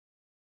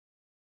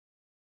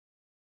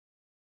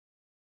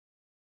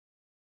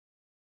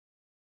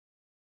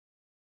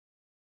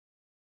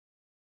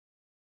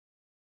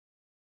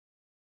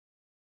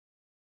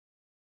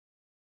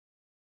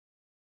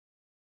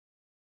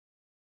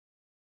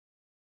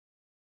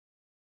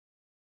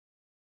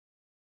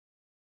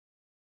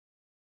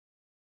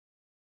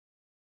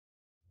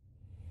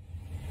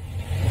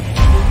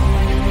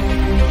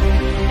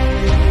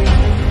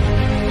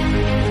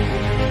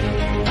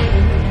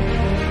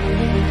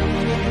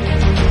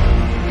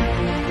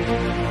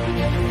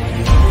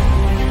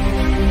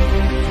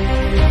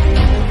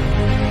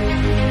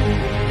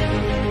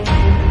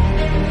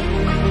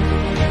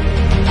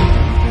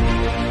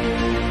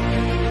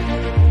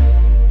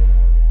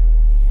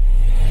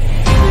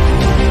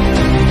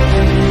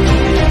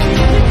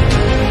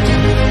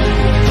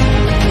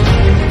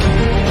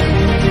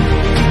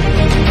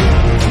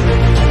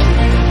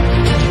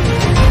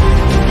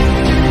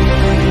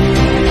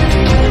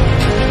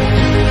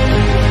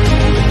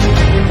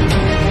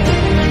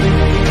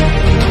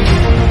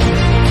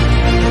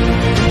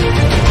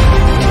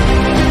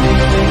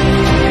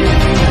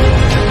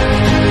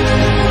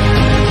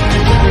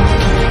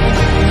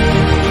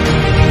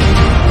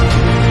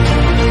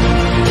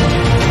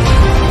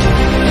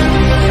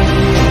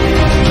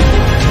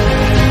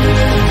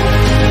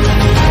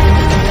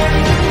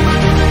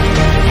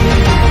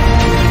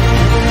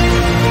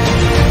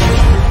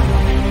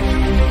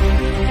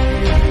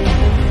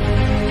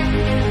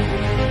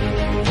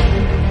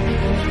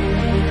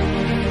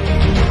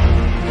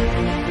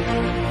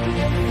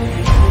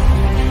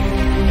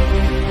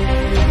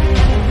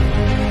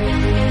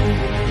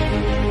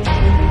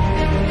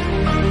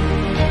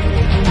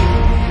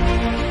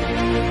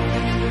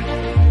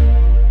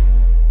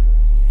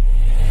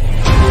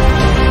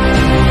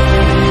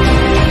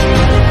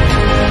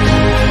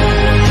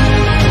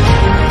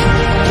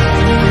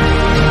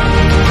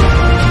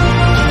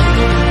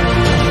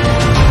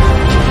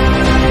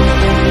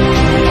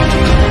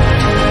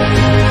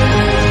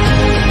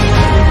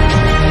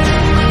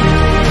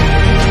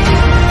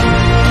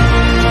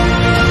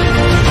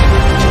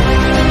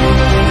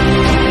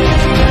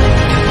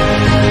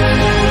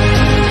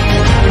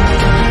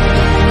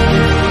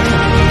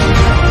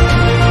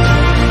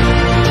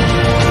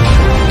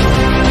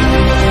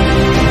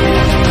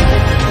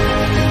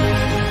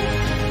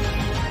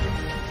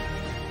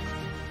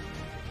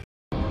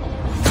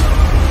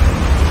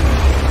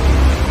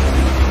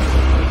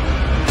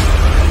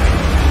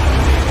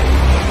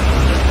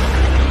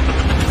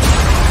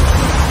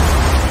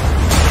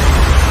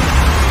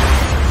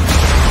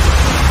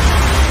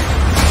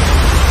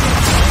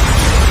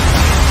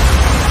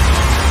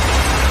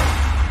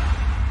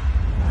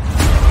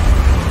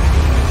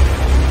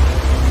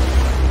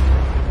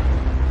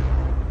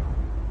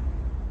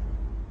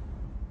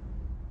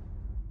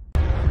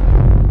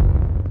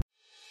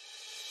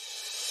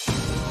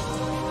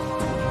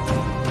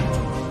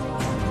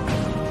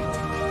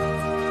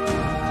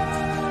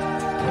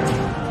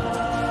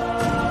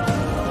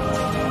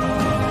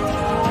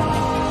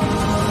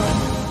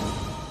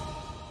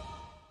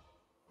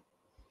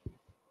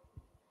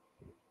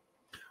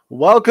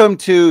Welcome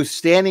to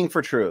Standing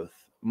for Truth.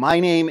 My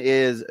name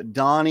is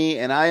Donny,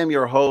 and I am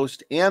your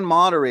host and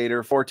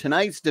moderator for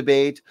tonight's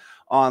debate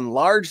on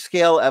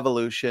large-scale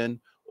evolution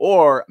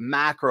or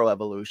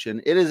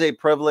macroevolution. It is a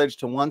privilege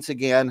to once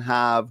again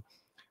have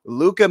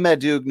Luca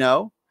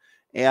Medugno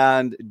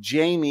and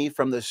Jamie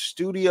from the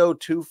Studio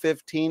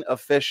 215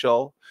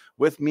 official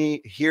with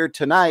me here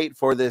tonight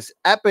for this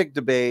epic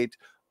debate.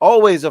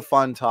 Always a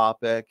fun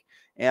topic.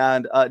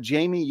 And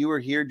Jamie, you were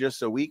here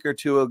just a week or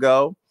two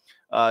ago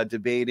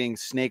debating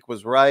Snake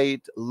was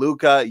right.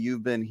 Luca,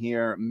 you've been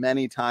here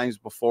many times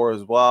before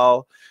as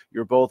well.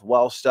 You're both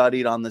well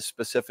studied on this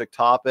specific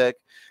topic.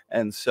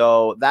 And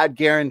so that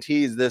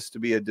guarantees this to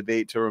be a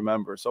debate to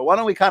remember. So why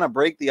don't we kind of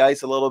break the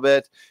ice a little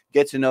bit,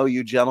 get to know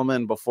you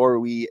gentlemen before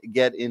we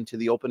get into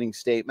the opening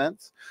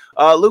statements.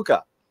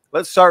 Luca,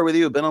 let's start with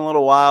you. Been a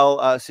little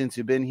while since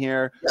you've been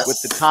here. Yes.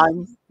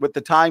 With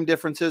the time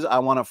differences, I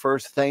want to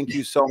first thank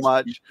you so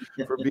much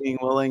for being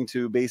willing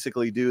to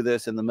basically do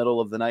this in the middle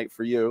of the night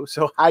for you.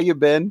 So how you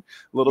been?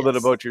 A little bit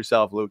about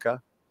yourself,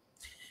 Luca.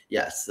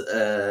 Yes.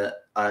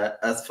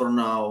 As for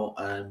now,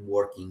 I'm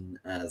working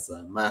as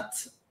a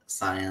math,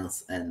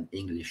 science, and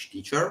English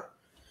teacher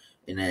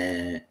in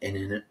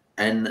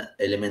an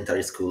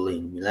elementary school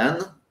in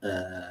Milan.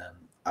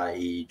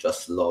 I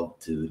just love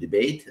to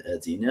debate,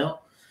 as you know.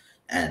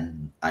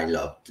 And I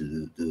love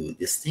to do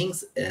these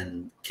things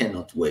and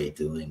cannot wait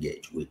to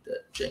engage with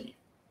Jamie.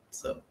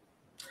 So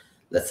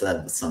let's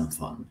have some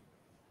fun.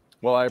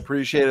 Well, I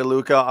appreciate it,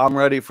 Luca. I'm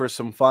ready for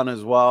some fun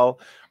as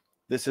well.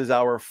 This is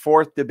our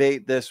fourth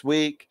debate this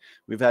week.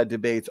 We've had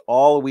debates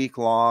all week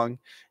long,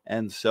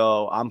 and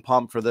so I'm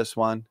pumped for this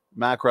one.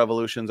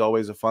 Macroevolution is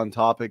always a fun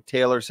topic.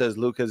 Taylor says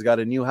Luca's got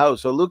a new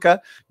house. So, Luca,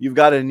 you've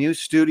got a new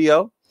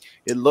studio.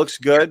 It looks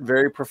good,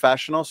 very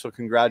professional, so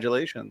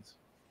congratulations.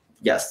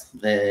 Yes,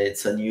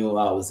 it's a new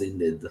house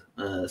indeed.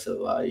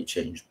 So I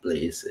changed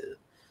place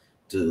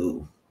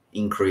to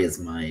increase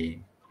my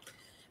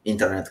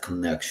internet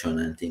connection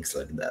and things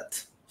like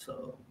that.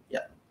 So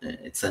yeah,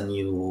 it's a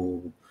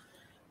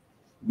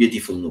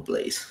beautiful new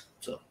place.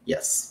 So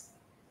yes.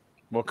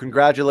 Well,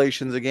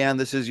 congratulations again.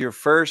 This is your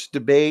first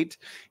debate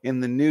in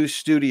the new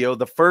studio,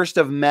 the first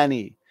of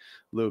many,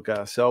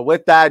 Luca. So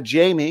with that,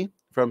 Jamie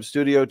from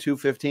Studio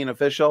 215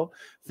 official,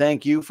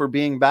 thank you for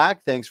being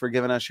back. Thanks for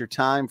giving us your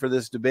time for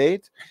this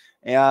debate.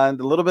 And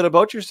a little bit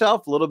about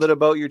yourself, a little bit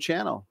about your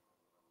channel.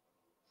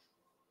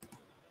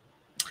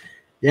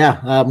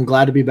 Yeah, I'm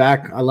glad to be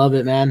back. I love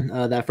it, man.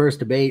 That first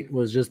debate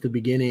was just the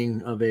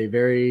beginning of a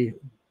very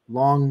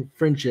long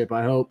friendship,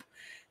 I hope.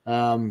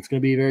 It's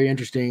going to be very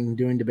interesting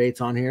doing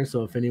debates on here.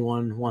 So if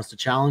anyone wants to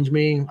challenge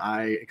me,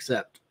 I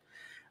accept.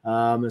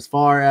 As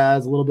far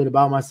as a little bit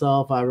about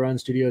myself, I run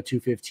Studio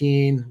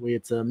 215.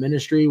 It's a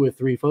ministry with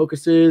 3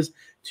 focuses: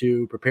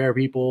 to prepare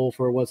people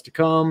for what's to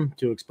come,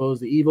 to expose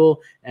the evil,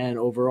 and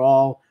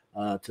overall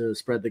to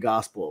spread the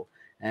gospel.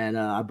 And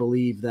I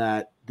believe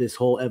that this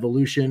whole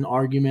evolution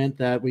argument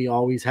that we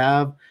always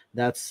have,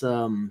 that's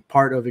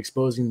part of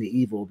exposing the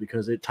evil,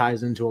 because it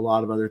ties into a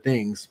lot of other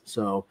things.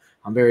 So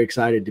I'm very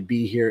excited to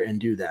be here and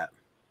do that.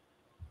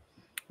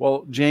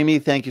 Well, Jamie,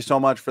 thank you so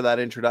much for that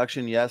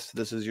introduction. Yes,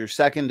 this is your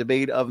second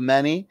debate of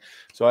many,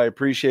 so I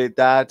appreciate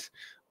that.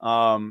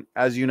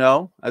 As you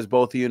know, as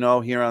both of you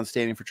know, here on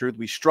Standing for Truth,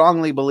 we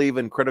strongly believe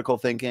in critical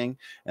thinking,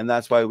 and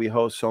that's why we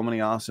host so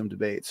many awesome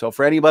debates. So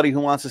for anybody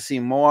who wants to see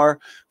more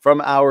from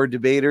our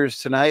debaters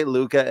tonight,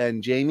 Luca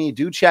and Jamie,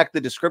 do check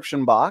the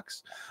description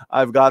box.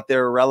 I've got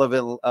their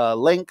relevant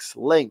links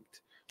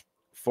linked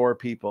for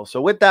people.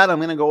 So with that, I'm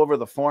going to go over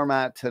the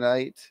format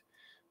tonight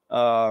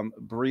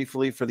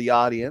briefly for the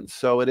audience.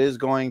 So it is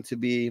going to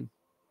be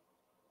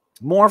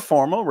more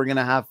formal. We're going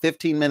to have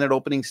 15-minute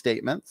opening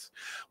statements.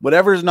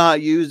 Whatever's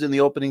not used in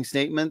the opening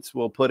statements,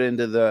 we'll put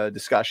into the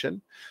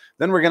discussion.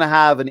 Then we're going to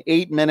have an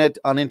 8-minute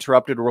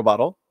uninterrupted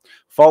rebuttal,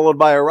 followed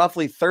by a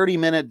roughly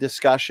 30-minute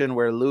discussion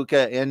where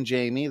Luca and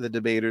Jamie, the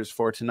debaters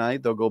for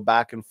tonight, they'll go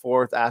back and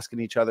forth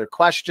asking each other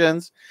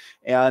questions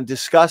and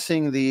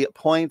discussing the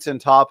points and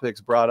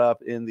topics brought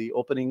up in the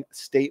opening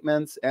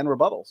statements and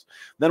rebuttals.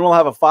 Then we'll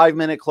have a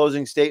 5-minute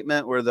closing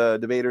statement where the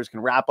debaters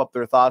can wrap up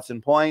their thoughts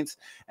and points.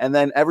 And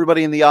then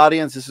everybody in the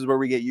audience, this is where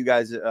we get you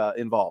guys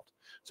involved.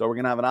 So we're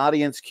going to have an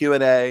audience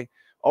Q&A.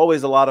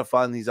 Always a lot of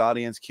fun, these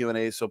audience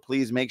Q&As. So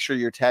please make sure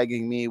you're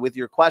tagging me with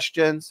your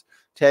questions.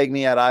 Tag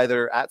me at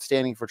either at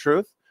Standing for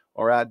Truth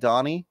or at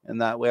Donny,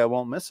 and that way I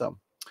won't miss them.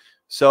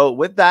 So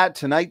with that,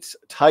 tonight's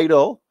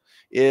title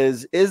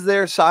is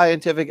there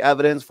scientific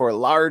evidence for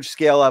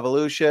large-scale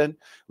evolution?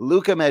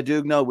 Luca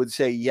Medugno would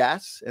say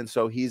yes, and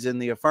so he's in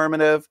the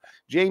affirmative.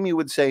 Jamie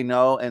would say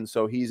no, and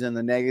so he's in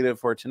the negative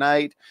for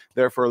tonight.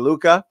 Therefore,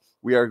 Luca,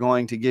 we are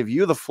going to give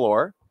you the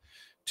floor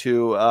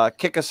to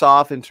kick us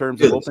off in terms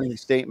of opening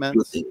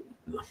statements.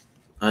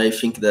 I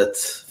think that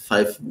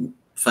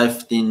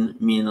 15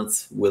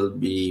 minutes will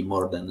be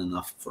more than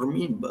enough for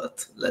me,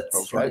 but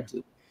let's try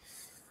to.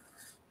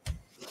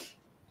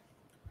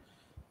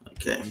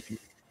 Okay.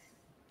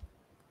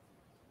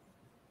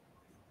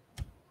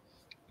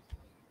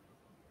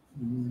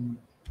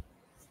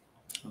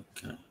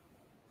 Okay.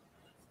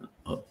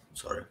 Oh,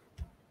 Sorry.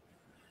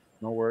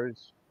 No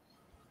worries.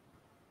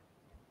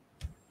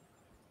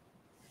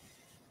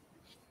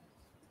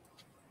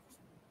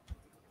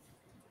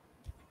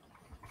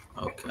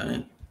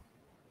 Okay.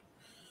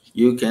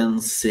 You can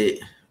see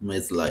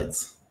my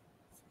slides.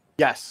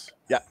 Yes.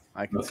 Yeah,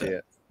 I can see Okay.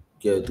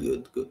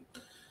 it. Good.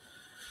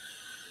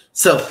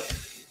 So,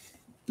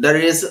 there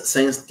is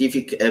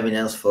scientific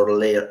evidence for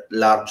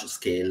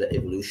large-scale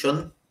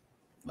evolution.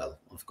 Well,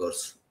 of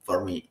course,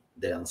 for me,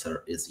 the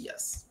answer is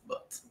yes,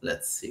 but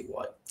let's see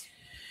why.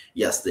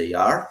 Yes, they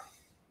are.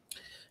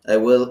 I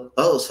will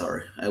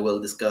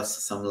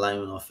discuss some line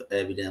of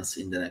evidence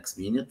in the next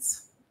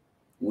minutes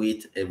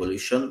with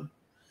evolution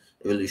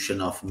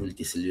of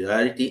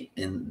multicellularity,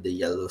 and the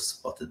yellow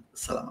spotted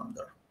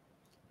salamander.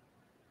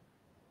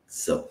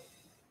 So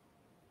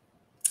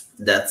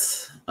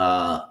that's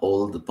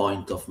all the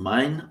point of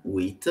mine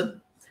with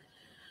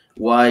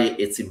why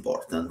it's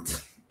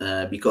important,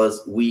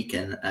 because we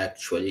can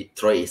actually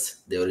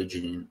trace the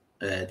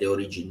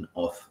origin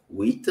of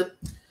wheat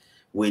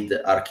with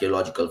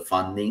archaeological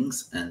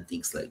findings and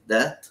things like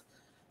that.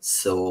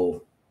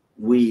 So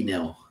we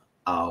know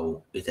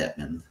how it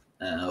happened.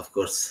 Of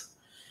course,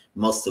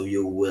 most of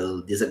you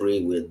will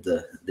disagree with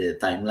the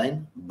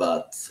timeline,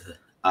 but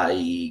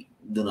I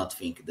do not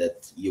think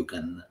that you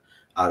can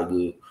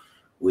argue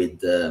with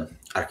the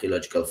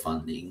archaeological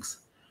findings.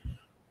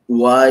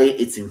 Why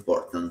it's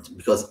important?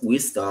 Because we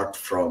start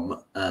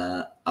from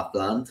a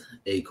plant,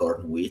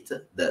 acorn wheat,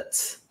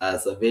 that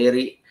has a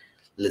very,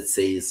 let's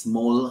say,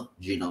 small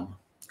genome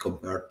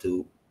compared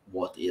to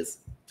what is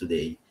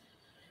today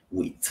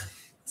wheat.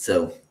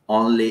 So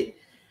only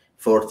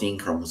 14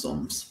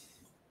 chromosomes.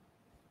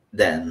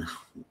 Then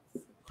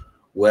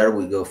where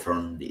we go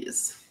from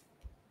this?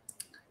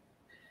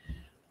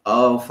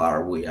 How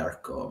far we are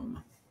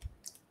come?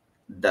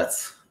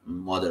 That's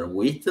modern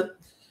wheat,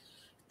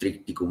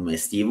 Triticum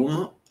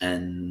aestivum,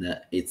 and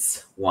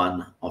it's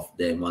one of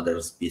the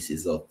modern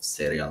species of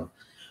cereal.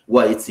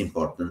 Why it's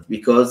important?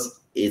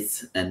 Because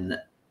it's an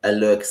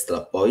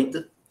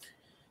alloextrapoid,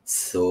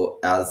 so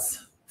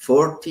has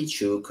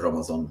 42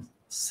 chromosomes,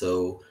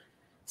 so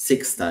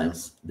 3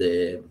 times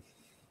the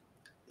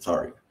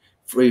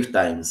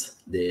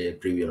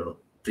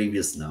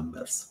previous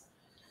numbers.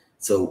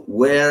 So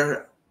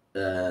where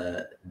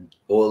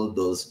all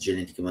those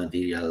genetic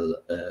material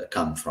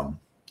come from?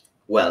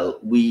 Well,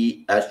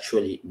 we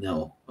actually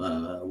know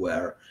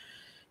where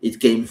it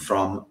came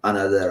from.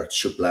 Another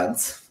 2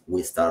 plants.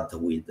 We start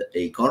with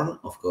acorn,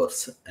 of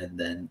course, and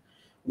then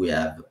we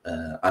have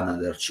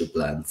another 2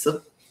 plants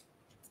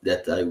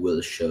that I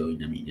will show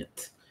in a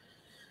minute.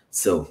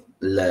 So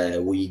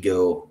we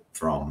go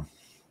from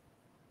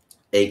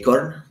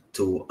acorn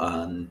to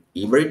an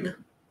hybrid,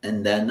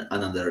 and then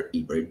another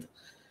hybrid.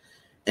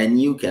 And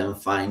you can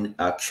find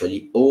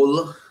actually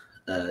all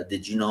the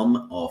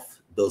genome of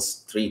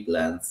those 3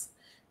 plants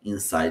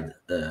inside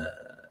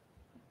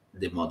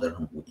the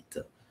modern wheat.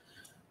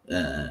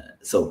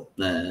 So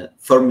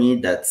for me,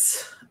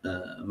 that's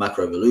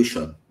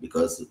macroevolution,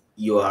 because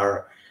you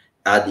are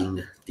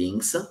adding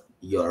things,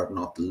 you are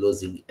not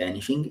losing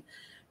anything,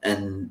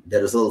 and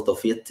the result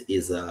of it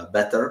is a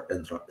better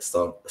and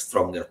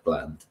stronger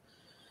plant.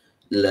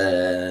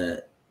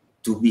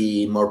 To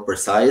be more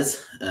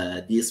precise,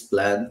 this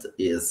plant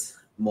is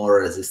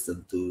more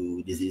resistant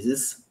to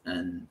diseases,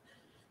 and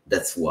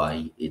that's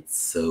why it's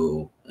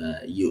so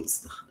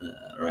used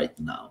right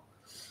now.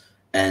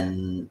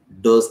 And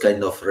those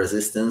kind of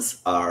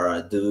resistance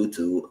are due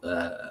to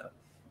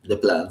the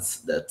plants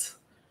that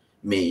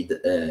made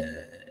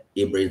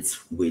hybrids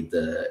with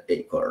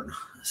acorn.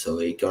 So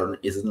acorn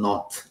is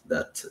not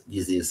that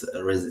disease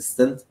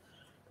resistant.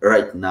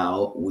 Right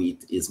now,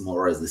 wheat is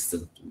more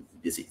resistant to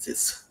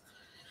diseases.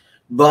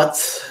 But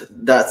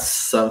that's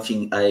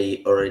something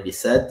I already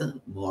said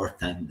more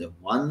time than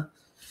one.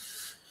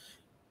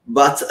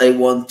 But I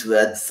want to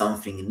add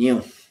something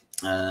new.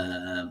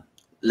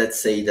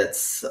 Let's say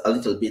that's a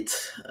little bit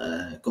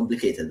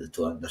complicated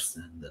to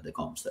understand the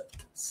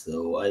concept.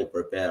 So I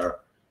prepare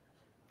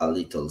a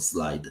little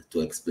slide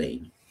to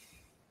explain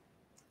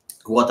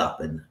what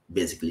happened.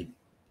 Basically,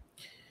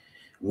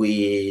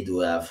 we do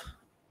have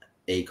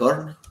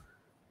acorn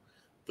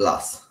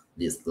plus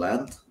this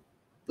plant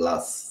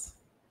plus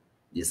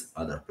this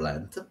other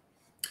plant.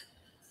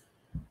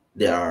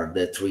 There are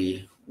the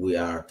 3 we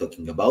are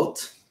talking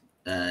about.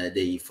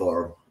 They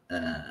form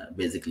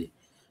basically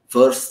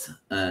first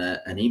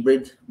an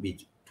hybrid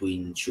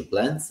between 2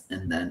 plants,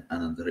 and then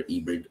another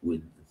hybrid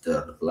with the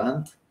 3rd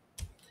plant,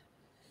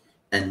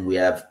 and we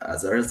have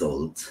as a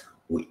result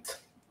wheat.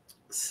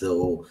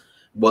 So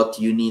what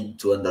you need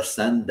to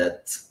understand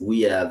that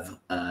we have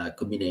a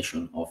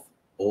combination of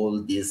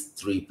all these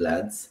 3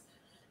 plants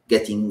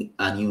getting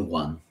a new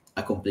one,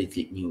 a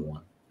completely new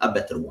one, a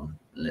better one,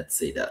 let's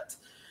say that.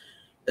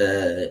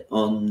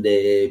 On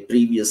the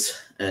previous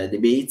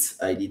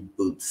debates, I did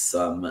put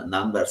some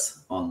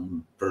numbers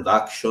on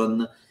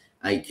production.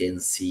 I can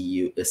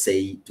say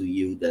to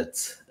you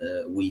that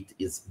wheat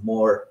is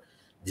more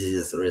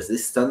disease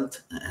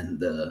resistant,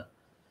 and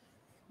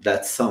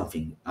that's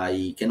something.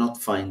 I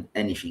cannot find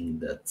anything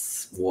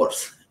that's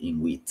worse in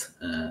wheat,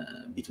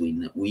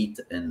 between wheat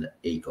and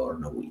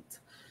acorn wheat.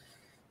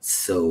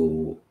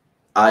 So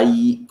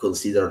I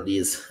consider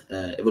this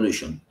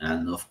evolution,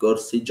 and of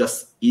course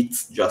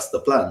it's just a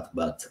plant,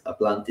 but a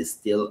plant is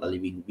still a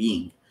living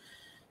being.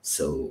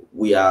 So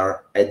we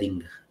are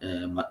adding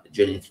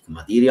genetic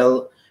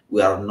material,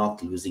 we are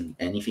not losing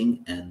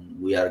anything, and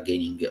we are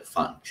gaining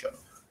function,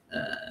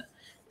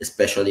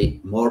 especially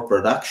more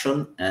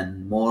production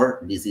and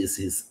more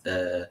diseases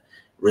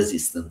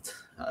resistant,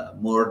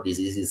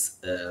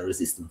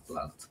 resistant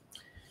plant.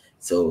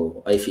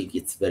 So I think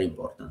it's very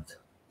important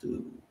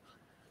to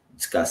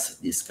discuss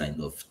this kind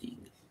of thing.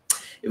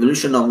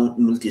 Evolution of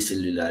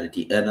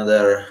multicellularity,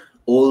 another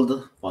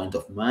old point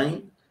of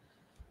mine,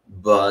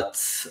 but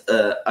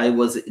I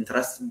was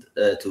interested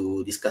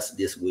to discuss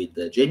this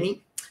with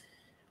Jamie.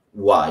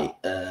 Why?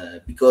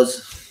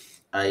 Because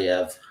I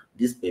have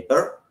this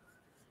paper,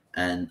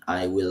 and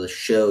I will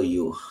show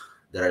you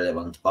the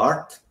relevant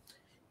part.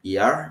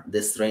 Here,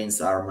 the strains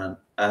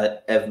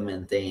have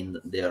maintained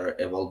their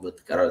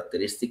evolved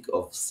characteristic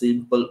of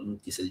simple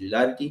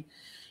multicellularity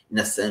in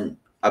a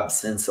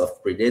absence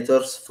of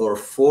predators for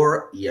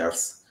 4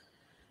 years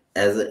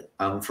as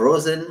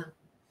unfrozen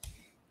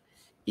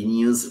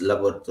in-use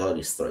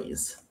laboratory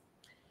strains.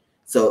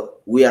 So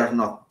we are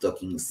not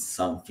talking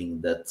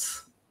something that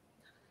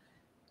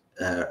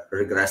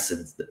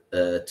regressed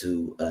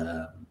to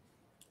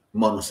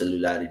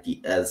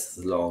monocellularity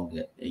as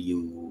long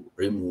you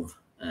remove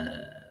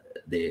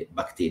the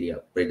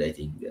bacteria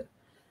predating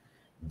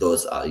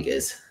those algae.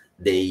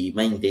 They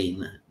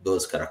maintain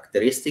those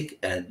characteristics,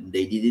 and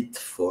they did it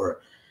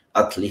for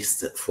at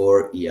least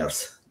 4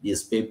 years.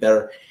 This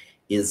paper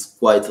is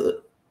quite,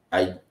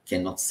 I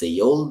cannot say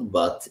old,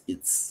 but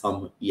it's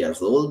some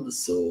years old.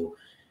 So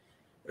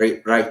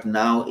right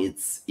now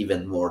it's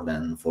even more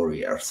than 4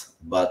 years.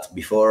 But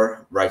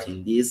before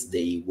writing this,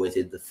 they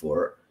waited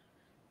for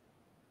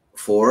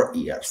 4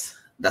 years.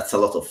 That's a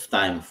lot of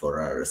time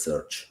for our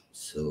research.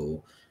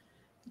 So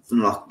it's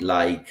not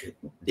like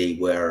they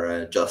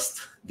were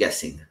just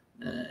guessing.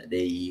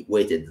 They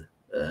waited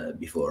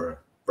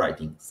before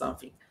writing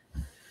something.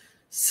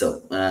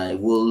 So I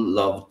would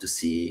love to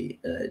see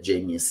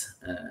Jamie's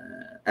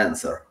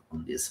answer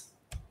on this.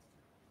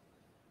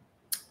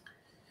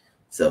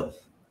 So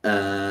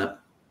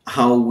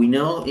how we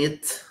know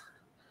it?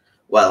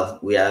 Well,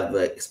 we have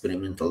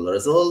experimental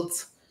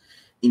results.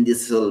 In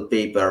this little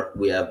paper,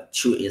 we have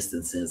 2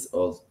 instances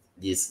of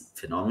this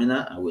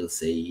phenomena. I will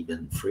say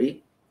even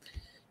 3,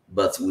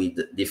 but with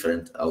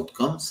different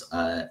outcomes.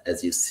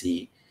 As you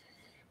see,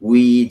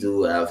 we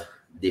do have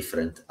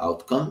different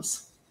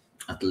outcomes,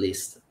 at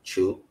least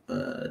 2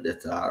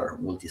 that are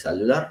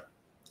multicellular.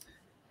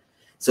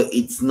 So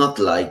it's not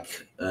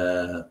like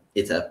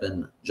it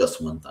happened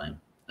just one time.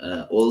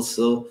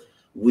 Also,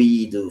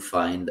 we do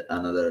find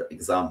another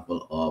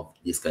example of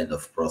this kind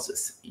of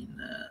process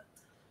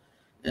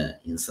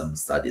in some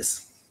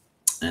studies.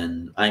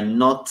 And I'm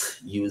not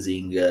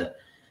using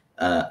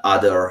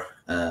other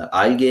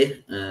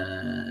algae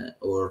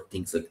or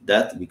things like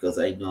that, because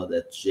I know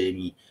that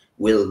Jamie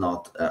will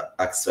not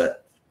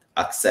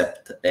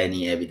accept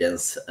any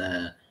evidence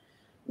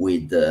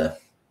with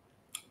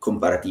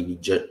comparative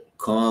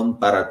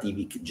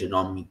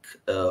genomic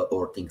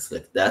or things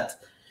like that.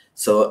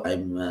 So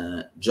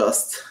I'm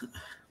just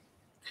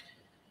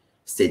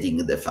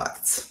stating the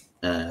facts.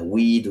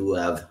 We do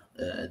have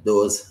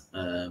those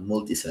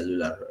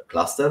multicellular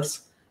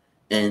clusters,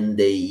 and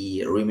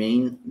they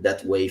remain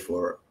that way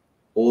for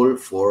all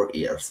 4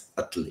 years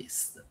at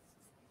least.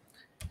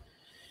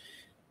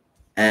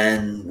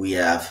 And we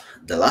have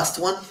the last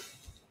one,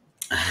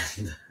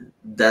 and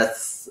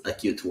that's a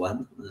cute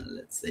one,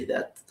 let's say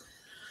that.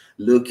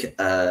 Look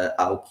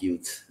how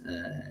cute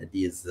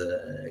this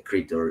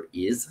creature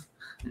is.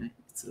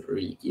 It's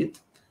really cute.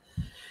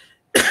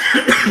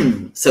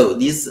 So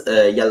this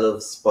yellow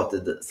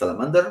spotted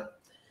salamander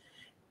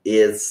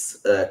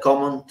is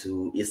common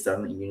to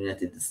Eastern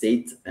United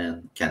States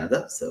and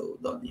Canada. So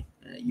Donny,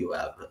 you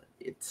have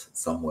it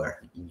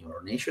somewhere in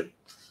your nation.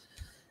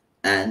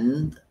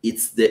 And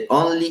it's the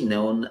only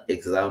known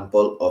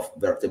example of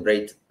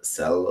vertebrate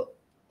cell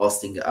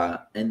hosting an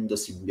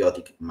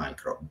endosymbiotic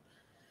microbe.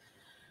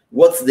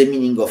 What's the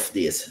meaning of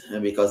this?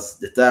 Because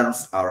the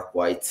terms are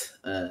quite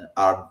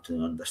hard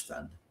to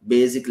understand.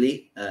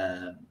 Basically,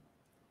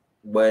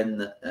 when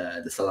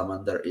the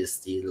salamander is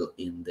still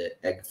in the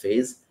egg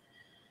phase,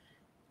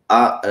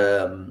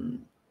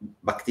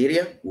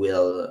 bacteria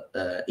will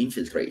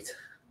infiltrate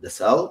the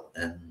cell,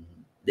 and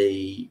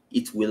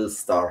it will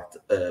start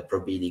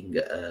providing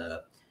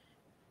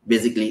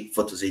basically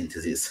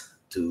photosynthesis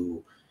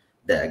to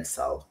the egg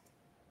cell.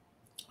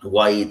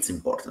 Why it's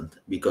important?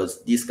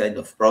 Because this kind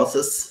of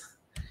process,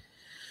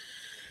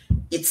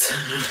 it's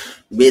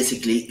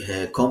basically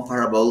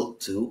comparable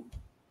to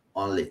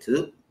only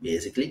to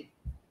basically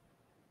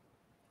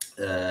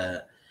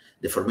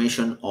the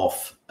formation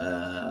of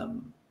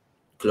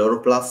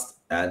chloroplast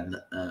and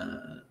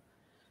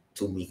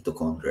 2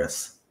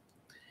 mitochondria.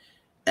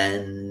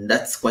 and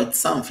that's quite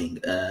something.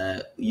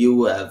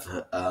 You have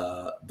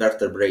a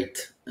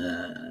vertebrate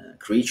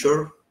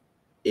creature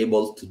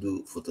able to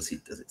do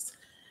photosynthesis.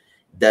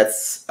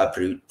 That's a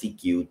pretty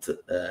cute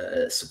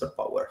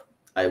superpower.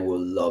 I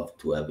would love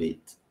to have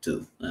it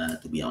too,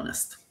 to be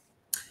honest.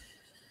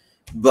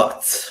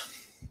 But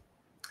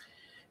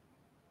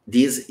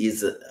this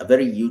is a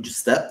very huge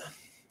step,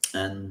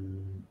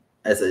 and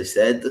as I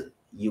said,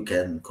 you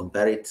can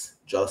compare it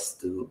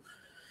just to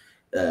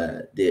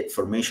the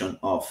formation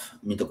of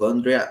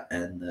mitochondria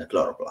and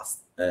chloroplast.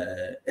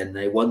 And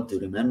I want to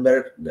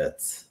remember that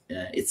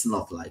it's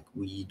not like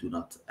we do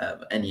not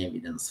have any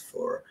evidence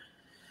for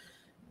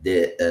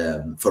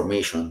the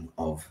formation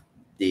of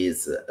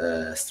this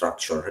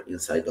structure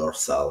inside our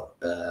cell.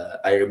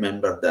 I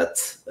remember that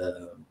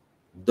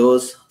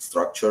those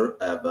structures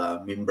have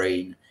a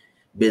membrane.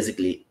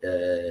 Basically,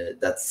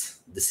 that's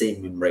the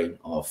same membrane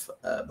of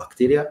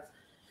bacteria.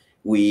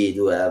 We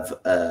do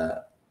have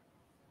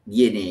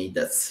DNA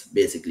that's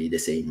basically the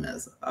same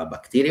as a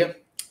bacteria,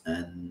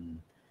 and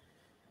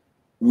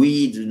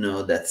we do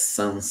know that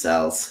some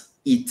cells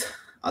eat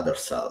other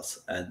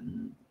cells,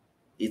 and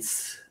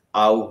it's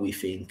how we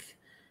think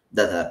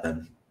that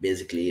happened.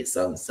 Basically,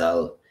 some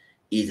cell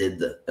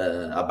eated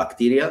a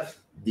bacteria,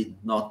 did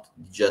not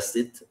digest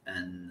it,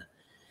 and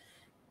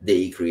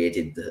they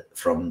created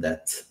from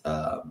that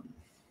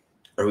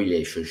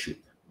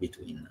relationship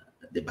between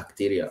the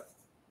bacteria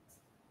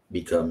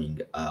becoming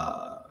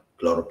a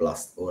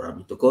chloroplast or a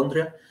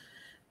mitochondria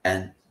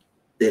and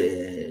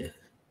the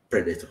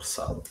predator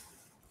cell.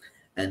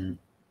 And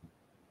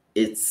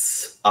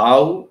it's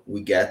how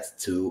we get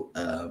to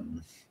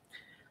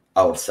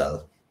our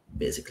cell,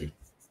 basically.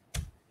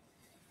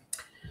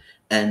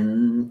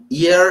 And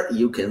here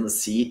you can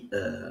see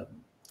the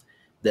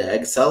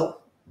egg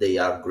cell. They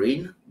are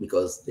green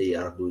because they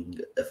are doing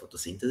a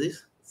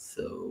photosynthesis.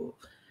 So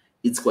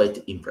it's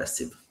quite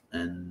impressive.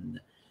 And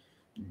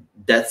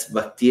that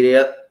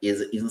bacteria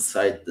is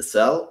inside the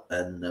cell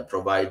and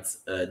provides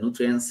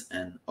nutrients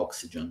and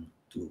oxygen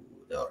to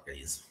the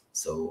organism.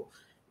 So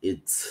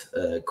it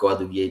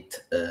coadjuvates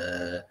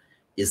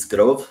its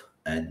growth,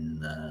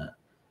 and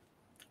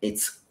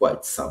it's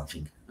quite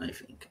something, I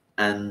think.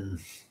 And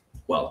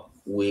well,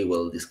 we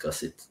will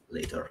discuss it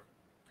later.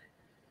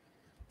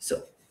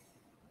 So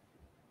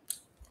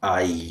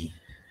I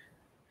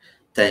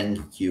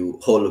thank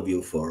you, all of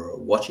you, for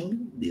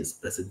watching this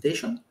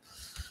presentation.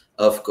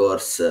 Of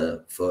course,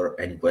 for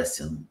any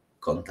question,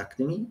 contact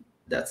me.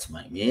 That's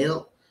my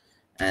mail,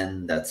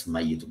 and that's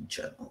my YouTube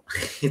channel.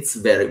 It's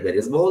very,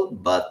 very small,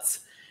 but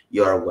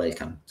you are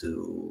welcome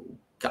to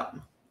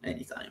come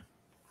anytime.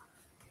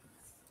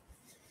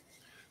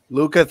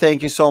 Luca,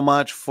 thank you so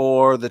much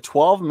for the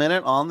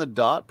 12-minute on the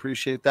dot.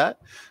 Appreciate that.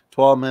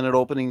 12-minute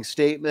opening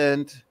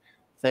statement.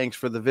 Thanks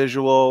for the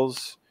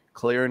visuals.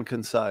 Clear and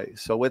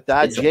concise. So with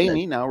that,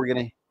 Jamie, now we're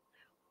going to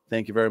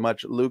thank you very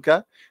much,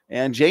 Luca.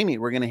 And Jamie,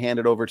 we're going to hand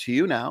it over to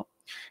you now.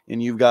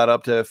 And you've got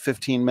up to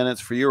 15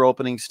 minutes for your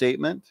opening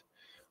statement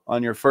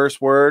on your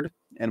first word.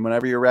 And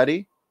whenever you're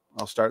ready,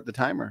 I'll start the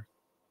timer.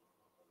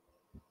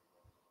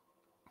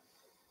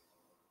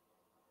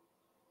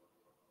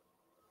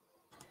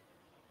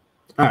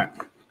 All right.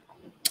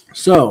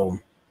 So,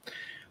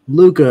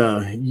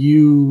 Luca,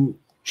 you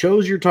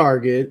chose your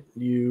target,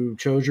 you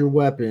chose your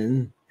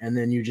weapon, and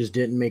then you just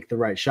didn't make the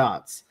right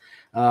shots.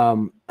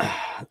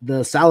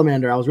 The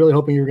salamander, I was really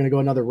hoping you were going to go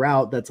another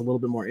route that's a little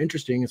bit more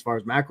interesting as far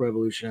as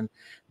macroevolution,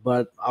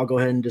 but I'll go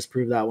ahead and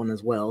disprove that one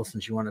as well,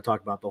 since you want to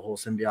talk about the whole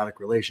symbiotic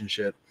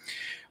relationship.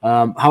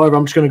 However,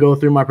 I'm just going to go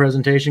through my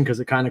presentation because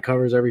it kind of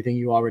covers everything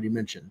you already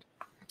mentioned.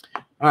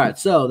 All right,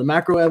 so the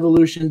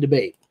macroevolution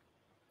debate.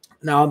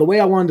 Now, the way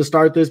I wanted to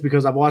start this,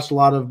 because I've watched a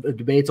lot of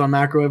debates on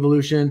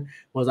macroevolution,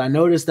 was I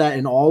noticed that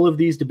in all of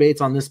these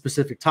debates on this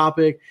specific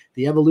topic,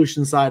 the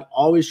evolution side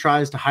always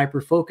tries to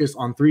hyper-focus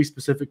on 3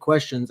 specific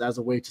questions as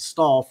a way to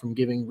stall from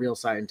giving real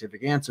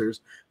scientific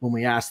answers when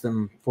we ask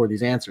them for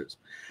these answers.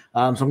 So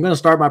I'm going to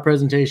start my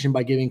presentation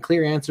by giving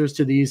clear answers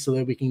to these so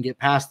that we can get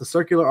past the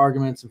circular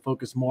arguments and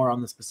focus more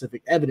on the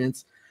specific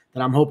evidence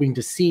that I'm hoping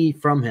to see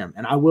from him.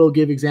 And I will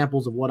give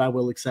examples of what I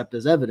will accept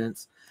as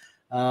evidence.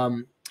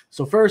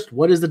 So first,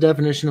 what is the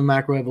definition of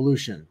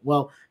macroevolution?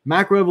 Well,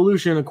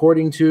 macroevolution,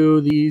 according to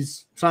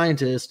these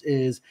scientists,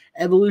 is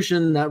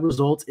evolution that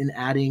results in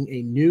adding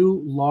a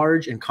new,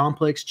 large, and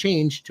complex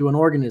change to an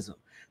organism,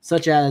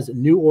 such as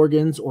new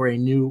organs or a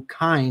new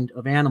kind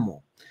of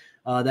animal.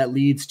 That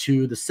leads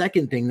to the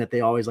second thing that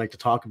they always like to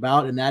talk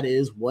about, and that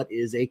is, what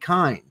is a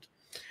kind?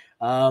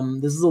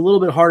 This is a little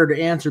bit harder to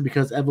answer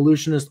because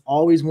evolutionists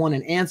always want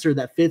an answer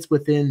that fits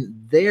within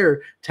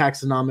their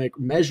taxonomic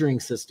measuring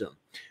system.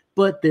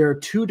 But there are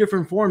 2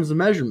 different forms of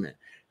measurement.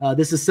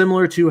 This is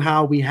similar to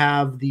how we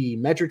have the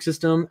metric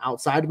system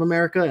outside of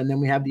America, and then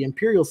we have the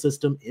imperial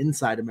system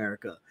inside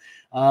America.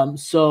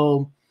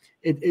 So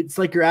it's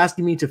like you're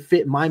asking me to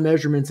fit my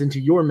measurements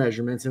into your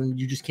measurements, and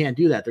you just can't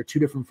do that. They're 2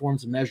 different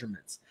forms of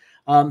measurements.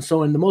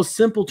 So in the most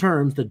simple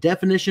terms, the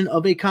definition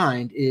of a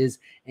kind is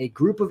a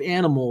group of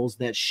animals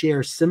that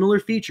share similar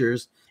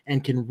features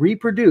and can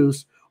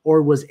reproduce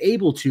or was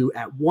able to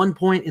at one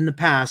point in the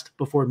past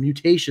before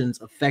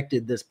mutations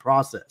affected this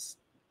process.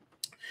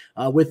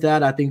 With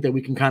that, I think that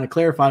we can kind of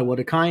clarify what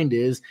a kind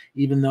is,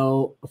 even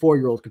though a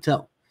 4-year-old could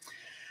tell.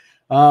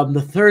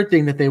 The third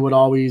thing that they would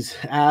always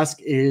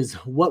ask is,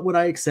 what would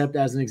I accept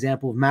as an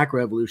example of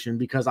macroevolution?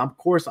 Because, of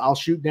course, I'll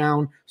shoot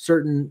down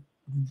certain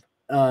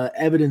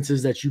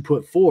evidences that you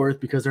put forth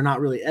because they're not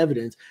really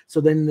evidence.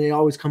 So then they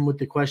always come with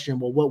the question,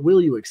 well, what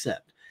will you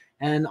accept?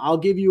 And I'll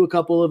give you a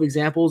couple of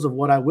examples of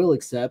what I will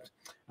accept.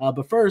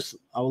 But first,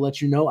 I will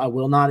let you know I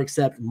will not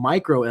accept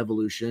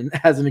microevolution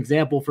as an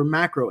example for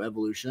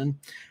macroevolution.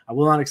 I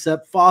will not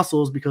accept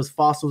fossils because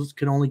fossils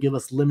can only give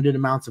us limited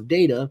amounts of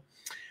data.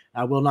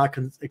 I will not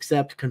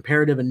accept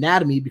comparative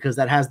anatomy because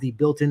that has the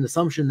built-in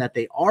assumption that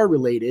they are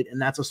related,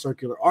 and that's a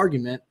circular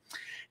argument.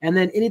 And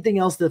then anything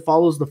else that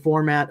follows the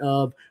format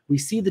of, we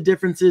see the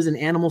differences in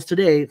animals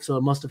today, so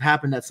it must have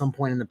happened at some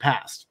point in the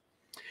past.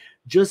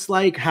 Just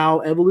like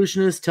how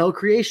evolutionists tell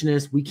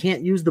creationists we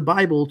can't use the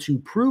Bible to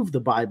prove the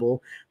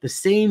Bible, the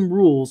same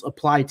rules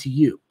apply to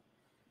you.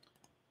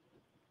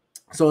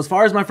 So as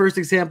far as my first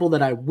example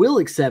that I will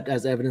accept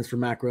as evidence for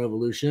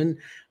macroevolution,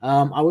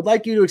 I would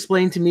like you to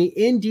explain to me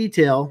in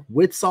detail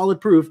with solid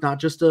proof, not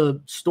just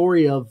a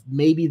story of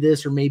maybe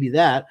this or maybe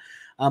that.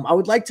 I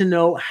would like to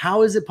know,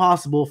 how is it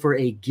possible for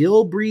a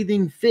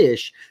gill-breathing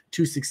fish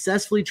to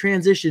successfully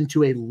transition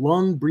to a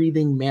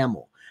lung-breathing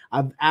mammal?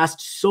 I've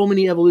asked so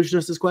many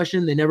evolutionists this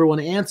question, they never want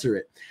to answer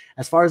it.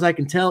 As far as I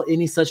can tell,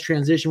 any such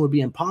transition would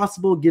be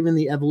impossible given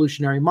the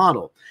evolutionary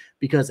model,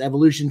 because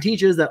evolution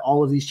teaches that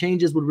all of these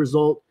changes would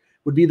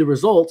be the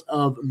result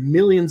of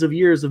millions of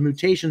years of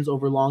mutations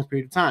over a long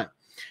period of time.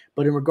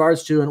 But in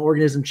regards to an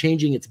organism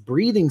changing its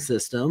breathing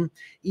system,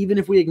 even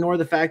if we ignore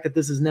the fact that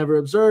this is never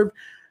observed,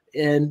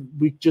 and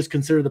we just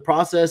consider the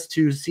process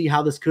to see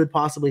how this could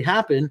possibly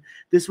happen,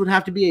 this would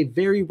have to be a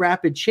very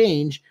rapid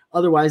change.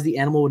 Otherwise, the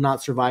animal would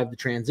not survive the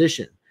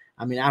transition.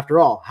 I mean, after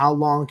all, how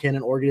long can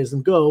an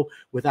organism go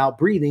without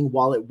breathing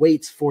while it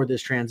waits for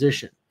this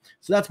transition?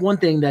 So that's one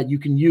thing that you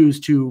can use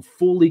to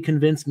fully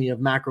convince me of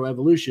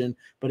macroevolution.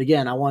 But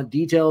again, I want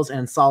details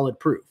and solid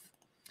proof.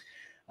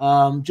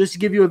 Just to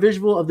give you a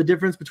visual of the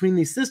difference between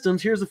these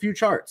systems, here's a few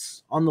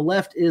charts. On the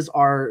left is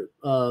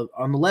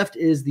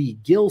the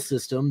gill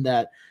system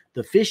that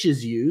the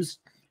fishes use,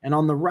 and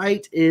on the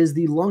right is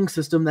the lung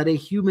system that a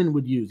human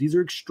would use. These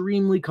are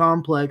extremely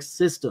complex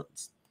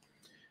systems.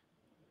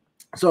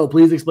 So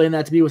please explain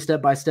that to me with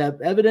step-by-step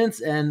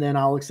evidence, and then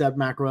I'll accept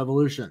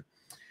macroevolution.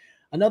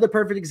 Another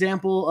perfect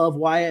example of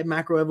why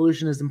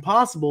macroevolution is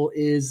impossible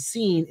is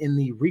seen in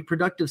the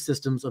reproductive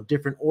systems of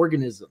different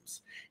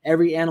organisms.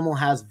 Every animal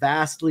has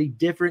vastly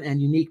different and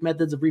unique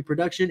methods of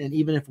reproduction, and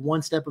even if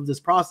one step of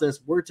this process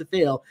were to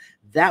fail,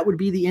 that would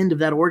be the end of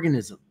that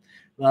organism,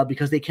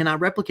 because they cannot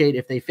replicate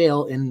if they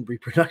fail in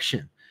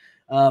reproduction.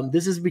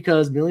 This is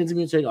because millions of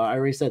mutations, I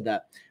already said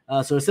that.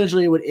 So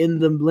essentially it would end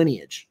the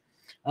lineage.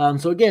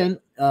 So again,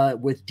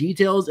 with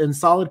details and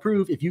solid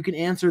proof, if you can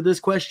answer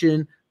this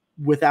question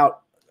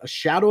without a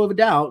shadow of a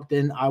doubt,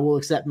 then I will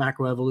accept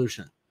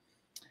macroevolution.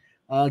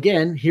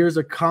 Again, here's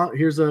a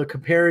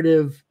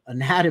comparative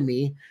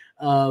anatomy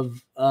of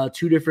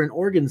two different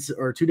organs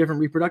or two different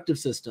reproductive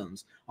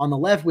systems. On the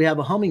left, we have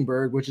a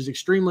hummingbird, which is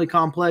extremely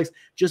complex.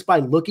 Just by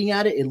looking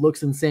at it, it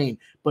looks insane.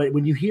 But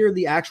when you hear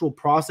the actual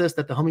process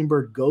that the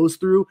hummingbird goes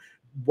through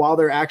while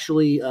they're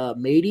actually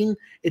mating,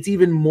 it's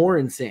even more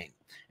insane.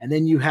 And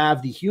then you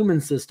have the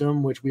human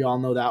system, which we all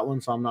know that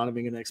one, so I'm not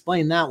even going to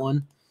explain that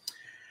one.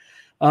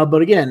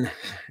 But again,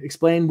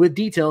 explain with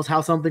details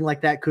how something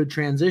like that could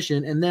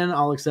transition, and then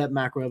I'll accept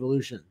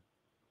macroevolution.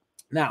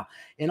 Now,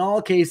 in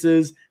all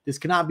cases, this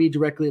cannot be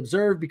directly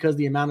observed because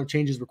the amount of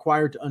changes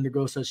required to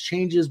undergo such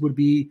changes would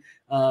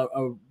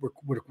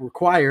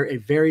require a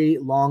very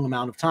long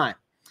amount of time.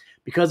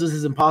 Because this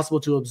is impossible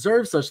to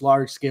observe such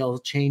large-scale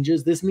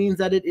changes, this means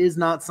that it is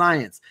not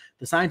science.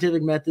 The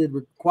scientific method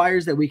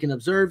requires that we can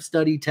observe,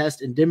 study,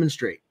 test, and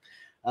demonstrate.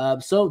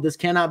 So this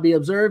cannot be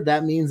observed.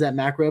 That means that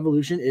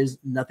macroevolution is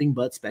nothing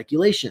but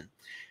speculation.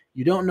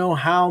 You don't know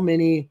how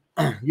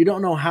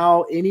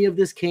any of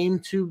this came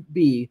to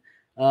be.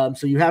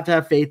 So you have to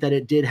have faith that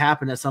it did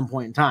happen at some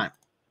point in time.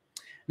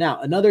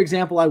 Now, another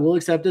example I will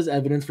accept as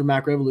evidence for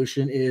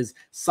macroevolution is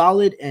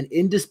solid and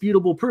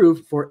indisputable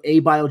proof for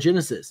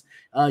abiogenesis.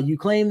 You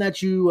claim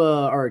that you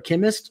are a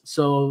chemist,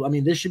 so I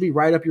mean, this should be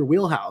right up your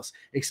wheelhouse.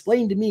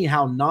 Explain to me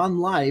how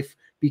non-life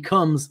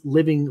becomes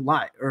living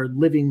life or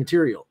living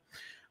material.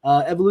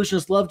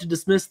 Evolutionists love to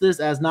dismiss this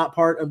as not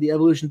part of the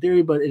evolution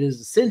theory, but it is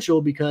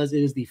essential because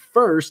it is the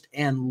first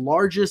and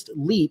largest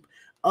leap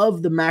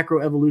of the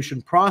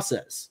macroevolution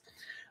process.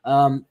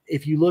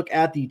 If you look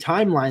at the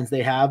timelines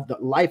they have, the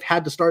life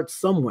had to start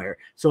somewhere.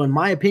 So in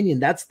my opinion,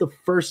 that's the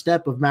first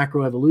step of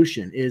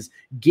macroevolution, is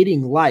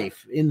getting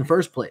life in the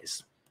first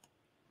place.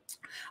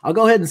 I'll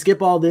go ahead and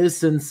skip all this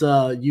since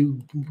you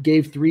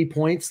gave 3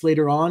 points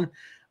later on,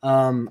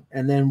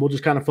 and then we'll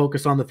just kind of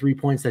focus on the 3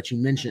 points that you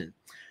mentioned.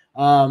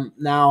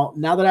 Now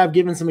that I've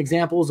given some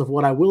examples of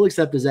what I will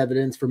accept as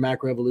evidence for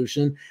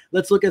macroevolution,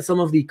 let's look at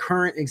some of the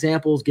current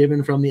examples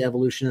given from the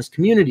evolutionist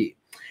community.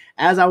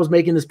 as I was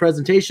making this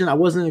presentation, I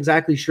wasn't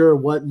exactly sure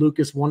what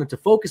Lucas wanted to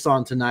focus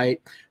on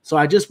tonight. So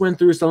I just went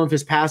through some of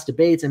his past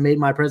debates and made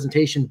my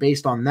presentation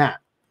based on that.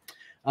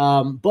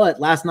 But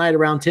last night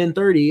around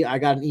 10:30, I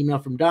got an email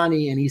from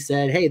Donny, and he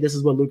said, hey, this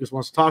is what Lucas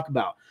wants to talk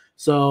about.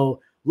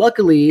 So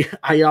luckily,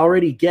 I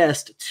already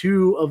guessed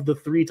 2 of the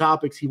 3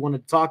 topics he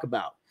wanted to talk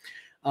about.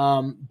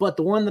 But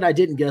the one that I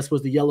didn't guess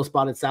was the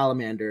yellow-spotted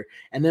salamander.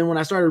 And then when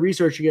I started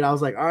researching it, I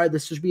was like, all right,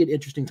 this should be an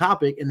interesting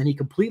topic. And then he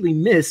completely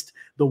missed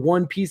the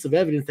one piece of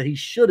evidence that he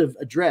should have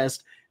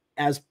addressed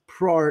as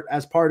part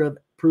of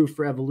proof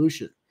for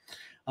evolution.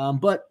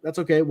 But that's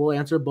okay. We'll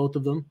answer both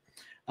of them.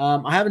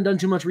 I haven't done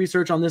too much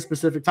research on this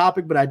specific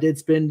topic, but I did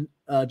spend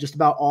just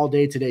about all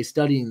day today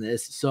studying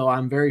this. So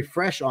I'm very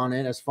fresh on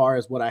it as far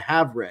as what I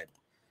have read.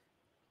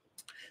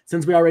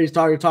 Since we already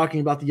started talking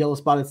about the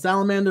yellow-spotted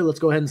salamander, let's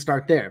go ahead and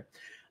start there.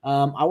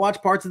 I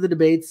watched parts of the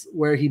debates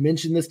where he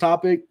mentioned this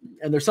topic,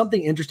 and there's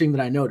something interesting that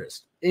I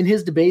noticed. In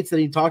his debates that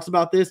he talks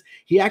about this,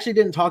 he actually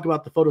didn't talk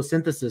about the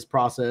photosynthesis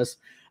process.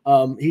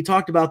 He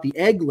talked about the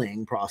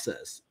egg-laying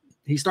process.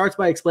 He starts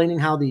by explaining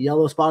how the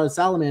yellow-spotted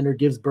salamander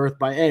gives birth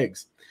by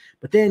eggs.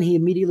 But then he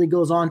immediately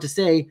goes on to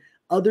say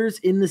others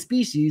in the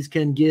species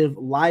can give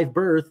live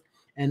birth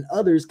and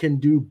others can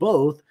do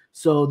both,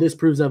 so this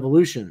proves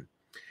evolution.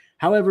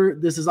 However,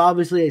 this is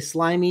obviously a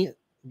slimy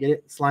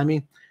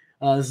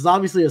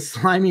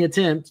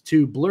attempt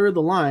to blur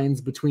the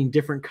lines between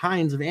different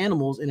kinds of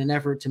animals in an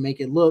effort to make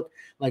it look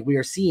like we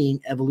are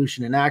seeing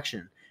evolution in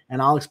action. And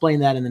I'll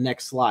explain that in the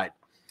next slide.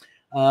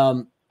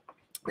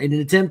 In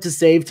an attempt to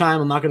save time,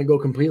 I'm not going to go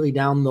completely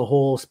down the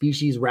whole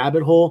species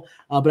rabbit hole,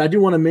 but I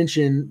do want to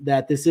mention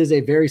that this is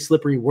a very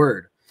slippery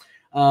word.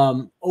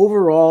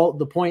 Overall,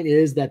 the point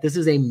is that this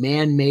is a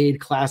man-made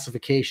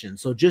classification.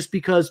 So just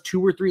because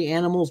 2 or 3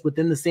 animals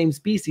within the same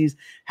species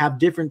have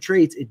different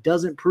traits, it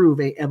doesn't prove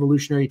a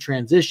evolutionary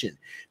transition.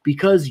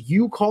 Because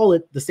you call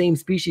it the same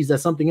species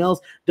as something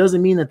else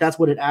doesn't mean that that's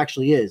what it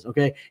actually is.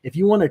 Okay. If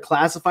you want to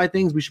classify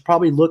things, we should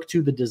probably look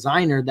to the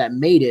designer that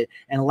made it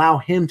and allow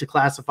him to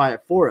classify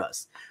it for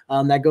us.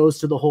 That goes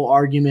to the whole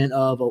argument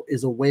of,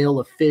 is a whale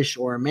a fish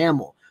or a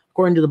mammal?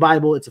 According to the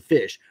Bible, it's a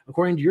fish.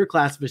 According to your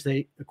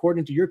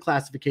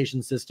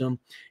classification system,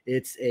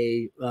 it's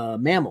a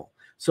mammal.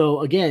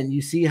 So again,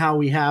 you see how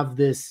we have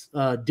this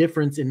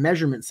difference in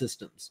measurement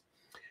systems.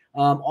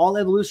 All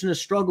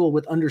evolutionists struggle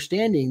with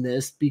understanding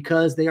this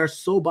because they are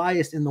so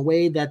biased in the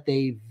way that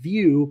they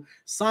view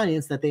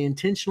science that they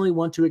intentionally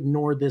want to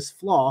ignore this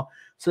flaw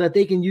so that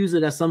they can use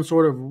it as some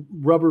sort of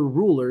rubber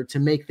ruler to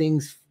make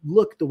things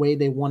look the way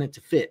they want it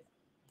to fit.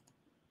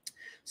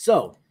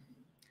 So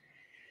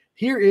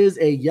here is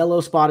a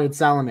yellow-spotted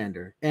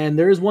salamander, and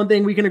there is one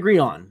thing we can agree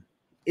on.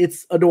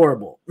 It's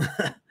adorable.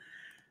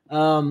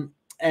 And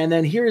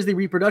then here is the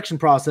reproduction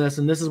process,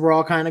 and this is where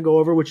I'll kind of go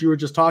over what you were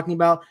just talking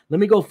about.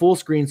 Let me go full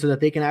screen so that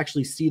they can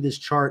actually see this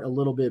chart a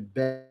little bit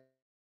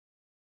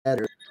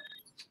better.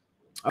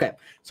 Okay,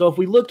 so if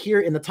we look here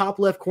in the top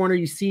left corner,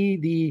 you see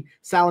the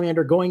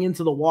salamander going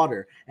into the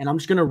water, and I'm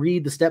just going to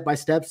read the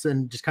step-by-steps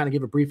and just kind of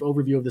give a brief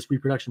overview of this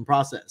reproduction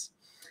process.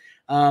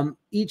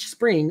 Each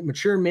spring,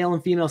 mature male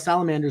and female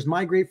salamanders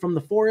migrate from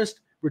the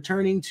forest,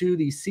 returning to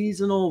the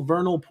seasonal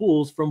vernal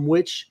pools from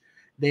which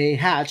they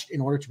hatched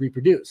in order to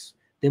reproduce.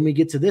 Then we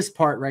get to this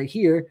part right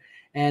here,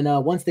 and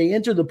once they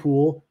enter the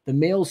pool, the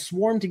males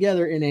swarm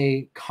together in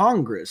a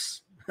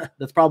congress.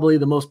 That's probably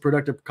the most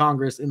productive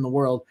congress in the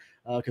world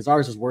because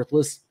ours is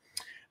worthless,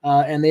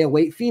 and they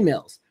await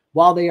females.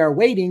 While they are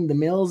waiting, the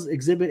males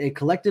exhibit a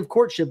collective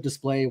courtship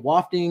display,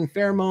 wafting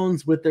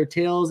pheromones with their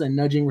tails and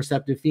nudging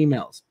receptive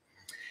females.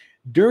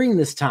 During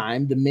this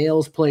time, the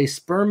males place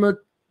spermatophores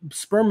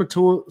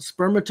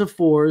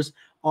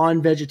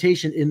on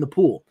vegetation in the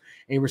pool.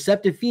 A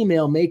receptive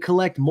female may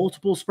collect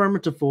multiple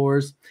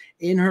spermatophores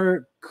in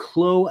her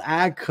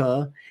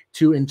cloaca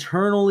to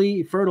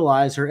internally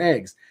fertilize her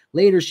eggs.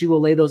 Later, she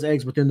will lay those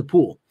eggs within the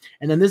pool.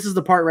 And then this is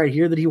the part right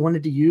here that he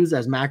wanted to use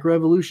as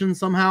macroevolution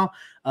somehow.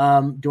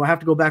 Do I have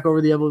to go back over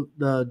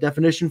the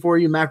definition for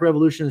you?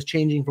 Macroevolution is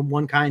changing from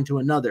one kind to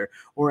another,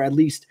 or at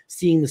least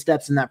seeing the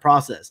steps in that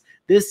process.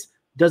 This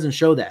doesn't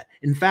show that.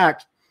 In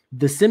fact,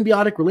 the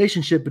symbiotic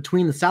relationship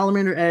between the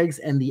salamander eggs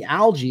and the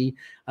algae,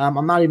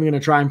 I'm not even going to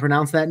try and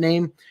pronounce that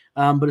name,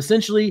 but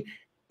essentially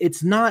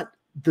it's not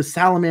the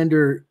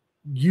salamander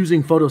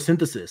using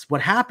photosynthesis. What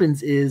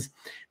happens is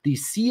the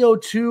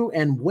CO2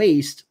 and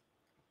waste,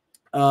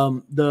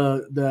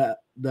 the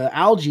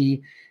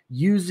algae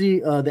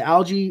the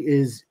algae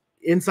is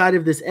inside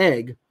of this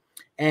egg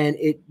and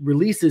it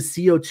releases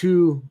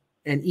CO2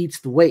 and eats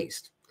the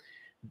waste.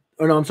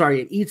 Or no, I'm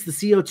sorry, it eats the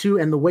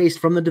CO2 and the waste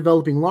from the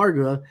developing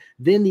larva.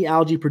 Then the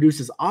algae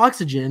produces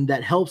oxygen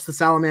that helps the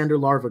salamander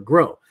larva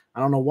grow.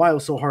 I don't know why it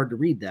was so hard to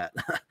read that.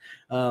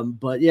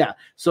 But yeah,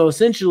 so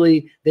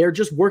essentially they're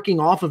just working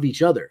off of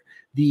each other.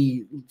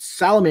 The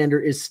salamander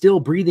is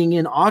still breathing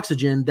in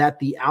oxygen that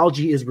the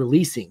algae is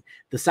releasing.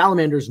 The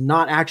salamander is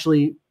not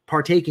actually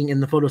partaking in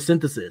the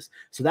photosynthesis.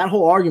 So that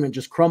whole argument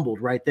just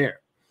crumbled right there.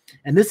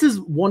 And this is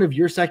one of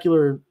your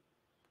secular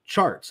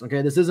charts.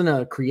 Okay, this isn't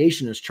a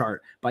creationist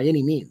chart by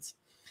any means.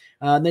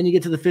 Then you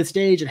get to the 5th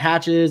stage, it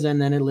hatches,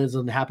 and then it lives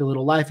a happy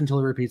little life until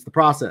it repeats the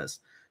process.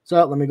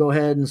 So let me go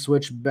ahead and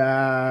switch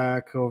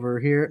back over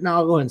here. No,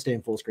 I'll go ahead and stay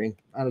in full screen.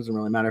 That doesn't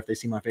really matter if they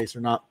see my face or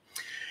not.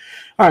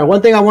 All right,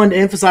 one thing I wanted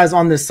to emphasize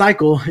on this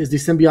cycle is the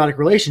symbiotic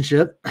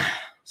relationship.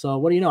 So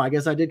what do you know? I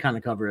guess I did kind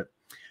of cover it.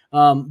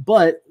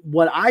 But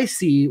what I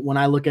see when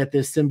I look at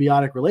this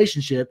symbiotic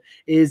relationship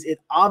is it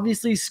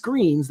obviously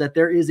screams that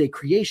there is a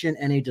creation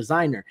and a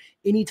designer.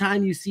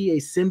 Anytime you see a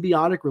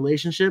symbiotic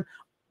relationship,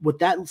 what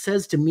that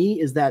says to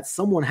me is that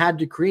someone had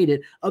to create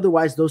it.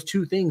 Otherwise, those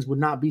two things would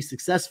not be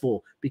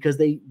successful because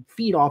they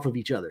feed off of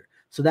each other.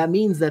 So that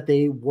means that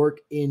they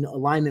work in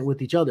alignment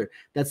with each other.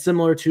 That's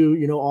similar to,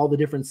 you know, all the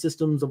different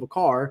systems of a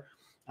car.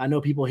 I know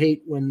people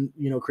hate when,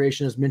 you know,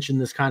 creationists mention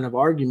this kind of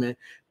argument,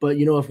 but,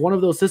 you know, if one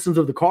of those systems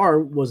of the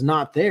car was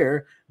not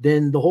there,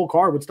 then the whole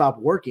car would stop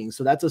working.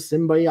 So that's a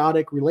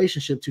symbiotic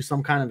relationship to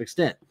some kind of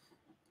extent.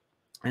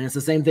 And it's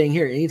the same thing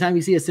here. Anytime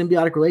you see a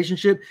symbiotic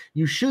relationship,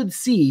 you should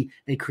see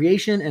a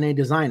creation and a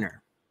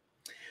designer.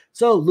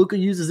 So Luca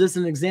uses this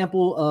as an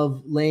example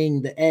of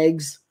laying the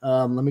eggs.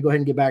 Let me go ahead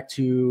and get back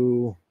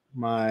to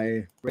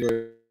my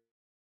regular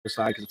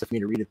side because it's tough for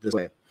me to read it this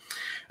way.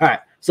 All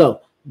right.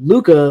 So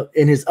Luca,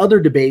 in his other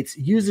debates,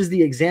 uses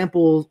the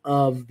example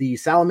of the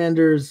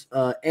salamander's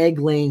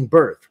egg-laying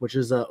birth, which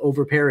is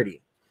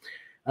oviparity.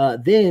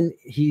 Then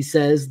he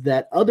says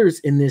that others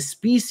in this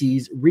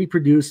species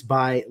reproduce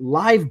by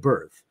live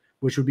birth,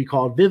 which would be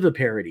called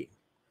viviparity.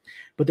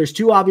 But there's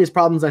two obvious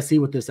problems I see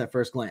with this at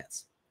first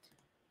glance.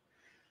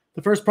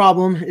 The first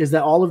problem is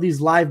that all of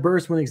these live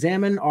births, when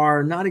examined,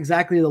 are not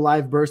exactly the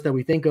live births that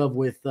we think of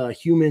with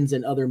humans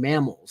and other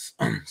mammals.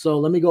 So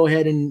let me go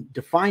ahead and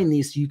define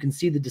these so you can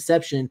see the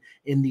deception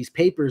in these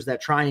papers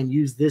that try and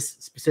use this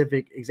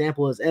specific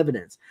example as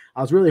evidence.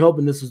 I was really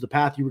hoping this was the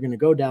path you were going to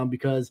go down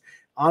because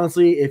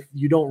honestly, if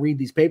you don't read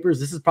these papers,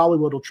 this is probably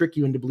what will trick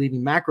you into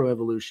believing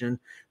macroevolution.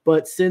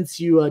 But since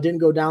you didn't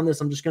go down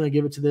this, I'm just going to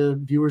give it to the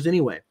viewers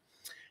anyway.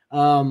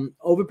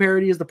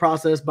 Oviparity is the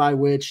process by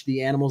which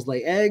the animals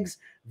lay eggs.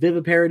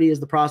 Viviparity is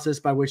the process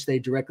by which they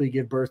directly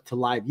give birth to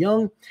live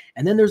young.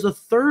 And then there's a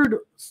third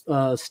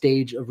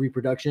stage of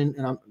reproduction,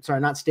 and I'm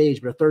sorry, not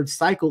stage, but a third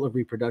cycle of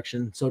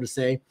reproduction, so to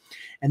say.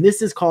 And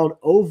this is called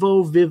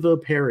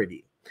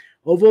ovoviviparity.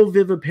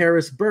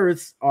 Ovoviviparous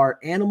births are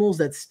animals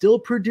that still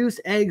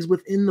produce eggs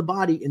within the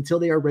body until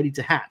they are ready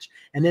to hatch.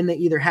 And then they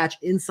either hatch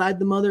inside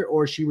the mother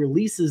or she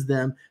releases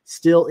them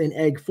still in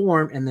egg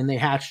form, and then they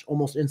hatch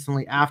almost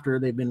instantly after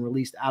they've been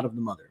released out of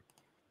the mother.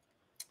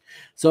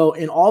 So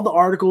in all the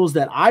articles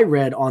that I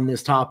read on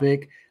this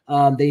topic,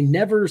 they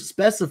never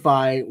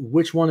specify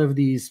which one of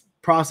these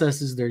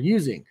processes they're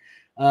using.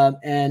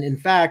 And in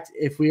fact,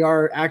 if we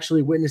are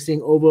actually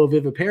witnessing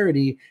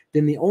ovoviviparity,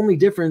 then the only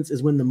difference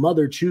is when the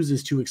mother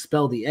chooses to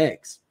expel the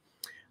eggs.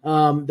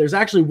 There's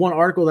actually one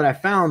article that I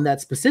found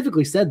that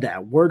specifically said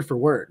that word for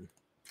word.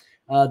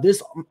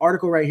 This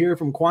article right here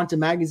from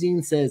Quantum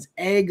Magazine says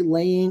egg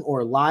laying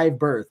or live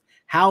birth,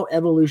 how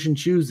evolution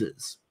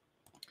chooses.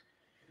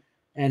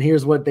 And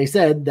here's what they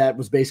said. That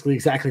was basically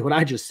exactly what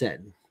I just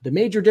said. The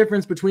major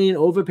difference between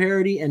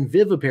oviparity and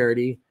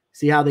viviparity,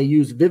 see how they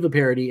use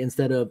viviparity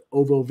instead of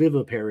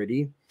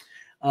ovoviviparity,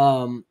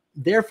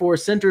 therefore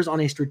centers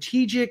on a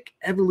strategic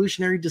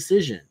evolutionary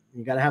decision.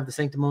 You got to have the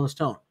sanctimonious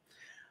tone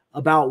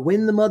about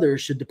when the mother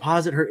should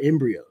deposit her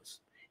embryos.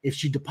 If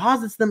she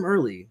deposits them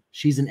early,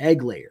 she's an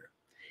egg layer.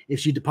 If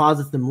she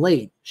deposits them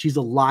late, she's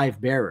a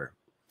live bearer.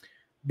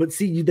 But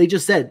see, they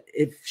just said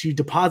if she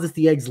deposits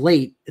the eggs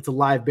late, it's a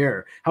live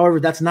bearer.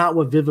 However, that's not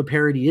what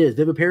viviparity is.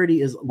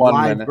 Viviparity is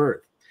live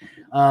birth.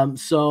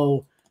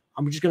 So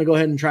I'm just going to go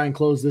ahead and try and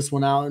close this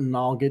one out, and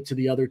I'll get to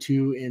the other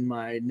two in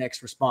my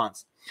next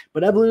response.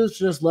 But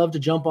evolutionists love to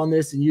jump on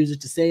this and use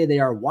it to say they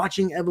are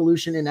watching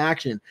evolution in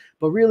action.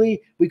 But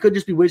really, we could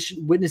just be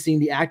witnessing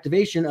the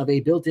activation of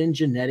a built-in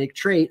genetic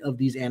trait of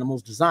these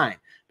animals' design,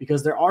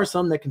 because there are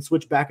some that can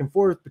switch back and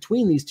forth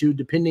between these two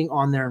depending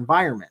on their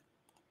environment.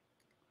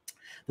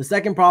 The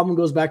second problem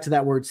goes back to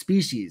that word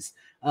species.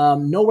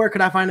 Nowhere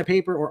could I find a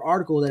paper or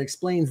article that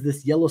explains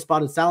this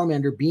yellow-spotted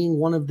salamander being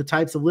one of the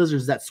types of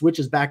lizards that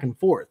switches back and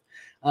forth.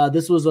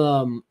 This was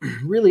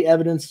really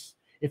evidence.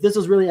 If this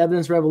was really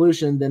evidence for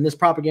evolution, then this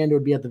propaganda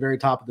would be at the very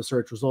top of the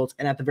search results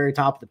and at the very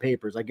top of the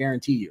papers, I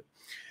guarantee you.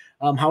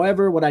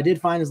 However, what I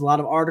did find is a lot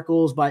of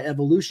articles by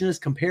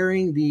evolutionists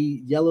comparing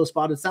the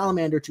yellow-spotted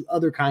salamander to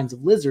other kinds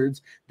of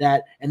lizards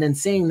and then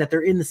saying that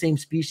they're in the same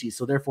species,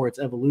 so therefore it's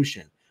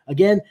evolution.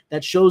 Again,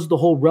 that shows the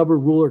whole rubber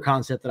ruler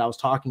concept that I was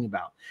talking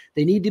about.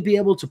 They need to be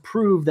able to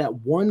prove that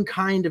one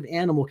kind of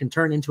animal can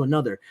turn into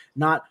another,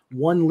 not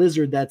one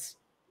lizard that's,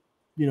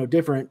 you know,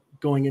 different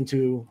going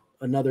into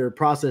another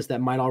process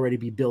that might already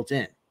be built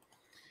in.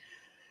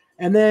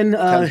 And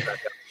then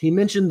he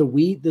mentioned the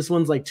wheat. This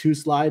one's like 2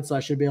 slides, so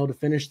I should be able to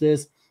finish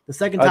this. The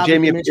second topic,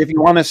 Jamie, if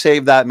you want to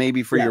save that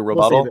maybe for your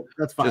rebuttal, we'll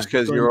that's fine. Just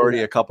because you're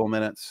already a couple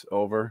minutes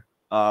over.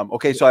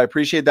 Okay, so I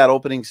appreciate that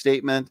opening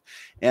statement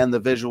and the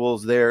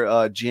visuals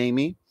there,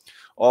 Jamie.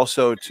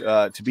 Also,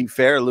 to be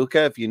fair,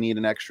 Luca, if you need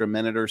an extra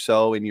minute or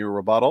so in your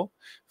rebuttal,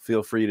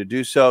 feel free to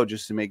do so,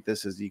 just to make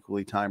this as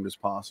equally timed as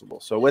possible.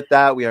 So with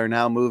that, we are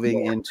now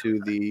moving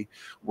into the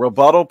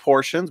rebuttal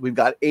portions. We've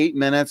got 8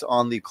 minutes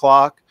on the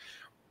clock.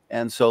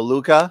 And so,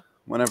 Luca,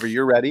 whenever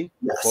you're ready,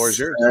 the floor is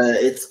yours.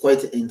 It's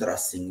quite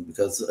interesting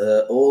because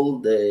all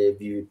the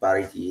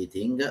viviparity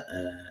thing,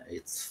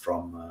 it's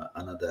from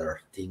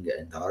another thing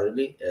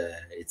entirely.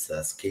 It's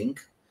a skink,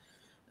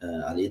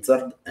 a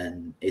lizard,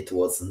 and it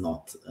was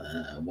not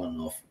one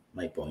of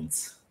my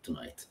points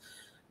tonight.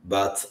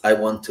 But I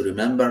want to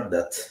remember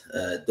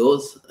that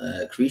those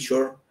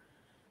creatures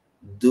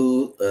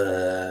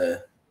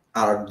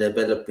are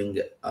developing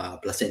a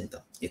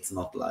placenta. It's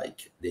not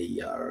like they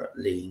are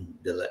laying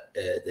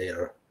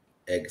their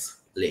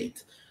eggs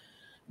late.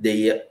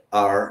 They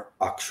are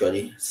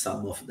actually,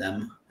 some of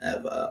them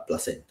have a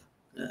placenta.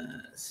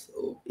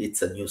 So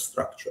it's a new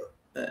structure.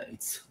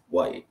 It's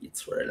why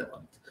it's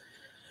relevant.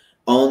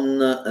 On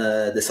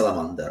the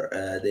salamander,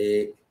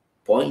 the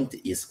point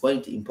is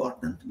quite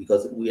important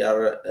because we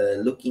are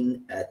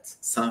looking at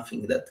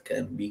something that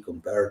can be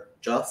compared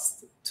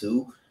just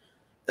to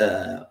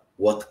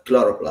what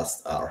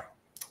chloroplasts are.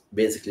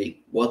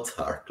 Basically, what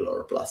are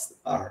chloroplasts?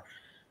 Are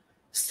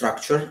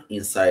structure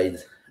inside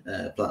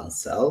plant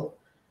cell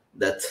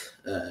that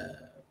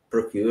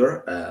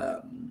procure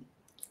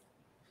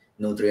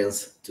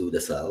nutrients to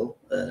the cell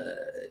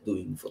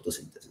doing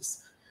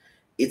photosynthesis.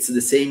 It's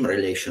the same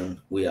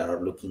relation we are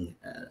looking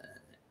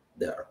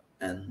there.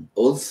 And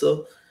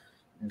also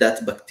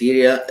that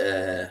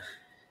bacteria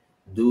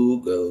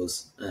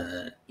goes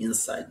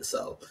inside the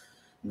cell.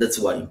 That's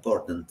why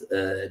important,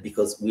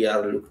 because we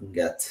are looking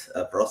at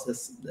a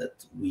process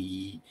that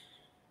we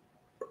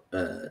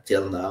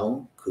till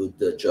now could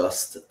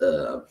just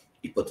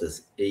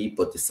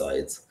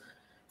hypothesize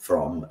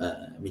from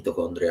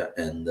mitochondria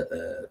and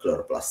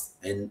chloroplast.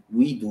 And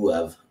we do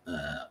have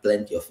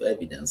plenty of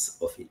evidence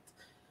of it.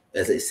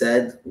 As I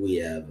said, we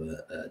have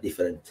a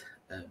different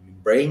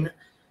membrane,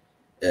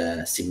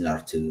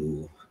 similar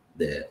to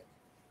the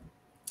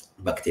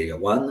bacteria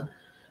one.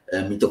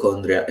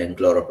 Mitochondria and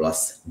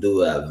chloroplasts do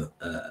have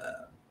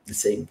the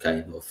same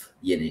kind of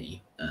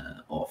DNA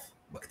of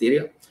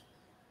bacteria,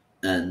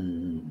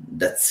 and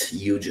that's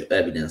huge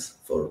evidence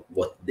for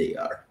what they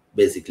are.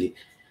 Basically,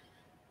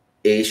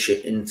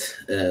 ancient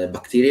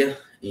bacteria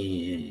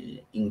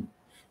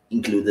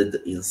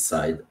included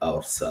inside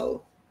our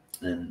cell,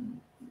 and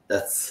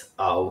that's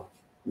how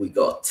we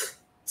got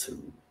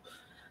to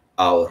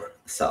our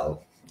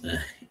cell.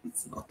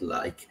 It's not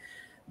like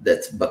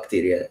that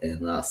bacteria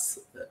and us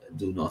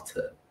do not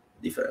have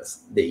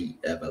difference. They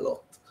have a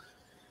lot.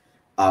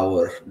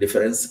 Our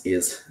difference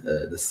is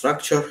the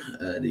structure.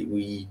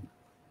 We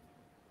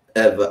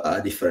have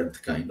a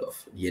different kind of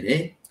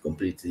DNA,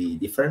 completely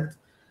different.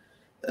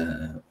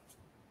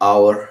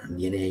 Our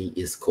DNA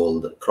is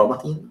called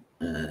chromatin.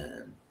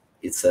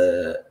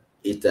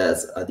 It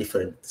has a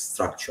different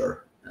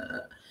structure.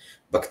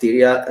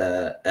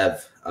 Bacteria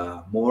have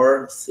a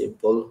more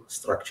simple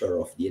structure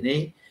of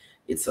DNA.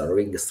 It's a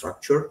ring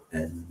structure,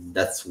 and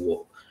that's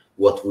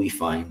what we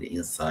find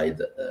inside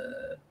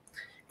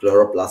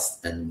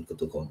chloroplasts and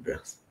mitochondria.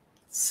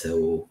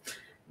 So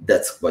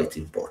that's quite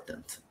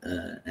important,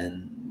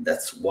 and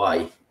that's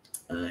why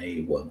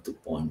I want to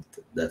point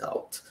that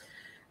out.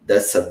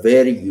 That's a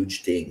very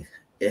huge thing.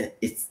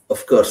 It's,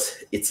 of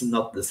course, it's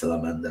not the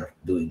salamander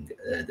doing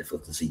the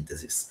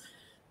photosynthesis,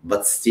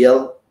 but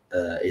still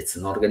it's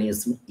an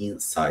organism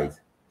inside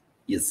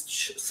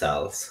its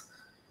cells,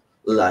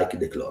 like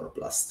the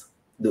chloroplast,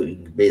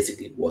 doing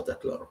basically what a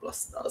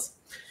chloroplast does.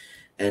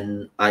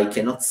 And I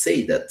cannot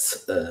say that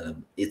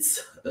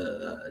it's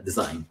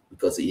design,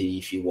 because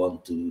if you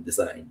want to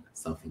design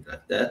something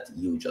like that,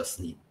 you just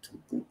need to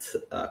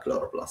put a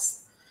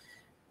chloroplast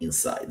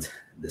inside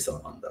the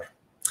salamander.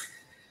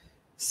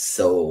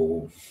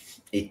 So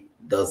it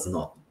does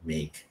not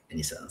make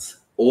any sense.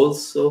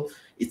 Also,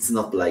 it's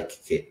not like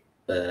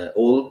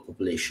all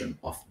population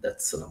of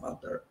that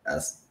salamander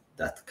has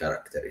that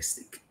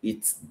characteristic.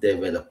 It's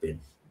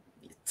developing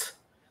it.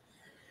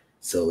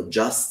 So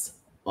just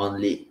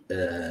only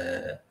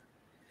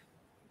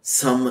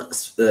some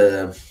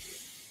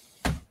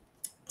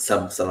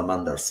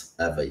salamanders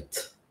have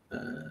it.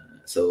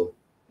 So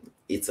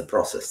it's a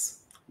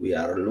process. We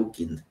are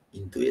looking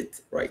into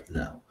it right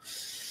now.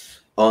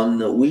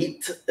 On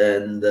wheat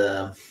and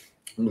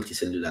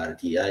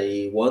multicellularity,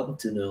 I want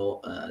to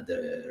know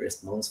the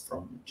response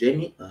from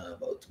Jamie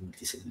about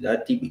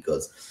multicellularity,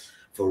 because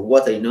for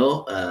what I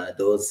know,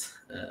 those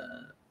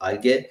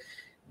algae,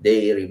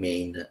 they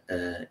remain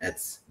at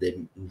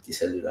the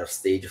multicellular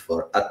stage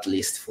for at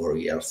least 4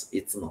 years.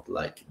 It's not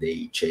like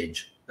they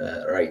change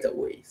right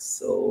away.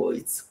 So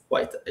it's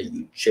quite a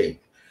huge change.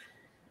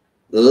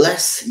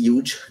 Less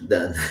huge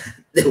than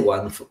the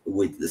one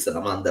with the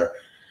salamander.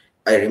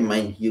 I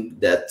remind you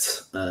that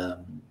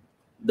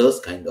those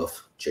kind of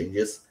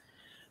changes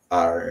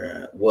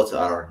are what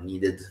are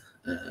needed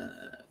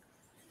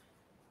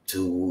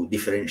to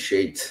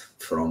differentiate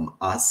from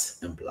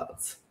us and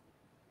plants.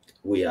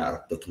 We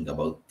are talking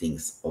about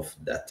things of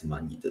that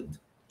magnitude.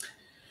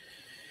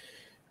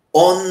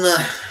 On,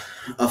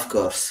 of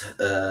course,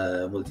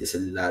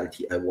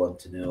 multicellularity, I want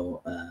to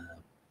know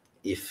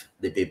if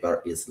the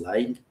paper is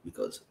lying,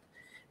 because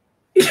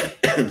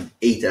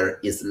either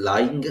is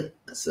lying,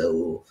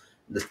 so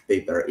the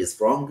paper is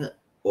wrong,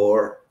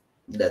 or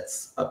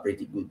that's a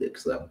pretty good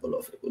example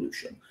of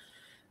evolution.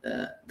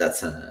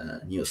 That's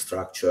a new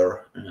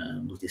structure.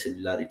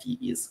 Multicellularity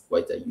is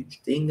quite a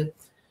huge thing.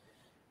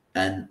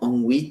 And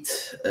on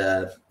wheat,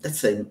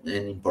 that's an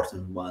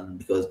important one,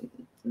 because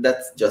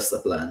that's just a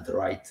plant,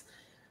 right?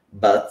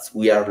 But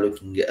we are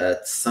looking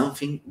at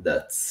something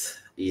that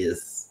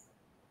is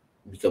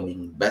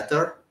becoming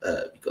better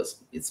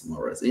because it's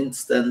more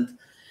resistant,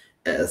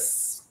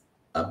 has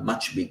a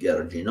much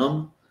bigger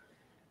genome,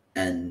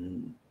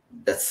 and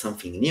that's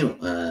something new.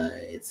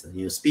 It's a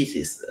new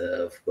species.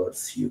 Of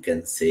course, you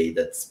can say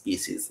that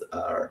species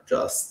are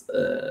just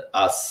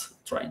us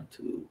trying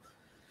to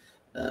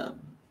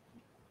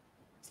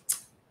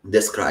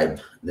describe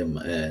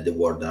the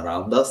world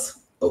around us.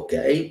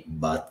 Okay,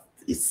 but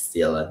it's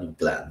still a new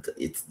plant.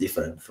 It's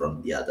different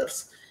from the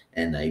others.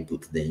 And I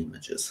put the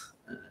images.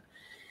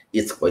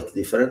 It's quite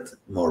different,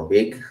 more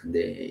big.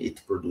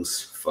 It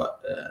produces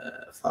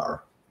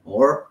far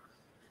more,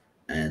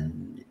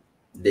 and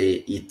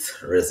it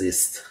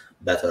resists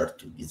better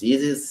to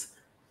diseases.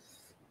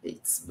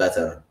 It's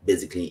better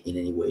basically in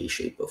any way,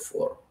 shape, or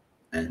form.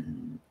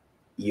 And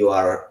you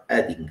are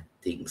adding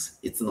things.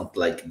 It's not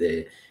like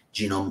the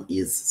genome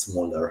is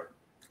smaller,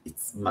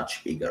 it's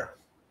much bigger.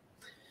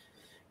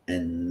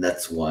 And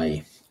that's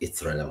why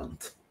it's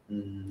relevant.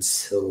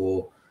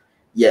 So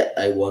yeah,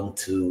 I want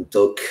to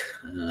talk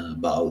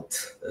about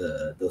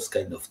those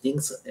kind of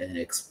things,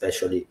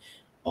 especially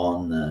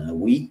on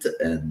wheat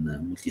and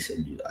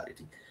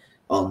multicellularity.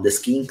 On the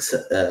skinks,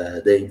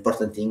 the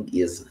important thing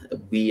is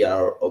we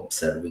are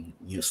observing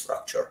new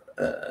structure,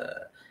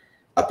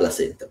 a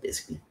placenta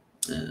basically,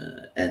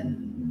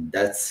 and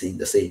that's in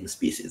the same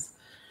species.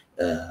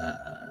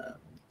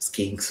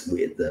 Skinks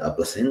with a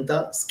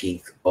placenta,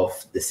 skink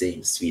of the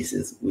same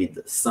species with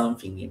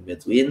something in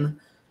between.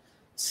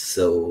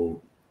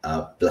 So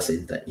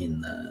placenta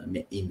in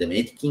the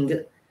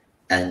mating,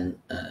 and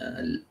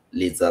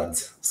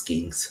lizards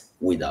skinks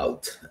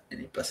without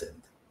any placenta.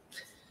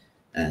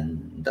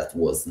 And that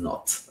was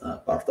not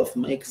part of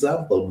my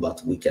example,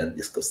 but we can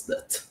discuss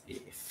that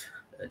if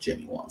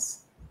Jamie wants.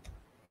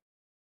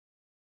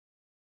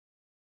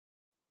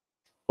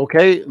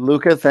 Okay,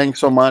 Luca, thanks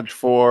so much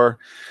for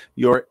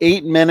your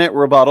 8-minute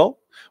rebuttal.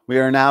 We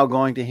are now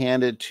going to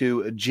hand it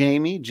to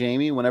Jamie.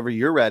 Jamie, whenever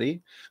you're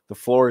ready, the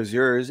floor is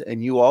yours,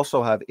 and you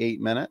also have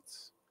 8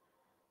 minutes.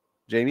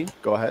 Jamie,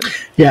 go ahead.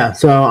 Yeah,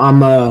 so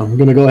I'm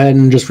going to go ahead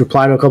and just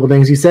reply to a couple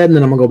things he said, and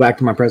then I'm going to go back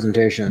to my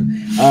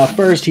presentation.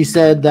 First, he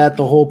said that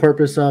the whole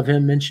purpose of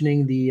him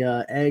mentioning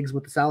the eggs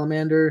with the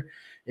salamander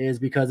is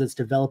because it's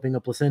developing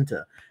a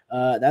placenta.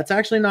 That's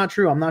actually not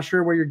true. I'm not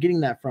sure where you're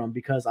getting that from,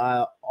 because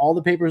all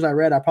the papers I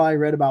read, I probably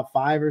read about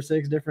 5 or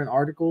 6 different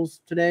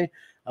articles today.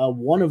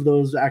 One of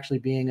those actually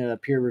being a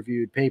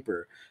peer-reviewed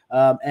paper.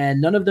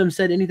 And none of them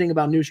said anything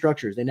about new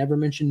structures. They never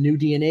mentioned new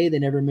DNA. They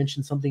never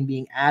mentioned something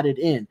being added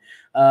in.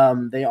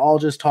 They all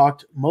just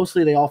talked,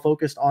 mostly they all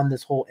focused on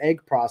this whole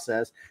egg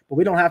process, but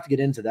we don't have to get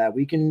into that.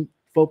 We can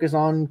focus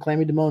on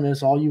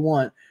Chlamydomonas all you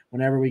want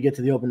whenever we get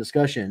to the open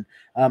discussion.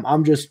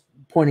 I'm just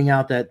pointing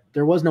out that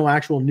there was no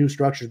actual new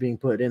structures being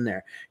put in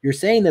there. You're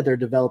saying that they're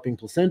developing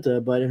placenta,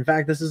 but in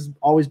fact, this has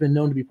always been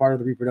known to be part of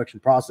the reproduction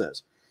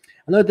process.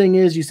 Another thing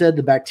is, you said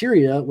the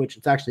bacteria, which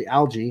it's actually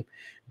algae,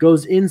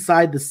 goes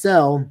inside the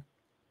cell.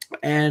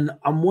 And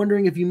I'm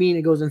wondering if you mean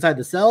it goes inside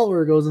the cell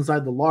or it goes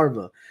inside the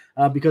larva.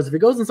 Because if it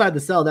goes inside the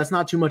cell, that's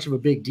not too much of a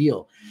big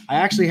deal. I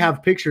actually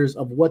have pictures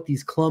of what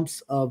these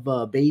clumps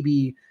of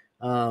baby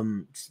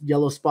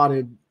yellow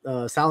spotted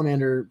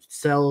salamander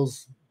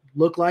cells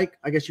look like,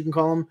 I guess you can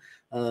call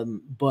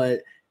them.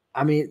 But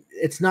I mean,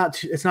 it's not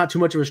too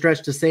much of a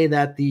stretch to say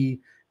that the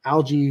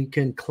algae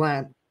can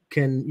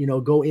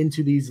go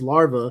into these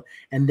larvae,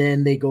 and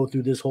then they go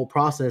through this whole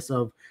process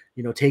of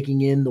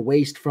taking in the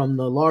waste from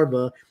the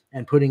larva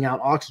and putting out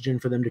oxygen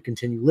for them to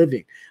continue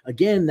living.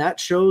 Again, that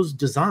shows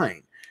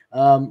design.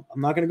 I'm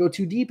not going to go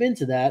too deep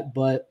into that,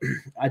 but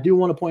I do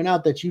want to point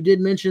out that you did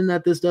mention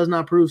that this does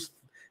not prove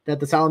that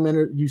the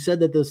salamander, you said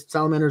that the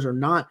salamanders are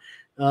not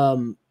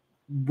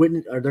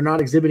they're not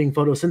exhibiting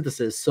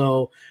photosynthesis.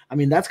 So, I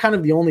mean, that's kind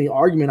of the only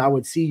argument I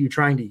would see you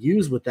trying to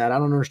use with that. I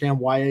don't understand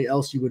why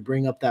else you would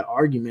bring up that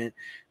argument.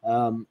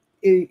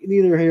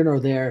 Neither here nor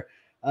there.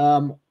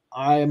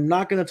 I'm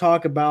not going to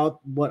talk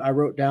about what I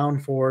wrote down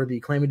for the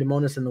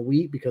Chlamydomonas and the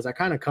wheat, because I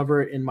kind of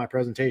cover it in my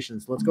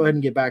presentations. Let's go ahead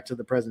and get back to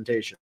the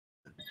presentation.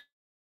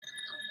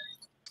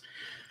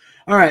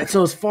 All right.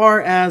 So as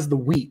far as the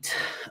wheat,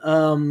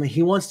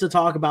 he wants to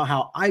talk about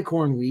how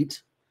Eichhorn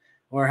wheat,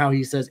 or how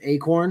he says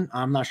acorn.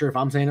 I'm not sure if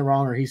I'm saying it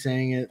wrong or he's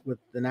saying it with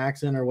an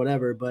accent or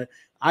whatever, but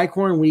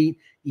Eichhorn wheat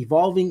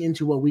evolving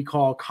into what we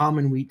call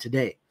common wheat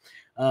today.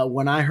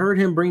 When I heard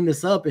him bring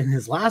this up in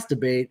his last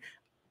debate,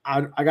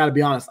 I got to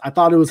be honest, I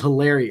thought it was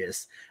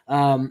hilarious,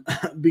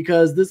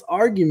 because this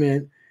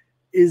argument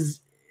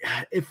is,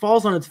 it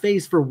falls on its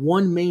face for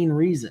one main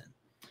reason.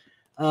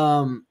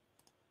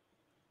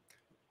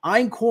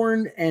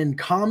 Einkorn and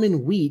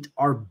common wheat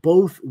are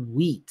both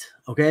wheat.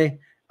 Okay.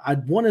 I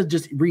want to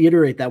just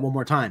reiterate that one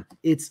more time.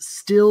 It's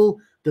still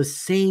the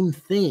same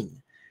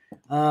thing.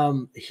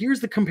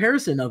 Here's the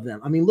comparison of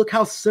them. I mean, look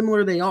how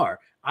similar they are.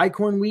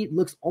 Einkorn wheat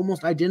looks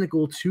almost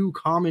identical to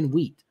common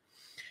wheat.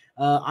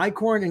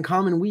 Einkorn and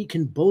common wheat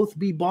can both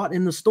be bought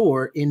in the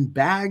store in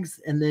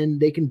bags, and then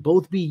they can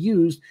both be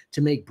used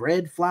to make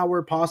bread,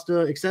 flour,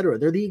 pasta, etc.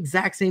 They're the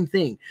exact same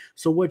thing.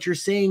 So what you're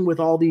saying with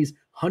all these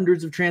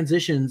hundreds of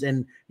transitions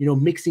and, you know,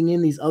 mixing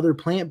in these other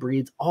plant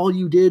breeds, all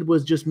you did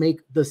was just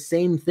make the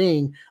same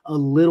thing a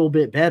little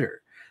bit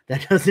better.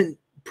 That doesn't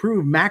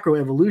prove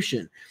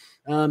macroevolution.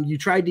 You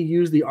tried to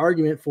use the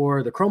argument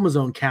for the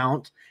chromosome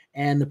count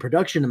and the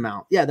production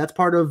amount. Yeah, that's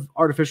part of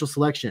artificial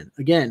selection.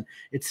 Again,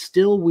 it's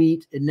still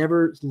wheat. It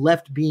never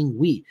left being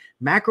wheat.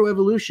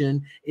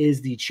 Macroevolution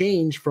is the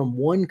change from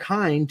one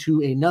kind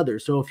to another.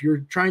 So if you're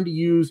trying to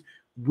use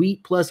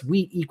wheat plus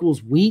wheat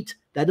equals wheat,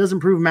 that doesn't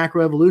prove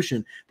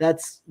macroevolution.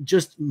 That's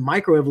just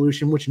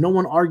microevolution, which no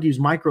one argues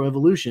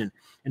microevolution.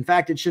 In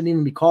fact, it shouldn't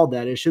even be called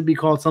that. It should be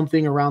called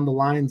something around the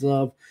lines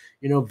of,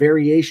 you know,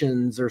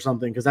 variations or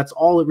something, because that's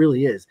all it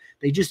really is.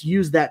 They just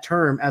use that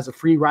term as a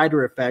free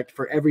rider effect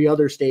for every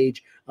other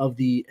stage of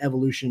the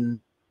evolution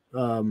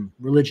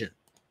religion.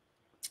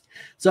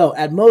 So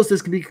at most,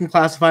 this can be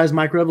classified as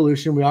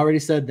microevolution. We already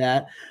said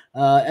that.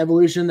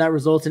 Evolution that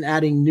results in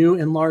adding new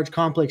and large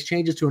complex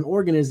changes to an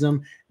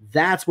organism,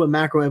 that's what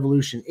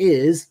macroevolution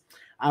is.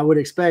 I would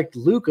expect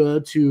Luca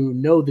to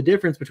know the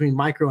difference between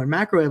micro and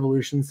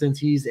macroevolution, since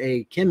he's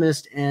a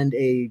chemist and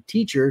a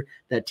teacher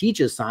that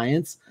teaches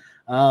science.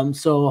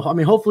 So, I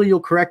mean, hopefully you'll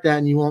correct that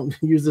and you won't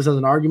use this as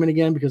an argument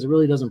again, because it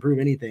really doesn't prove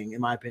anything, in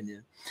my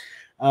opinion.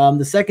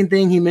 The second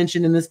thing he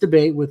mentioned in this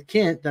debate with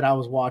Kent that I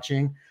was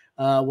watching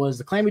was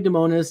the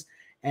chlamydomonas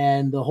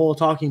and the whole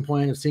talking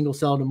point of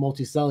single-celled and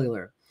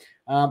multicellular.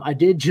 I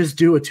did just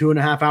do a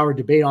 2.5-hour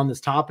debate on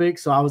this topic,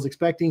 so I was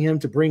expecting him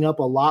to bring up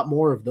a lot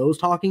more of those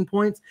talking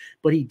points,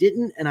 but he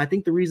didn't, and I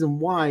think the reason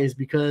why is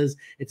because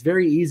it's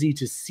very easy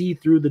to see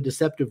through the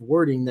deceptive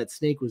wording that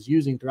Snake was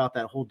using throughout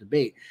that whole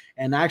debate.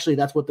 And actually,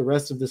 that's what the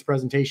rest of this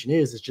presentation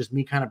is just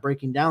me kind of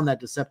breaking down that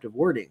deceptive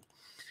wording.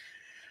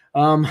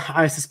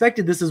 I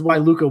suspected this is why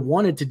Luca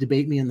wanted to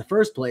debate me in the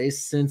first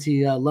place, since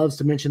he loves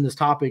to mention this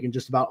topic in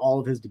just about all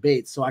of his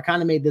debates. So I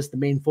kind of made this the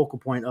main focal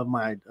point of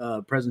my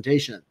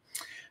presentation.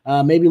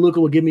 Maybe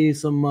Luca will give me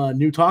some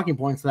new talking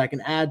points that I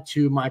can add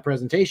to my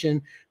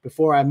presentation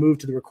before I move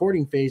to the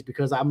recording phase,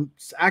 because I'm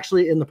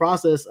actually in the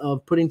process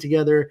of putting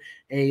together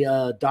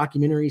a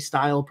documentary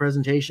style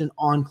presentation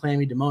on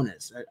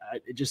chlamydomonas.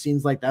 It just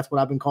seems like that's what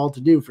I've been called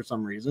to do for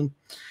some reason.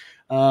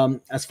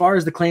 As far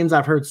as the claims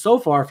I've heard so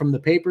far from the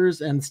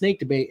papers and the snake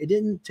debate, it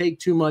didn't take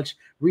too much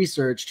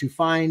research to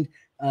find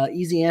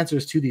easy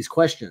answers to these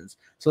questions.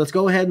 So let's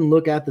go ahead and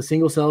look at the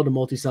single-cell to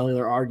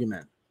multicellular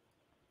argument.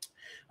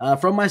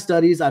 From my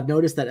studies, I've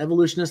noticed that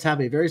evolutionists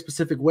have a very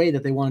specific way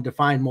that they want to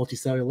define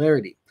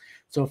multicellularity.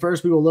 So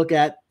first, we will look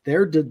at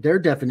their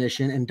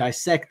definition and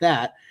dissect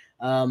that,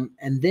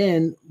 and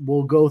then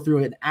we'll go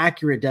through an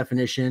accurate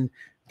definition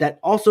that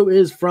also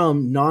is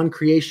from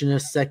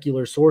non-creationist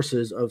secular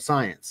sources of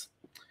science.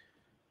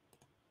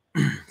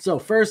 So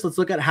first, let's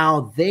look at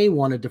how they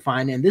want to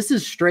define, and this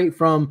is straight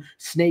from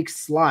Snake's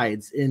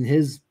slides in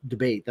his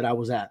debate that I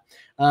was at.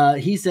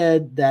 He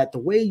said that the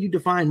way you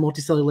define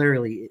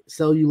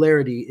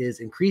multicellularity is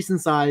increase in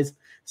size,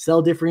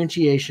 cell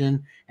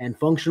differentiation, and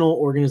functional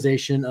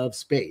organization of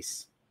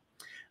space.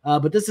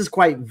 But this is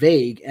quite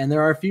vague, and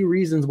there are a few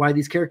reasons why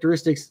these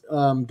characteristics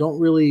don't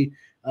really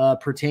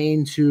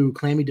pertain to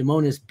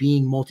chlamydomonas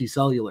being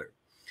multicellular.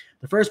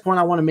 The first point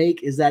I want to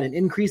make is that an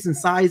increase in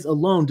size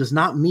alone does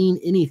not mean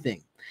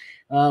anything.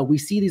 We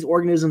see these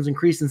organisms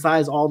increase in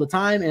size all the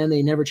time, and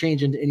they never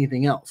change into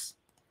anything else.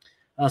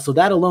 So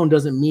that alone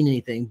doesn't mean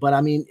anything. But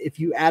I mean, if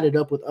you add it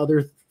up with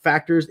other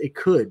factors, it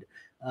could.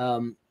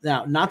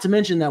 Now, not to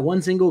mention that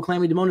one single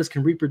chlamydomonas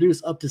can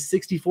reproduce up to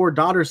 64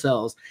 daughter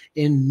cells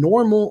in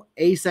normal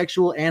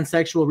asexual and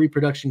sexual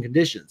reproduction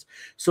conditions.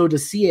 So to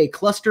see a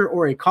cluster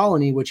or a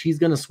colony, which he's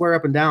going to swear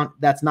up and down,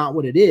 that's not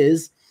what it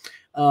is.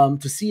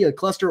 To see a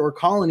cluster or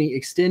colony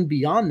extend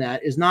beyond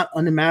that is not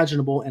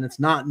unimaginable, and it's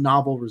not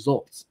novel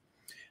results.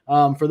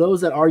 For those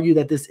that argue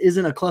that this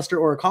isn't a cluster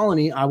or a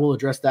colony, I will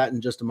address that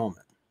in just a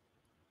moment.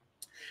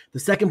 The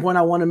second point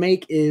I want to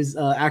make is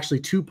actually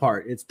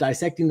two-part. It's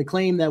dissecting the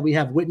claim that we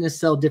have witnessed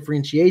cell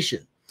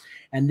differentiation.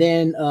 And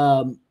then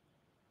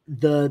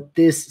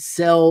this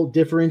cell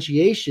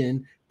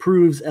differentiation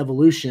proves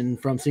evolution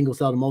from single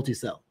cell to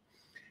multicell.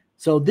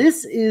 So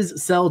this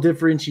is cell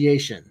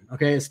differentiation,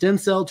 okay? A stem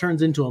cell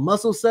turns into a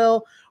muscle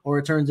cell, or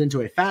it turns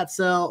into a fat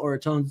cell, or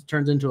it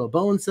turns into a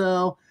bone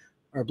cell,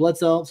 or blood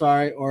cell,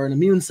 sorry, or an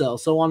immune cell,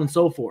 so on and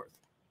so forth.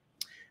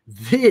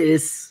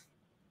 This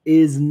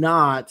is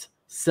not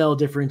cell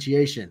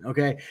differentiation.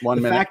 Okay.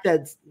 The fact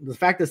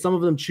that some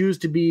of them choose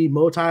to be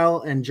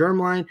motile and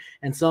germline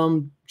and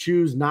some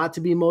choose not to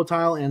be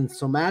motile and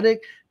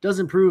somatic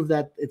doesn't prove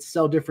that it's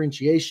cell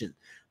differentiation.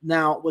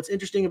 Now, what's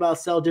interesting about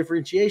cell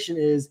differentiation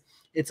is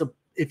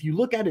if you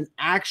look at an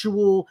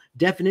actual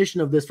definition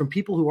of this from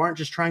people who aren't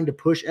just trying to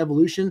push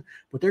evolution,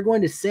 what they're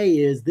going to say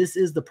is this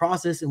is the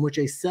process in which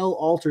a cell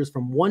alters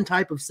from one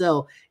type of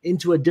cell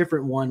into a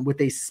different one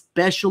with a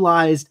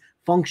specialized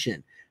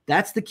function.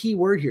 That's the key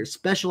word here,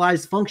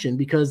 specialized function,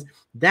 because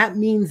that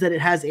means that it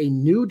has a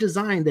new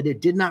design that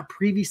it did not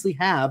previously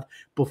have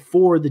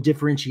before the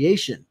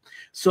differentiation.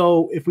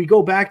 So if we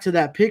go back to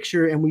that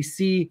picture and we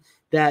see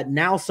that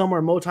now some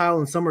are motile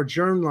and some are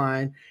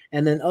germline,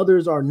 and then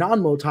others are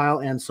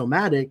non-motile and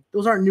somatic,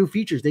 those aren't new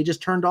features. They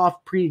just turned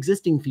off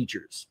pre-existing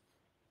features.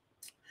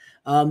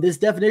 This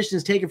definition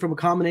is taken from a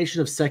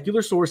combination of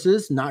secular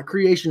sources, not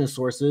creationist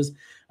sources.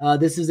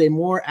 This is a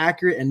more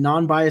accurate and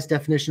non-biased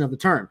definition of the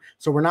term.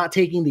 So we're not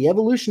taking the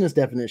evolutionist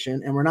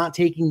definition and we're not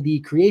taking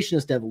the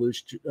creationist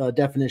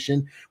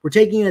definition. We're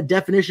taking a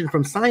definition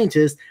from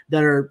scientists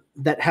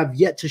that have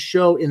yet to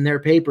show in their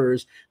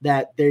papers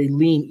that they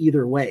lean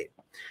either way.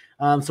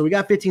 So we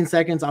got 15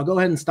 seconds. I'll go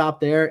ahead and stop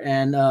there.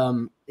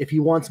 And if he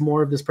wants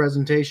more of this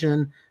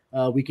presentation,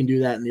 we can do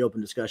that in the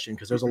open discussion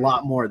because there's a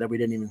lot more that we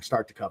didn't even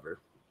start to cover.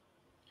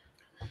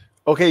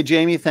 Okay,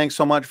 Jamie, thanks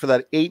so much for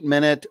that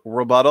 8-minute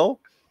rebuttal.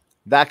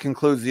 That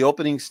concludes the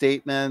opening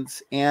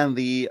statements and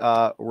the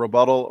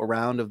rebuttal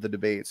round of the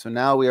debate. So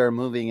now we are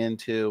moving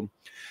into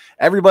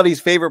everybody's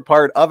favorite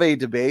part of a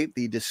debate,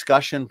 the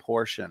discussion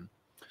portion.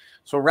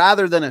 So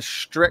rather than a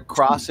strict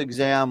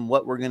cross-exam,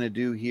 what we're going to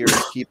do here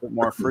is keep it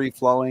more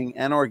free-flowing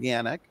and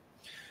organic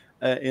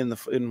in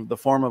the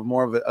form of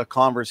more of a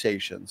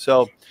conversation.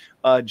 So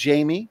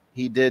Jamie,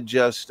 he did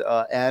just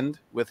end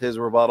with his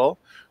rebuttal.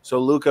 So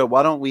Luca,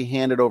 why don't we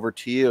hand it over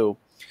to you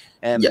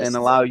and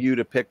allow you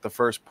to pick the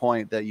first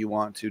point that you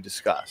want to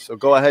discuss. So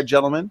go ahead,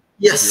 gentlemen.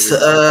 Yes,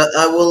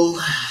 I will.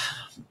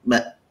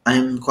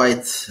 I'm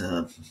quite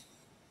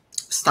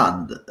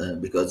stunned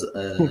because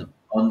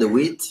on the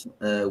wheat,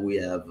 we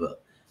have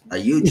a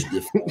huge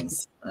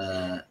difference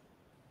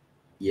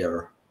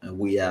here.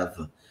 We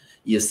have,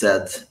 you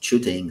said, two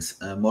things,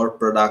 more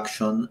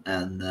production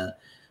and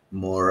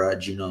more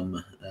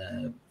genome,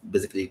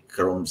 basically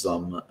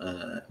chromosome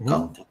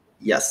content.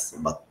 Yes,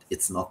 but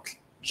it's not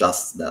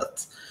just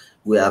that.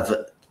 We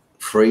have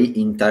 3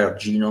 entire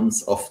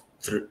genomes of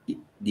 3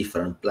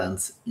 different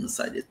plants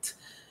inside it.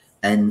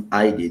 And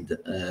I did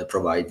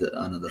provide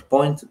another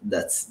point,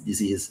 that's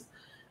disease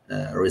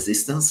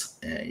resistance.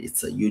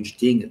 It's a huge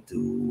thing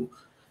to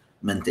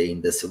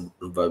maintain the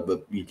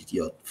survivability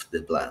of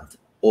the plant.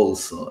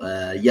 Also,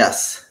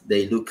 yes,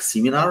 they look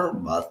similar,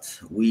 but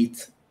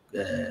wheat,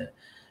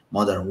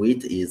 modern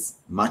wheat is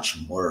much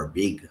more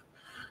big.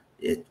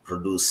 It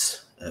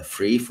produces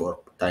 3-4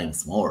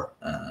 times more.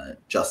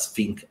 Just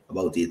think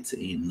about it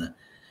in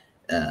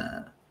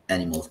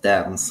animal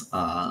terms.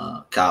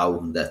 A cow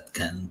that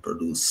can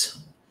produce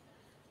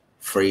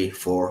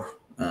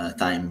 3-4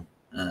 times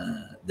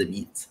the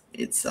meat.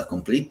 It's a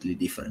completely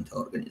different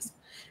organism.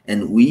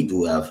 And we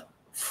do have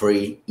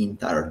 3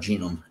 entire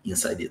genome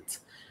inside it.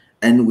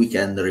 And we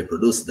can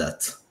reproduce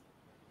that.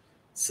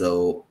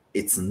 So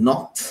it's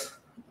not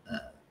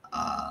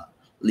a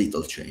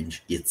little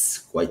change. It's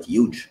quite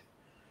huge.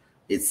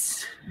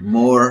 It's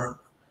more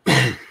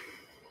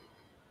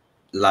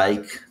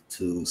like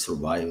to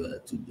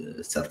survive to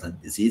the certain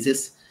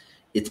diseases.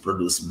 It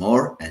produces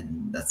more,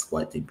 and that's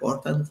quite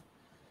important.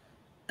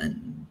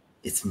 And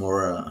it's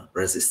more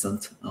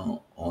resistant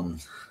on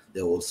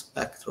the whole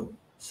spectrum.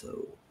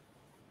 So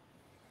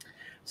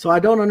I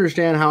don't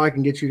understand how I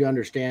can get you to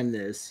understand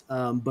this,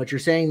 but you're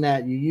saying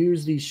that you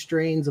use these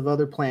strains of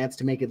other plants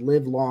to make it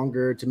live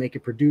longer, to make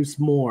it produce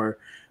more.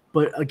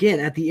 But again,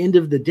 at the end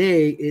of the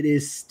day, it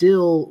is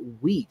still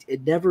wheat.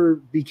 It never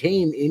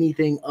became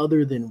anything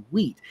other than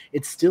wheat.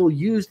 It's still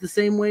used the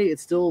same way. It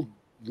still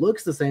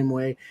looks the same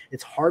way.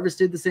 It's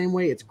harvested the same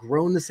way. It's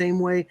grown the same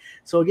way.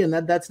 So again,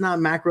 that's not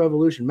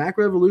macroevolution.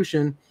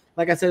 Macroevolution,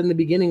 like I said in the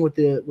beginning with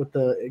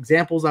the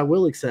examples I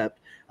will accept,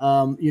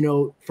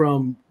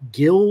 from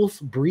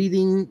gills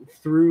breathing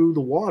through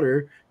the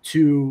water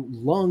to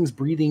lungs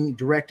breathing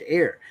direct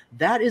air.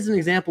 That is an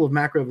example of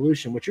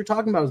macroevolution. What you're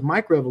talking about is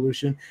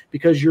microevolution,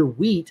 because your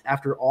wheat,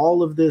 after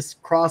all of this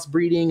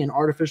crossbreeding and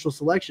artificial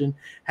selection,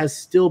 has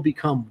still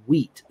become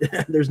wheat.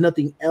 There's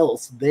nothing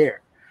else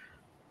there.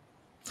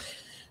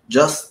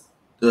 Just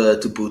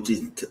to put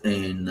it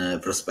in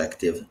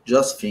perspective,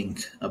 just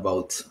think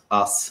about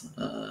us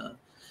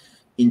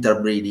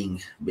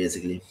interbreeding,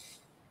 basically,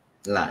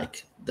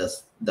 like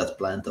that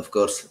plant. Of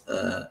course,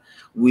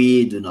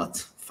 we do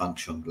not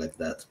function like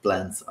that.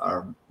 Plants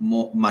are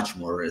much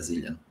more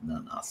resilient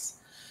than us.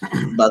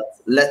 But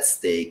let's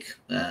take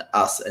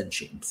us and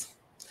chimps.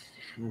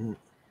 Mm-hmm.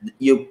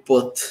 You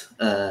put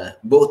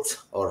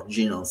both our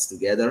genomes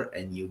together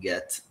and you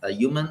get a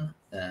human,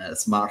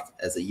 smart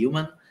as a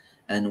human,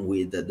 and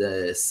with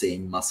the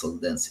same muscle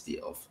density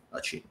of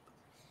a chimp.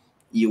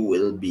 You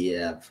will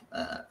have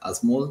a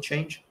small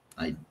change,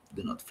 I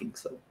do not think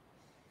so.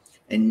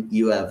 And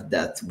you have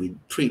that with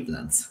 3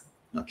 plants,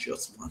 not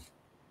just 1.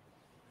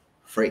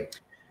 3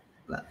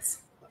 plants.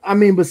 I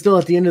mean, but still,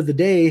 at the end of the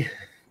day,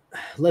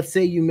 let's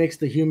say you mix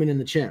the human and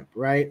the chimp,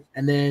 right?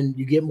 And then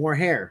you get more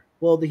hair.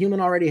 Well, the human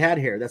already had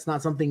hair. That's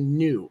not something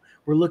new.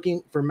 We're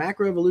looking for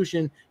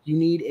macroevolution. You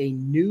need a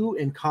new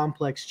and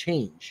complex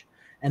change.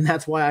 And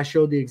that's why I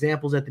showed the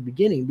examples at the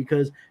beginning,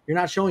 because you're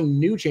not showing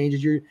new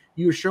changes.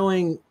 You're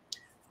showing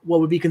what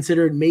would be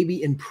considered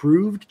maybe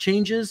improved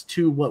changes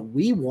to what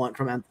we want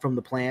from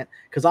the plant.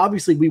 Because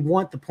obviously we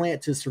want the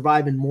plant to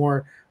survive in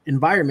more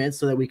environments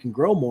so that we can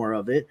grow more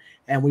of it.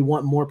 And we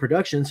want more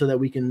production so that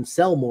we can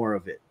sell more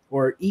of it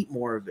or eat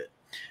more of it.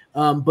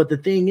 But the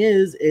thing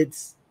is,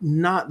 it's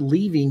not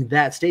leaving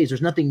that stage.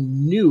 There's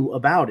nothing new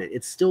about it.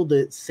 It's still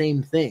the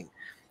same thing.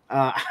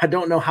 I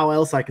don't know how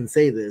else I can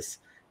say this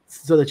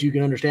so that you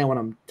can understand what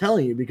I'm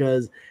telling you,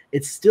 because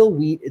it's still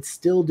wheat. It's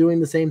still doing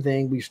the same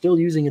thing. We're still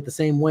using it the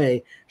same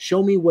way.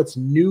 Show me what's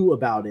new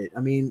about it. I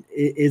mean,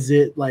 is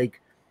it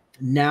like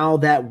now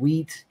that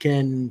wheat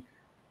can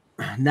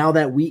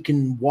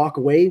walk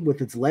away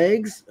with its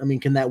legs? I mean,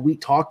 can that wheat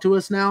talk to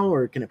us now,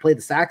 or can it play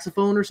the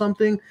saxophone or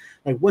something?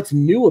 Like, what's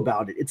new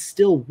about it? It's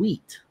still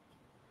wheat.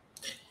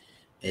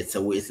 It's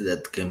a wheat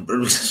that can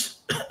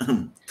produce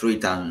 3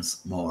 times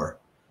more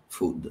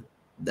food.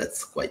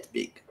 That's quite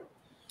big.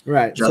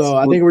 Right. So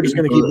I think we're just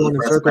going to keep going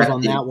in circles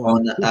on that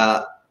one.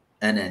 On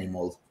an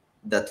animal,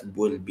 that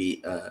will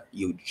be a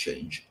huge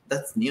change.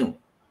 That's new.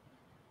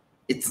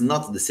 It's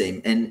not the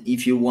same. And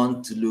if you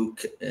want to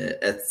look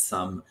at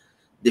some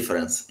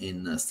difference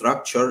in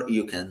structure,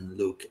 you can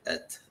look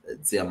at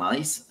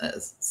zeamice,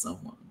 as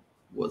someone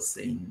was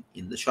saying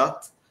in the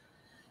chat.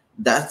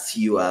 That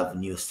you have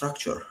new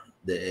structure.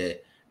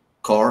 The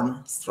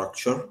corn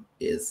structure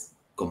is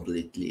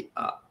completely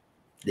a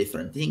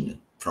different thing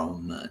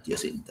from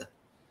teosinte.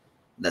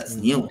 That's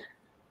new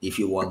if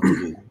you want to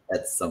look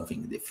at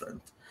something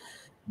different.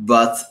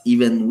 But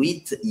even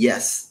wheat,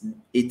 yes,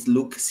 it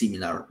looks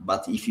similar.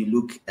 But if you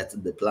look at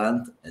the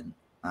plant, and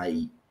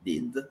I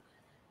did,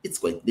 it's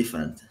quite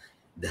different.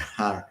 There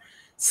are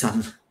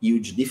some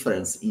huge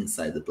difference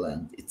inside the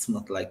plant. It's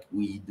not like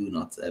we do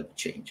not have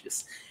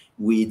changes.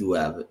 We do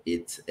have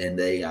it, and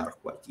they are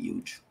quite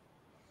huge.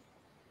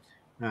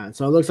 All right,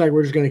 so it looks like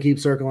we're just going to keep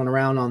circling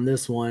around on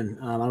this one.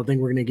 I don't think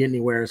we're going to get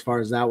anywhere as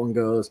far as that one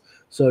goes.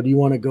 So do you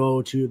want to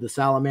go to the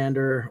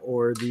salamander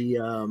or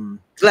the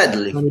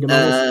gladly.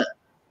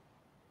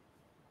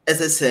 As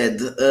I said,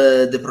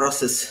 the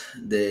process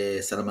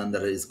the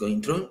salamander is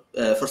going through,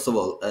 first of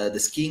all, the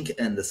skink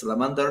and the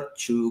salamander,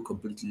 2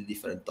 completely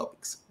different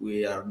topics.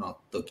 We are not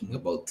talking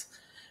about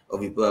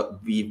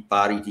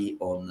oviparity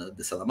on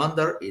the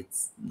salamander.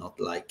 It's not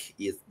like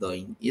it's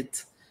doing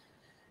it.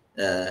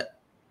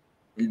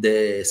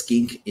 The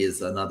skink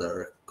is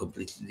another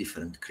completely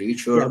different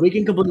creature. Yeah, we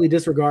can completely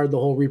disregard the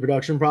whole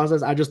reproduction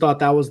process. I just thought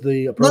that was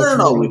the approach.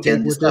 No, we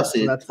can discuss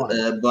it, so that's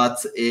fine.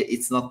 But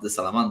it's not the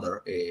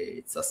salamander.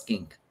 It's a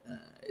skink.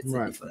 It's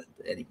a different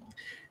animal.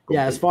 Completely.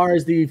 Yeah, as far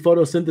as the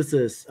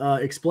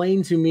photosynthesis,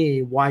 explain to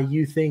me why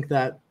you think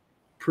that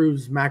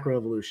proves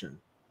macroevolution.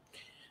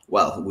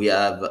 Well, we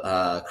have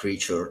a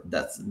creature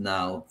that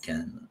now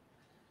can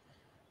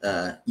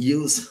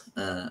use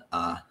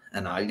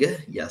an algae.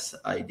 Yes,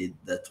 I did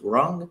that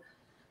wrong.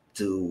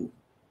 To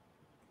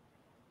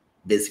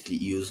basically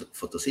use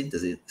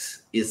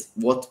photosynthesis is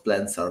what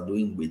plants are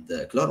doing with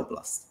the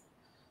chloroplast.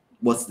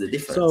 What's the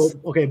difference? So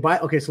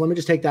so let me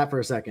just take that for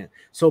a second.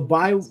 So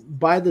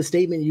by the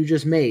statement you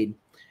just made,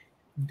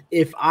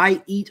 if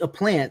I eat a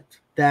plant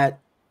that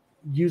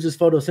uses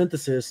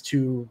photosynthesis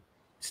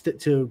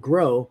to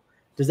grow,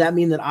 does that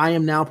mean that I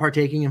am now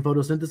partaking in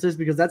photosynthesis?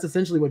 Because that's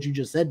essentially what you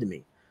just said to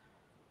me.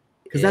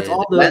 Because that's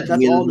all the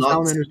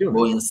salamanders doing.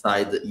 Go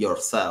inside your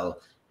cell.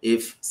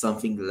 If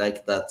something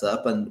like that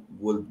happened,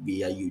 would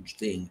be a huge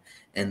thing,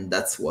 and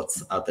that's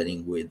what's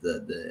happening with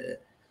the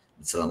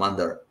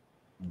salamander.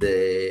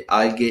 The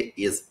algae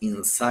is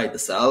inside the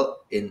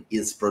cell and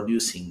is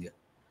producing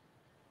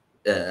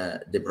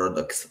the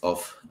products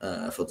of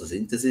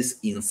photosynthesis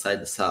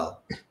inside the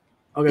cell.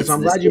 Okay, so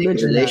I'm glad you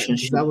mentioned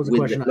that. That was a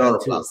question I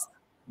had too.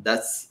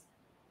 That's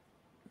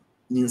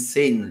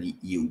insanely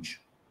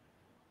huge.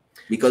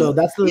 Because so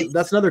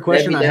that's another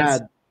question I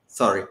had.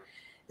 Sorry,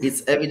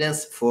 it's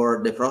evidence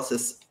for the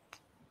process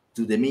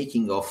to the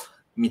making of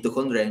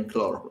mitochondria and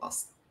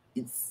chloroplast.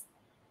 It's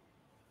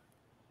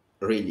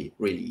really,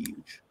 really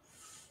huge.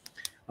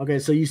 Okay,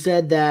 so you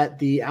said that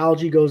the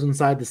algae goes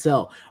inside the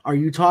cell. Are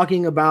you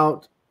talking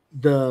about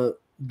the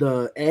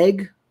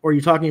egg, or are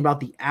you talking about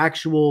the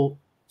actual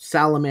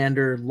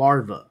salamander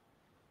larva?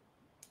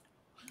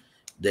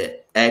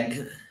 The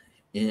egg.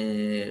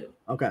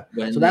 Okay,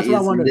 so that's what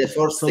I wanted.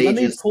 So let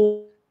me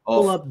pull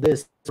up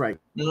this right.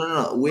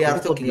 No. We are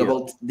talking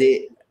about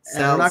the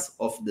cells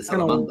of the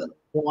salamander.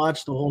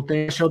 Watch the whole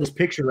thing. Show this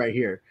picture right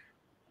here.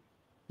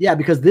 Yeah,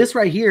 because this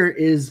right here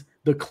is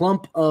the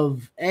clump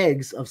of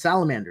eggs of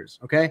salamanders.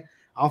 Okay,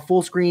 I'll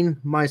full screen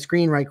my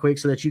screen right quick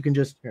so that you can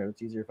just. Here,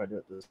 it's easier if I do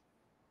it this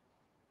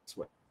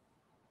way.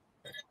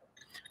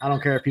 I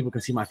don't care if people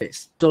can see my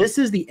face. So this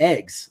is the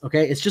eggs.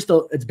 Okay.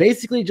 It's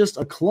basically just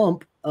a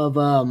clump of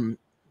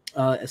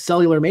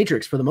cellular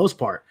matrix for the most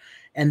part.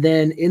 And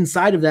then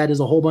inside of that is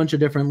a whole bunch of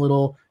different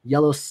little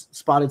yellow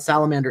spotted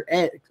salamander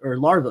egg or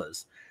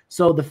larvas.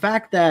 So the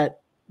fact that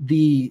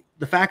the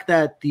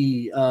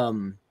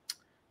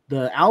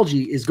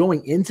algae is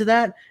going into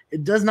that, I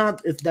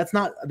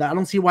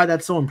don't see why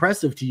that's so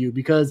impressive to you,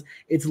 because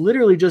it's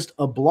literally just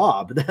a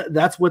blob.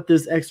 That's what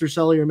this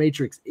extracellular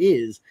matrix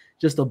is,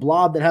 just a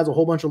blob that has a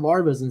whole bunch of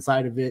larvas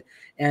inside of it.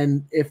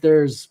 And if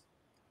there's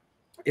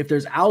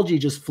algae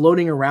just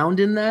floating around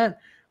in that,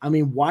 I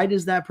mean, why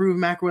does that prove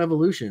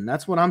macroevolution?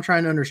 That's what I'm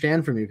trying to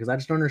understand from you, because I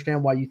just don't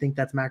understand why you think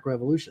that's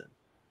macroevolution.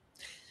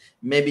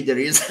 Maybe there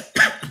is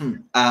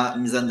a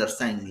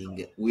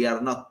misunderstanding. We are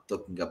not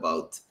talking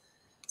about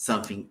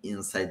something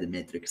inside the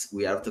matrix.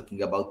 We are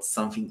talking about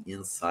something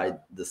inside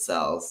the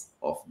cells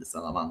of the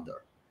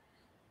salamander.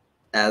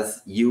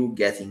 As you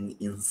getting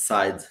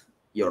inside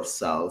your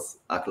cells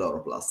a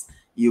chloroplast,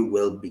 you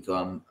will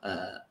become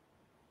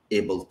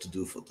able to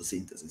do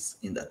photosynthesis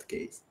in that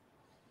case.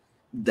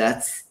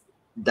 That's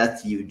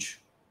huge.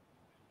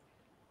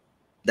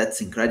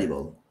 That's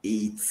incredible.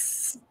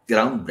 It's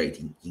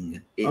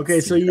groundbreaking. Okay,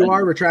 so you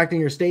are retracting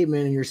your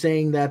statement and you're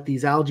saying that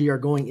these algae are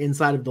going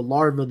inside of the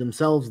larva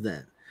themselves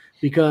then?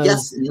 Because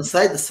yes,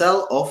 inside the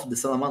cell of the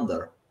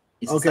salamander.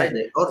 It's inside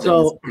the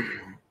organism.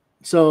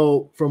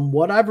 So from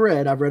what I've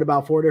read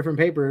about 4 different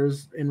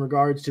papers in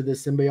regards to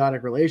this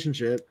symbiotic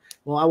relationship.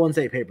 Well, I wouldn't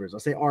say papers. I'll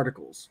say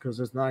articles, because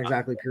it's not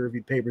exactly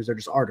peer-reviewed papers. They're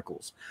just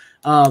articles.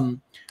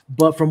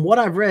 But from what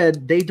I've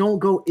read, they don't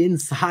go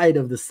inside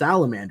of the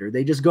salamander.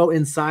 They just go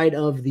inside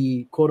of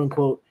the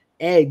quote-unquote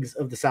eggs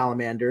of the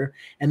salamander.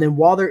 And then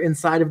while they're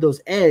inside of those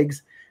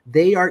eggs,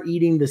 they are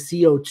eating the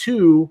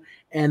CO2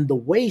 and the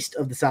waste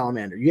of the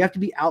salamander. You have to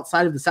be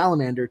outside of the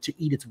salamander to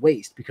eat its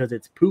waste, because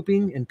it's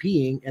pooping and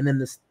peeing, and then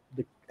the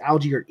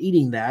algae are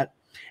eating that.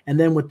 And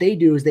then what they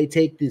do is they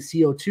take the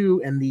CO2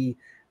 and the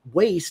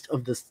waste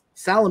of the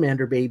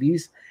salamander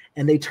babies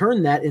and they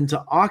turn that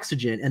into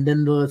oxygen, and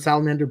then the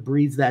salamander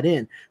breathes that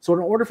in. So in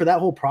order for that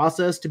whole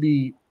process to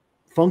be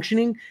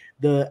functioning,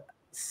 the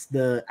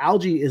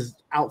algae is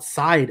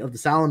outside of the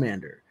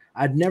salamander.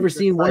 I've never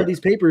seen one of these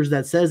papers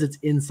that says it's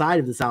inside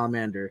of the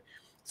salamander.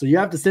 So you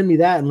have to send me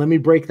that and let me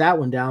break that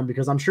one down,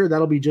 because I'm sure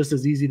that'll be just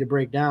as easy to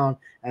break down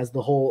as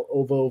the whole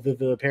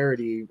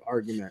ovoviviparity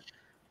argument.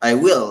 I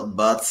will,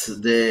 but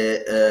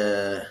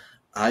the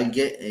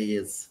algae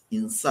is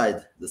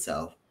inside the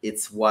cell.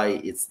 It's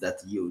why it's that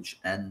huge,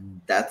 and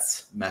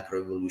that's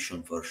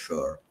macroevolution for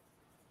sure.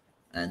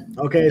 And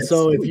okay,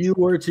 so huge. if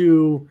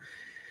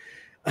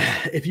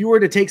you were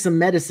to take some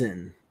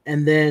medicine,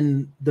 and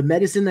then the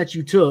medicine that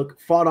you took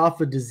fought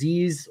off a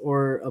disease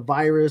or a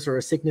virus or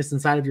a sickness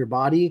inside of your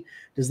body,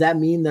 does that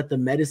mean that the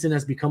medicine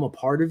has become a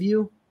part of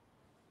you?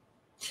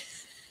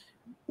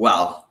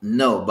 Well,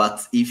 no,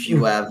 but if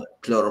you have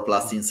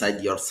chloroplast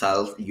inside your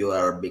cell, you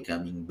are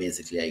becoming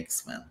basically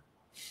X-Men.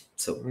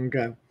 So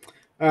okay,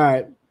 all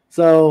right.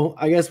 So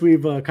I guess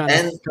we've kind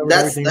of covered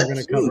everything we're going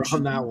to cover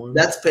on that one.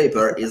 That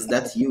paper is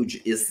that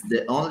huge. It's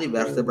the only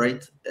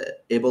vertebrate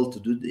able to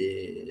do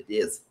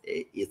this.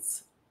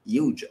 It's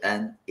huge,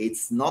 and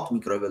it's not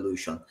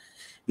microevolution,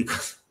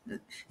 because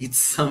it's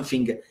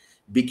something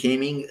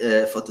becoming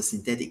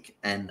photosynthetic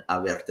and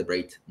a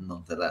vertebrate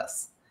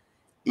nonetheless.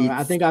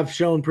 I think I've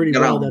shown pretty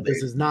well that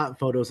this is not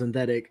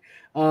photosynthetic.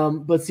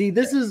 But see,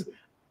 this is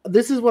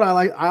what I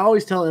like. I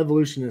always tell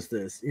evolutionists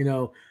this,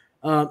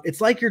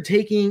 it's like you're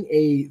taking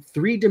a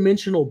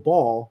 3-dimensional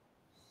ball,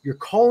 you're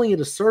calling it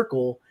a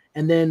circle,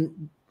 and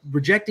then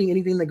rejecting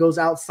anything that goes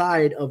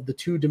outside of the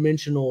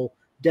 2-dimensional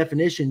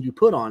definition you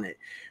put on it.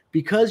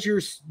 Because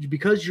you're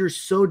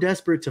so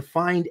desperate to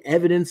find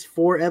evidence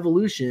for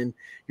evolution,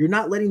 you're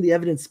not letting the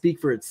evidence speak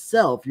for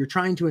itself. You're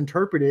trying to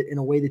interpret it in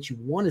a way that you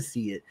want to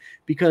see it.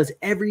 Because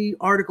every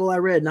article I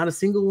read, not a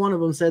single one of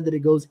them said that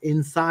it goes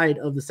inside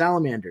of the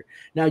salamander.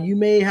 Now, you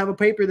may have a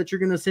paper that you're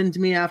going to send to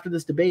me after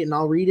this debate, and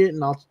I'll read it,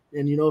 and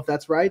if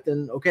that's right,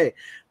 then okay.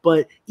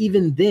 But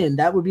even then,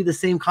 that would be the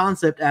same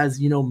concept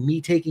as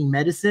me taking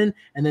medicine,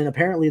 and then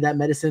apparently that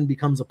medicine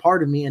becomes a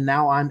part of me, and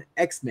now I'm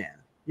X-Man.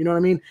 You know what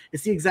I mean?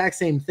 It's the exact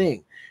same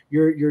thing.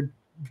 You're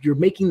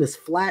making this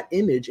flat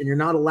image, and you're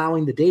not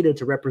allowing the data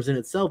to represent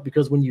itself,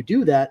 because when you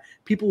do that,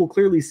 people will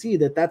clearly see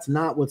that that's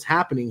not what's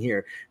happening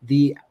here.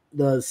 The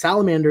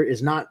salamander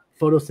is not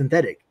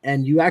photosynthetic,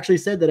 and you actually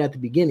said that at the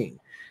beginning,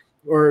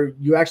 or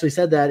you actually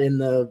said that in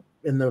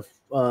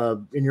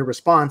your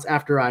response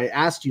after I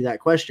asked you that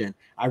question.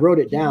 I wrote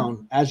it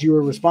down as you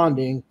were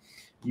responding.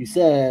 You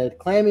said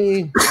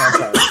clammy. Oh,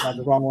 sorry, that's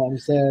the wrong one. You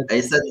said I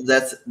said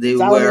that the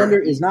salamander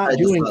is not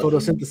doing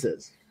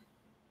photosynthesis.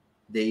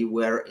 They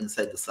were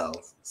inside the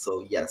cells,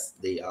 so yes,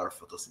 they are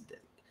photosynthetic.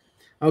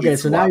 Okay,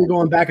 so now you're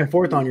going back and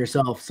forth on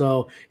yourself.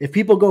 So if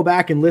people go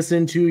back and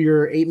listen to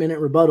your 8-minute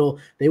rebuttal,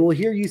 they will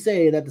hear you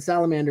say that the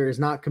salamander is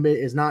not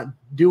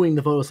doing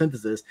the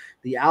photosynthesis.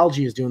 The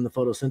algae is doing the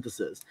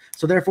photosynthesis.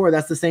 So therefore,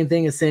 that's the same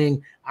thing as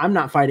saying I'm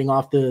not fighting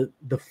off the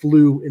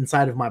flu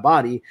inside of my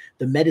body.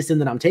 The medicine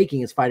that I'm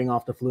taking is fighting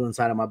off the flu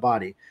inside of my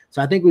body.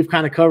 So I think we've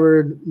kind of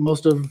covered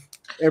most of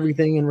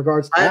everything in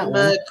regards to that one.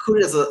 I'm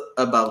curious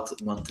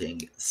about one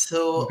thing.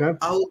 So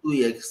how do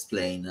we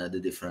explain the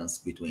difference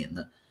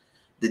between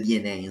the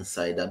DNA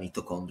inside a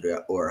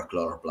mitochondria or a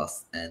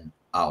chloroplast and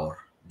our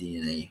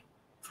DNA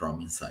from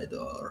inside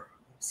our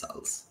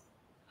cells,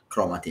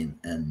 chromatin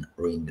and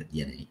ring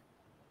DNA?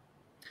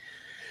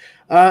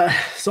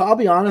 So I'll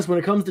be honest, when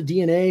it comes to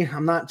DNA,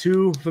 I'm not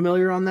too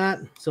familiar on that.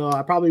 So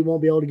I probably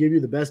won't be able to give you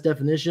the best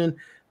definition,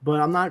 but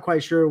I'm not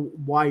quite sure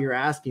why you're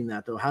asking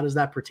that, though. How does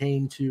that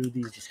pertain to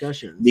these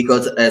discussions?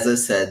 Because, as I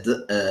said,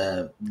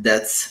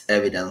 that's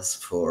evidence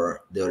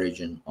for the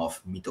origin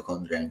of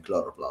mitochondria and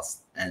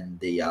chloroplast, and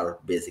they are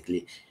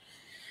basically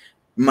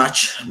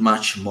much,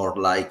 much more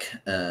like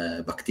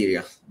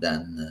bacteria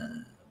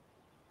than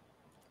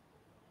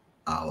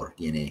our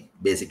DNA.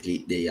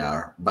 Basically, they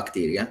are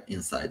bacteria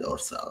inside our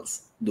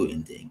cells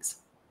doing things.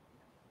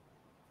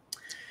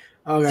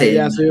 Okay,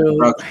 yeah, so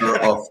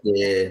structure of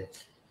the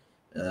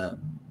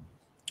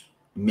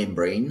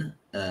membrane,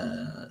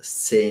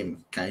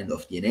 same kind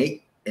of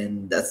DNA,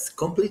 and that's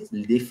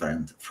completely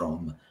different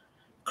from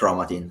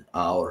chromatin,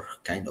 our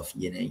kind of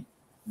DNA.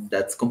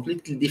 That's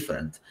completely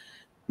different,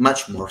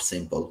 much more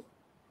simple,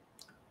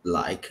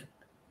 like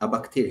a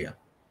bacteria.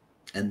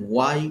 And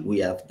why we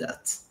have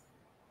that?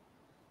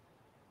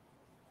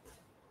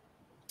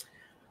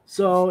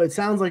 So it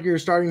sounds like you're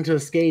starting to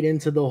skate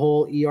into the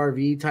whole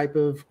ERV type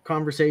of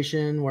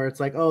conversation where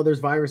it's like, oh, there's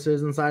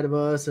viruses inside of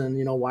us, and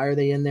you know, why are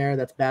they in there?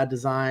 That's bad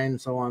design,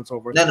 so on and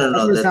so forth.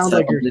 No. That's sounds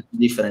like a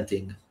completely different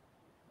thing.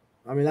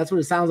 I mean, that's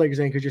what it sounds like you're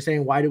saying, because you're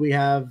saying, why do we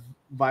have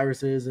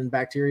viruses and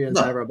bacteria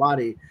inside of our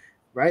body?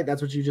 Right?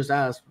 That's what you just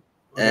asked.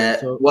 Okay,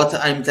 so what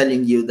I'm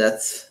telling you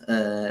that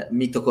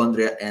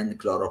mitochondria and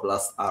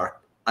chloroplast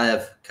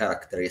have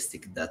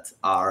characteristics that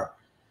are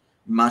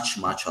much,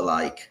 much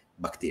alike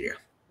bacteria.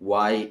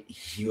 Why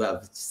you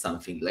have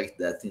something like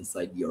that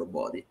inside your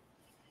body?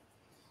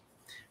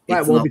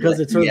 Right, well, because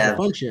it serves a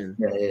function.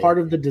 Part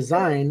of the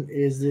design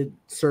is it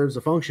serves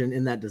a function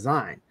in that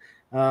design.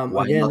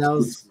 Why again, not that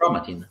was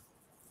chromatin?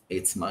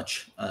 It's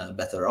much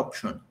better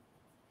option.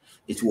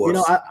 It works.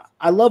 You know,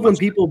 I love when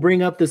people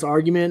bring up this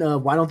argument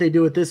of why don't they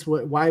do it this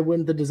way? Why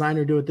wouldn't the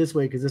designer do it this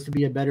way? Because this would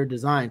be a better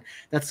design.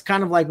 That's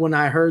kind of like when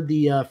I heard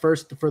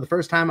for the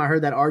first time I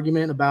heard that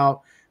argument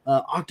about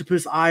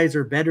octopus eyes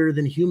are better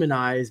than human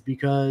eyes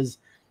because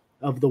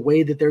of the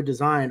way that they're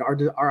designed.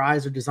 Our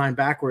eyes are designed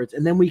backwards.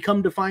 And then we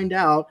come to find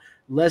out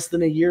less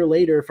than a year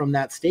later from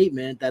that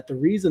statement that the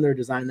reason they're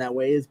designed that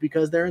way is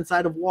because they're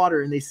inside of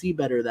water and they see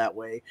better that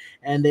way.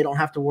 And they don't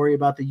have to worry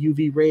about the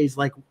UV rays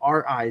like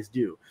our eyes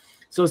do.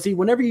 So see,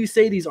 whenever you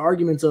say these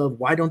arguments of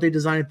why don't they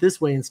design it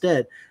this way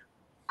instead,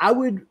 I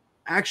would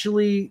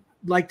actually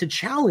like to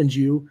challenge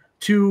you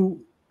to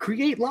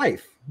create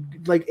life,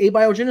 like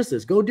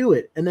abiogenesis. Go do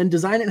it and then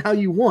design it how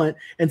you want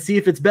and see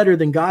if it's better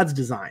than God's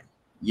design.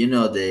 You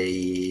know,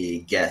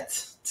 they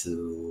got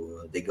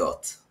to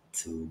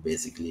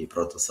basically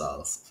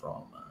protocells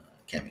from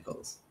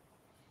chemicals.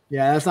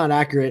 Yeah, that's not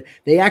accurate.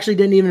 They actually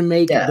didn't even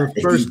make the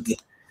first.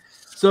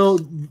 So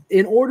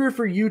in order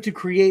for you to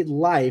create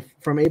life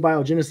from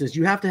abiogenesis,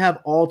 you have to have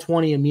all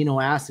 20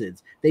 amino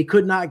acids. They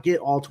could not get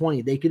all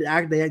 20.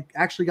 They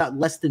actually got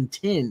less than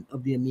 10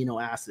 of the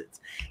amino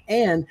acids.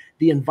 And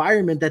the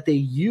environment that they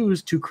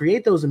used to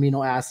create those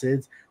amino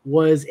acids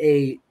was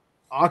a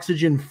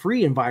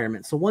oxygen-free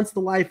environment. So once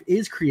the life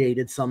is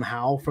created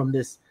somehow from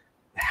this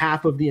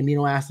half of the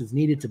amino acids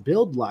needed to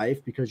build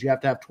life, because you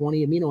have to have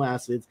 20 amino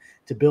acids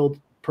to build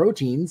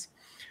proteins.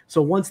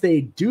 So once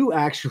they do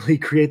actually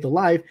create the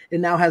life, it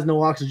now has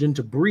no oxygen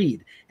to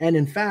breathe. And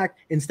in fact,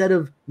 instead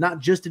of not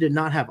just did it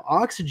not have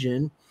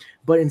oxygen,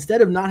 but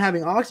instead of not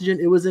having oxygen,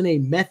 it was in a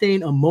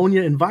methane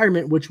ammonia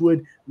environment, which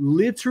would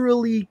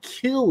literally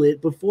kill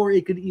it before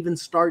it could even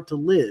start to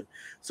live.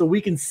 So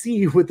we can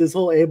see with this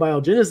whole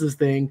abiogenesis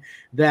thing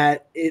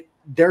that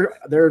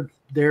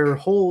their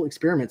whole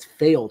experiments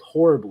failed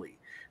horribly.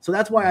 So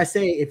that's why I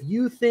say, if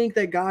you think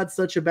that God's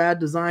such a bad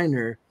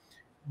designer,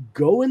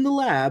 go in the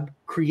lab,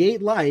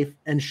 create life,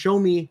 and show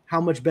me how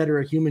much better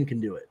a human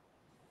can do it.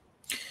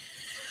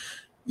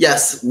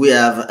 Yes, we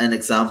have an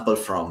example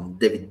from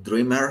David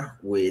Dreamer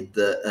with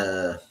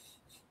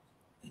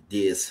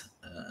these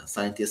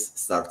scientists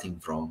starting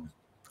from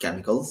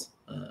chemicals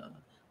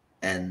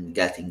and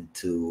getting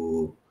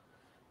to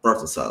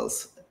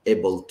protocells,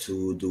 able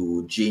to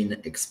do gene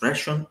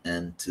expression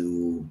and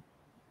to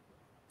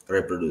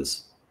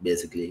reproduce,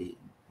 basically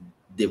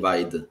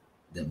divide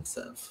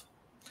themselves.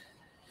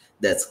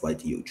 That's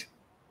quite huge.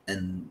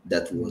 And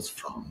that was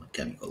from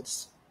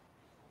chemicals.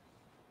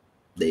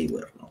 They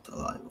were not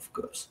alive, of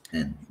course.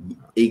 And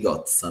he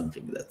got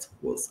something that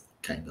was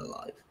kind of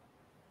alive.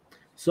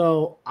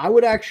 So I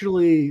would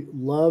actually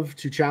love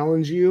to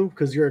challenge you,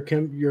 because you're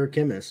a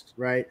chemist,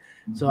 right?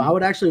 Mm-hmm. So I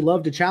would actually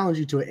love to challenge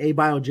you to an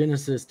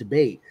abiogenesis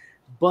debate,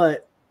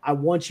 but I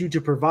want you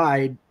to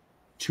provide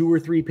 2 or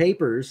 3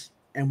 papers,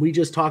 and we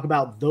just talk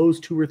about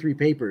those 2 or 3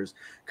 papers,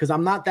 because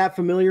I'm not that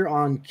familiar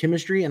on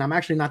chemistry, and I'm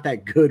actually not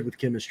that good with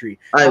chemistry.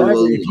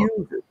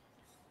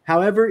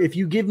 However, if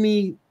you give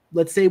me,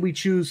 let's say we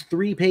choose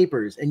 3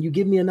 papers, and you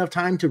give me enough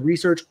time to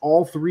research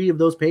all 3 of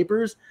those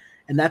papers,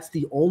 and that's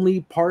the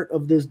only part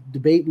of this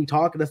debate we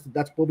talk.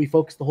 That's what we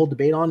focus the whole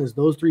debate on, is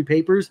those 3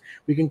 papers.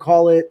 We can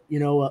call it,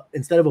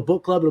 instead of a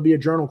book club, it'll be a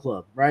journal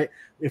club, right?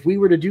 If we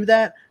were to do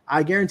that,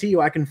 I guarantee you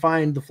I can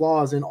find the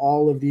flaws in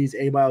all of these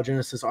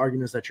abiogenesis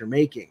arguments that you're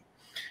making,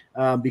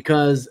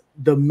 because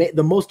the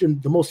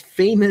most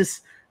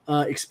famous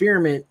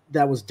experiment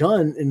that was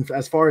done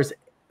as far as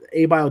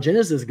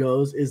abiogenesis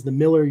goes is the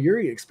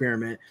Miller-Urey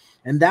experiment.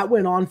 And that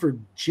went on for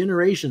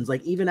generations.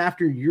 Like, even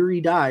after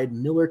Urey died,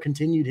 Miller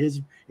continued his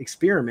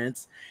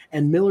experiments,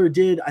 and Miller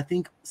did, I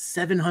think,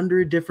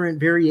 700 different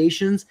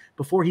variations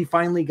before he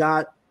finally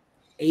got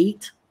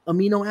 8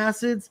 amino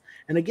acids.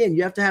 And again,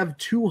 you have to have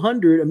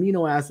 200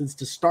 amino acids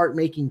to start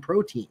making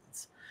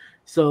proteins.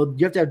 So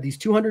you have to have these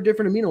 200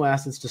 different amino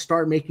acids to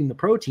start making the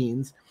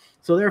proteins.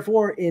 So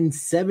therefore, in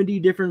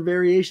 70 different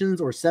variations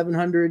or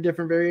 700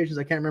 different variations,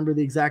 I can't remember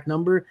the exact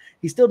number,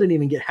 he still didn't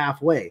even get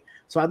halfway.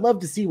 So I'd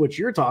love to see what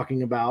you're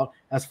talking about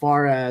as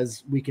far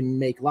as we can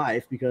make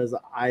life, because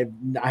I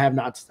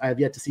have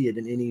yet to see it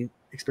in any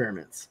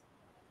experiments.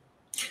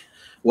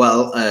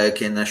 Well, I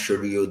can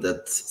assure you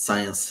that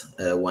science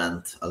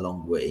went a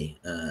long way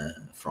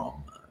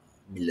from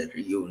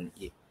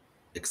Miller-Urey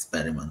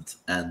experiment,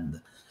 and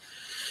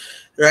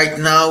right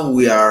now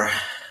we are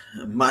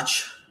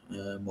much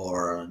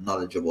more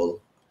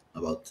knowledgeable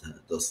about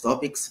those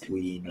topics.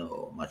 We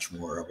know much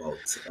more about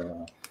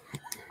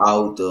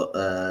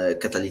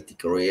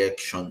catalytic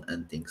reaction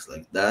and things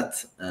like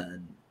that.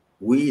 And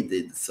we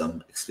did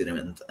some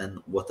experiment. And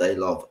what I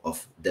love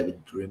of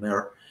David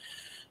Dreamer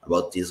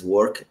about his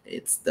work,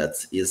 it's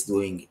that he's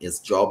doing his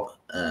job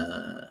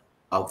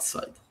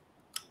outside.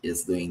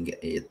 He's doing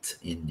it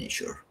in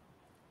nature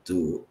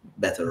to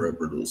better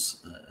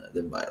reproduce the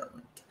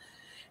environment,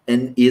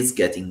 and is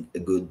getting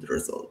good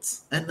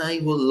results. And I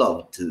would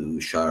love to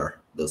share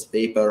those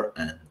papers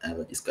and have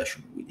a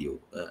discussion with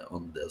you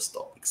on those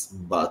topics.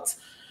 But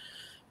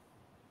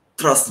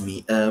trust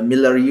me,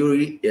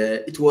 Miller-Urey,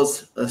 it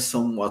was a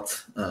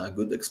somewhat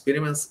good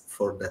experiments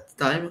for that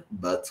time,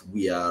 but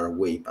we are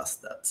way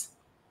past that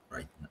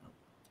right now.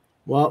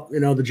 Well,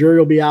 the jury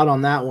will be out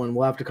on that one.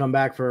 We'll have to come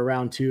back for a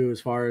round 2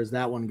 as far as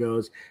that one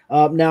goes.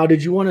 Now,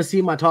 did you want to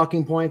see my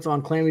talking points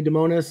on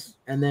Chlamydomonas,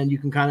 and then you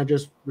can kind of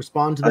just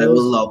respond to those? I would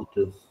love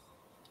to.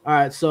 All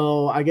right.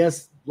 So I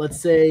guess let's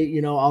say,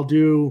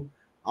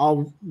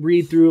 I'll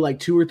read through like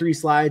 2 or 3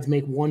 slides,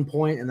 make 1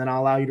 point, and then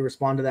I'll allow you to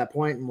respond to that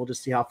point, and we'll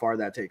just see how far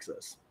that takes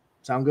us.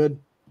 Sound good?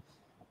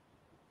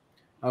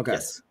 Okay.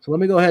 Yes. So let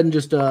me go ahead and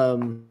just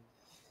full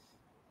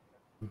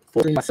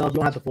screen myself. You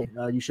don't have to full.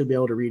 You should be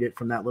able to read it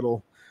from that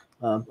little.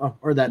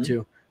 Or that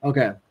too.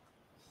 Okay.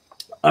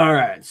 All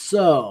right.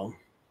 So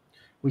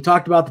we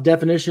talked about the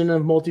definition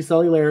of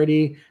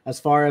multicellularity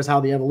as far as how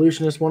the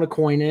evolutionists want to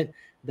coin it.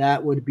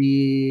 That would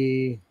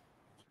be,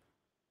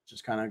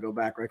 just kind of go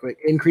back right quick,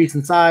 increase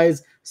in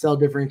size, cell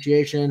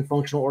differentiation,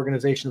 functional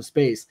organization of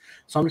space.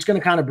 So I'm just going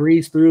to kind of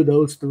breeze through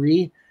those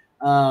 3.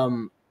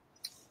 That's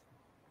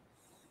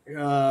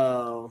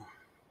where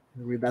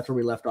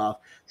we left off.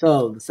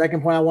 So the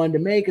second point I wanted to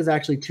make is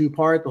actually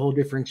 2-part, the whole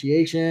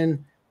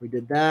differentiation. We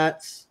did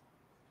that.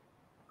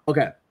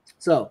 Okay,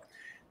 so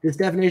this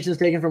definition is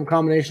taken from a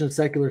combination of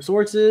secular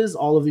sources.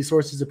 All of these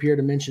sources appear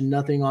to mention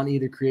nothing on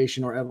either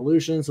creation or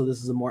evolution, so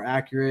this is a more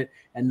accurate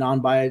and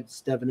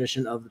non-biased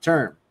definition of the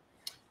term.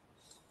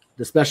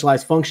 The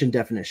specialized function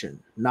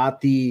definition, not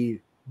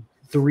the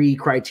 3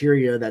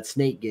 criteria that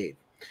Snake gave.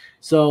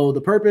 So the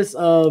purpose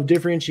of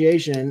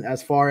differentiation,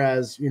 as far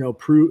as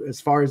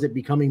it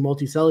becoming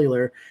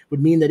multicellular,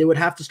 would mean that it would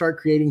have to start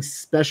creating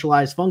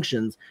specialized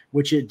functions,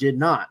 which it did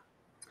not.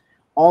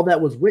 All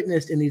that was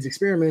witnessed in these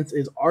experiments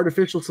is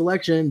artificial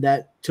selection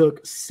that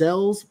took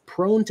cells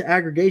prone to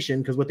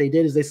aggregation, because what they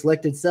did is they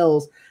selected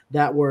cells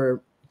that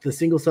were the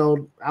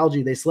single-celled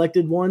algae. They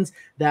selected ones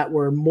that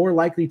were more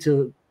likely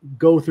to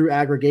go through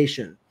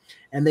aggregation.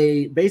 And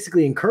they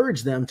basically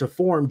encouraged them to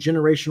form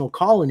generational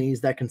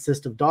colonies that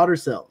consist of daughter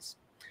cells.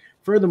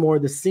 Furthermore,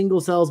 the single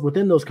cells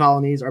within those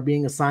colonies are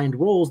being assigned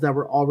roles that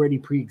were already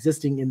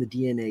pre-existing in the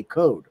DNA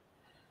code.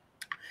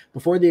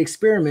 Before the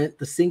experiment,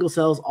 the single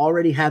cells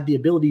already had the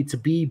ability to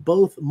be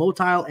both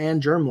motile and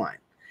germline.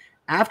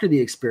 After the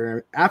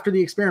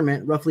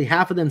experiment, roughly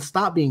half of them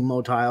stopped being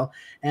motile,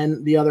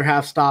 and the other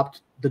half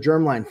stopped the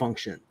germline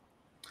function.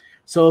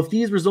 So if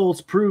these results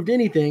proved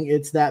anything,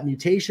 it's that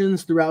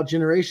mutations throughout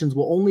generations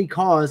will only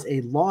cause a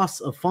loss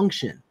of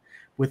function.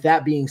 With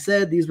that being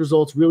said, these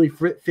results really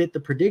fit the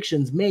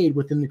predictions made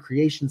within the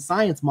creation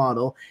science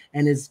model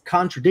and is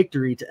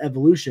contradictory to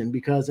evolution,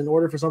 because in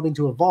order for something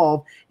to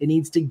evolve, it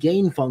needs to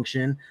gain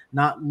function,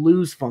 not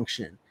lose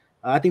function.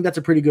 I think that's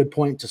a pretty good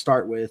point to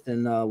start with,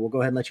 and we'll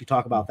go ahead and let you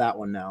talk about that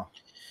one now.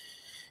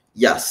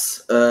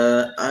 Yes,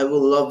 I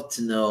would love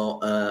to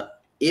know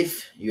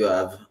if you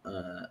have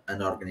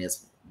an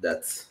organism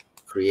that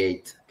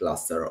create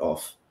cluster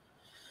of,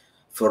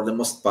 for the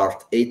most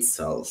part, 8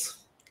 cells,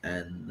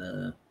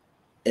 and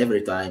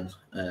every time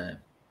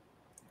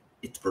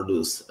it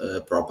produces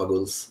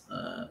propagules,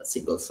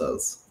 single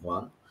cells,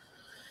 one,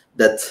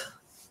 that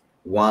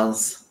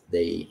once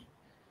they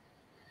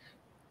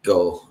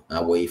go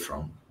away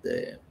from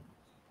the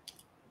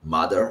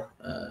mother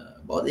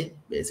body,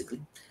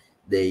 basically,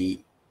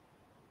 they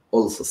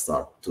also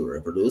start to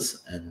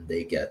reproduce, and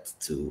they get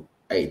to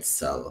 8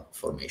 cell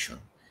formation,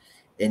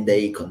 and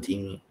they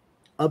continue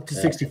up to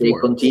 64. They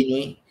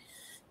continue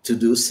to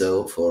do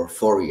so for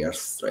 4 years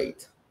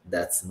straight.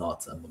 That's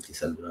not a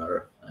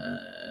multicellular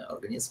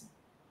organism.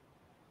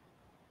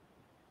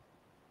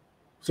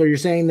 So you're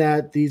saying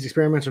that these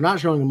experiments are not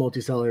showing a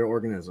multicellular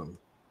organism?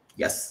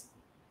 Yes.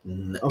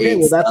 Okay,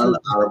 well, that's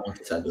are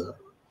multicellular.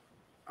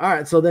 All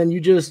right, so then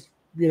you just,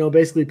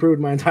 basically proved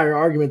my entire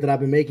argument that I've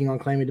been making on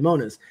claiming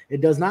Daemonis.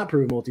 It does not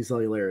prove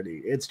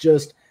multicellularity. It's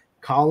just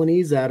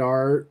colonies they've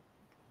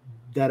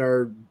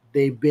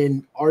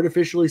been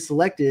artificially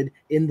selected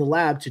in the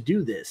lab to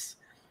do this.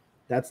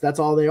 That's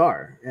all they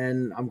are,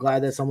 and I'm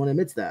glad that someone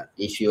admits that.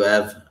 If you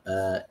have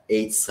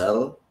 8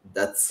 cell,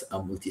 that's a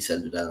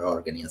multicellular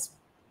organism.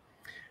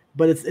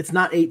 But it's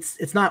not 8.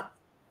 It's not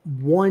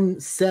one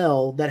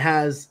cell that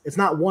has. It's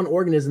not one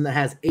organism that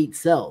has 8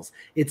 cells.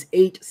 It's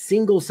 8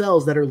 single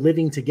cells that are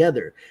living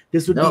together.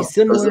 This would be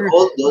similar.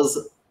 All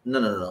those.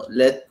 No.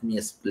 Let me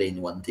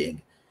explain one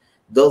thing.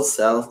 Those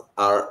cells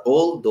are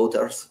all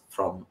daughters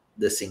from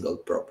the single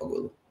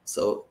propagule.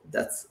 So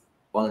that's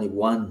only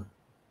one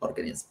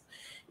organism.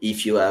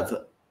 If you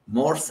have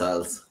more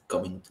cells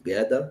coming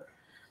together,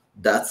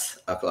 that's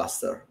a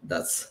cluster.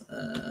 That's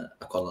a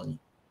colony.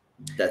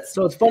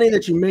 So it's funny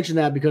that you mentioned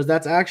that, because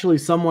that's actually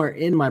somewhere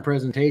in my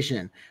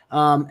presentation.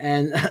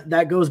 And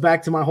that goes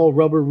back to my whole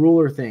rubber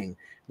ruler thing,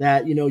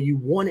 that, you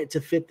want it to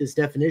fit this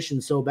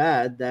definition so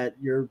bad that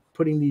you're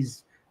putting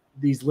these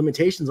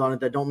limitations on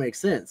it that don't make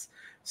sense.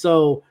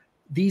 So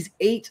these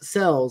 8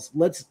 cells,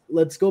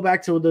 let's go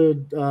back to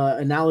the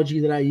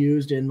analogy that I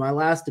used in my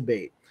last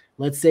debate.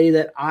 Let's say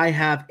that I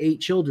have 8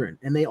 children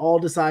and they all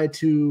decide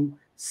to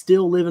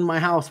still live in my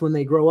house when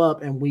they grow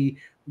up, and we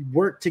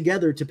work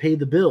together to pay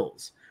the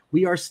bills.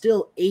 We are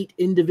still 8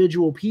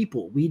 individual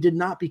people. We did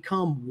not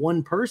become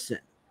one person.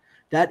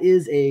 That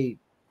is a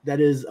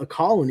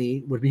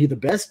colony, would be the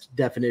best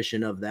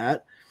definition of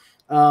that.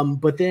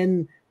 But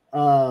then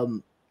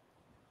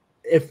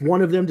if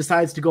one of them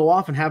decides to go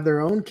off and have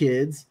their own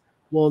kids,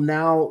 well,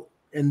 now,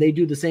 and they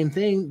do the same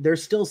thing, they're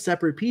still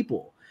separate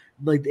people.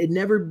 Like it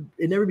never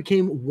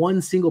became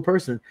one single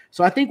person.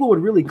 So I think what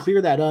would really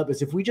clear that up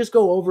is if we just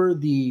go over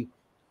the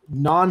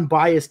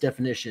non-biased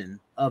definition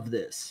of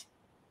this.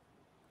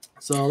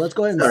 So let's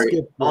go ahead and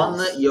skip this.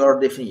 On your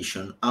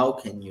definition, how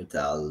can you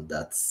tell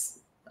that's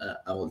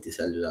a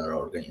multicellular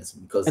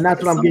organism? And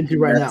that's what I'm getting to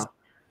right now.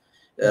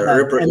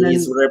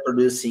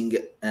 Reproducing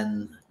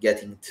and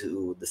getting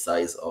to the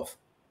size of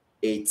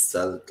 8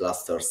 cell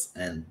clusters,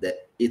 and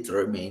it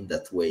remained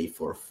that way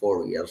for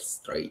 4 years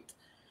straight,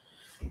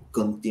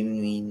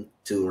 continuing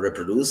to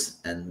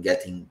reproduce and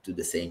getting to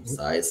the same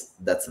size.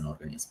 That's an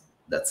organism.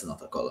 That's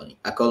not a colony.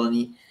 A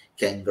colony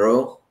can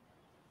grow,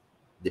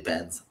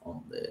 depends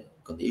on the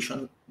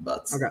condition,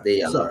 but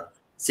they are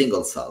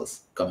single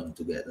cells coming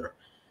together.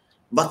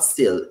 But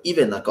still,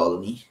 even a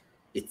colony,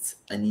 it's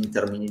an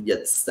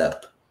intermediate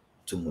step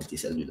to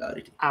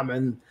multicellularity. I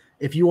mean,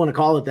 if you want to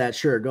call it that,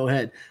 sure, go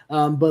ahead.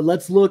 But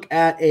let's look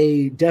at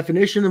a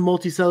definition of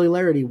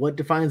multicellularity. What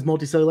defines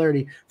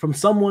multicellularity from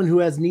someone who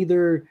has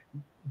neither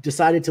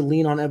decided to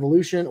lean on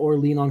evolution or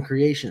lean on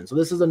creation? So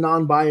this is a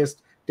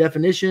non-biased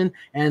definition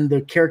and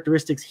the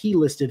characteristics he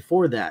listed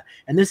for that.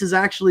 And this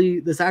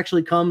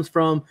actually comes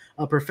from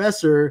a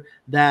professor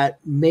that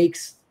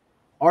makes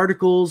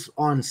articles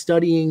on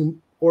studying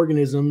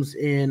organisms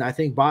in, I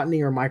think,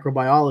 botany or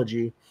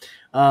microbiology.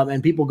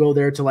 And people go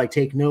there to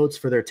take notes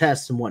for their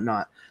tests and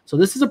whatnot. So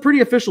this is a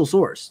pretty official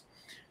source.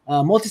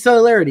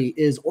 Multicellularity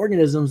is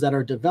organisms that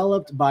are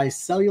developed by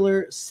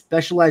cellular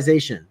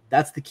specialization.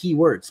 That's the key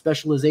word,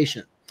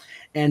 specialization,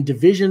 and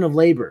division of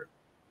labor.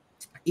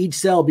 Each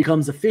cell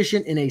becomes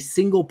efficient in a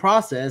single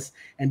process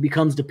and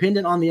becomes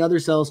dependent on the other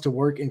cells to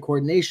work in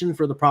coordination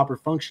for the proper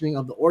functioning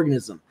of the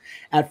organism.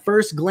 At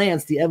first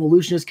glance, the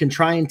evolutionists can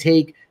try and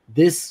take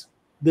this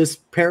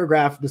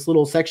paragraph, this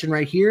little section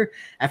right here.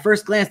 At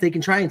first glance, they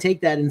can try and take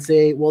that and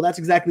say, well, that's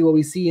exactly what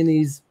we see in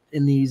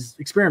these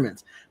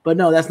experiments. But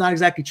no, that's not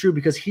exactly true,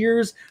 because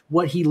here's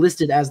what he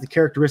listed as the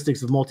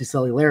characteristics of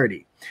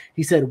multicellularity.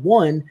 He said,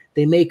 1,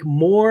 they make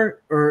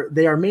more, or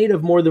they are made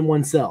of more than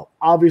one cell.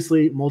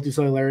 Obviously,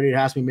 multicellularity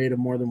has to be made of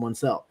more than one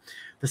cell.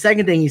 The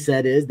second thing he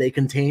said is they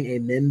contain a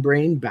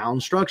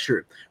membrane-bound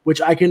structure, which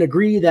I can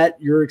agree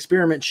that your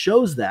experiment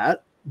shows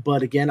that.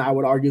 But again, I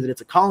would argue that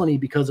it's a colony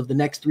because of the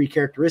next 3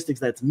 characteristics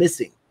that's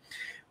missing.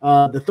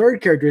 The third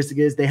characteristic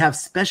is they have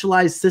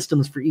specialized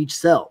systems for each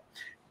cell.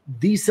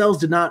 these cells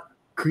did not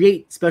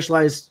create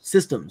specialized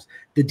systems.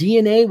 The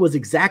DNA was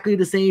exactly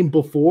the same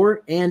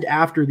before and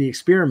after the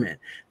experiment.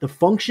 The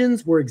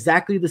functions were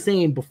exactly the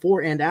same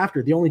before and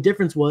after. The only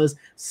difference was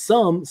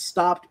some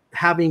stopped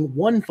having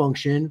one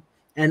function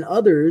and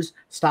others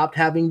stopped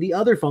having the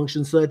other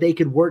function so that they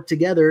could work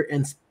together,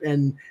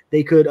 and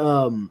they could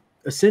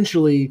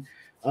essentially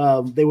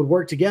they would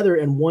work together,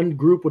 and one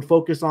group would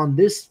focus on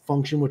this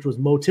function, which was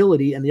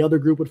motility, and the other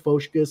group would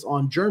focus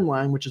on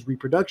germline, which is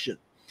reproduction.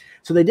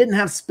 So they didn't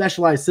have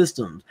specialized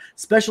systems.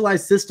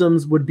 Specialized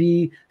systems would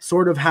be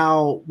sort of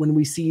how when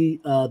we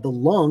see the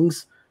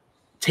lungs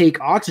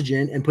take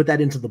oxygen and put that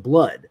into the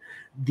blood.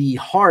 The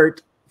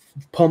heart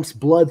pumps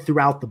blood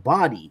throughout the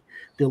body.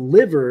 The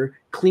liver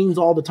cleans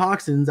all the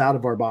toxins out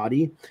of our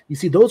body. You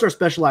see, those are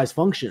specialized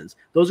functions.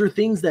 Those are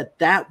things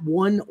that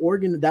one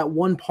organ, that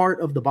one part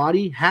of the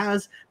body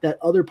has that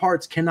other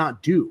parts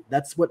cannot do.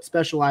 That's what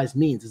specialized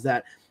means, is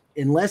that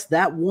unless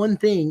that one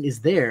thing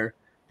is there,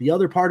 the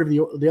other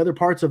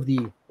parts of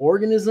the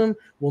organism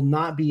will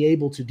not be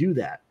able to do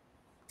that.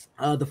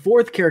 The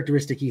fourth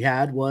characteristic he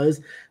had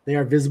was they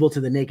are visible to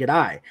the naked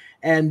eye.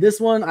 And this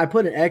one I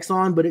put an X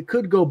on, but it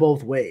could go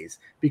both ways,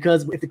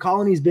 because if the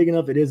colony is big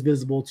enough, it is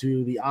visible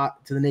to the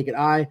naked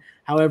eye.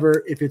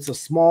 However, if it's a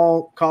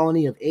small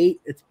colony of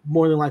 8, it's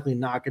more than likely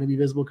not going to be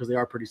visible because they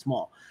are pretty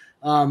small.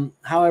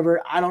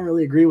 However, I don't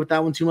really agree with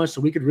that one too much,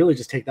 so we could really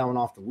just take that one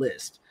off the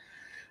list.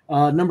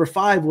 Number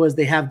 5 was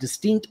they have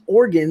distinct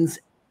organs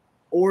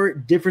or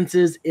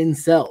differences in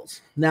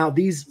cells. Now,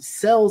 these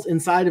cells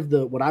inside of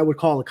what I would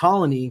call a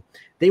colony,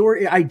 they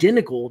were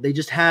identical. They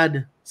just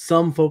had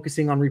some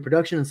focusing on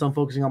reproduction and some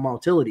focusing on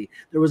motility.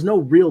 There was no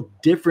real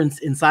difference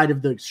inside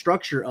of the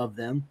structure of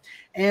them,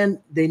 and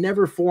they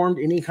never formed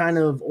any kind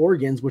of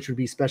organs, which would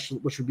be special,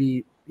 which would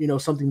be,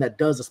 something that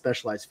does a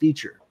specialized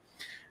feature.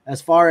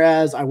 As far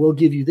as, I will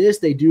give you this,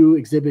 they do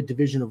exhibit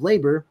division of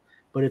labor,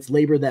 but it's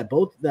labor that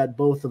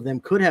both of them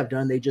could have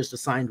done. They just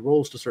assigned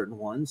roles to certain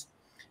ones.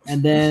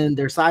 And then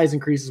their size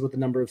increases with the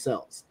number of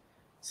cells.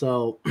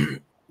 So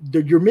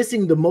you're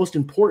missing the most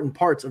important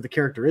parts of the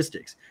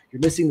characteristics. You're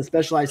missing the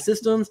specialized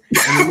systems,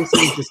 and you're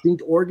missing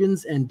distinct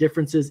organs and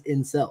differences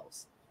in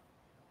cells.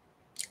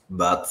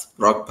 But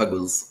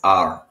propagules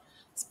are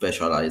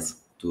specialized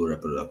to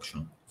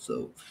reproduction.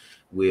 So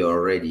we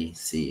already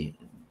see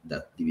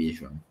that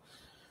division.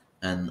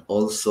 And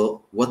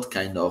also, what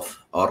kind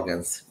of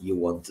organs you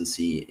want to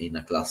see in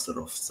a cluster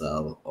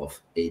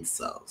of 8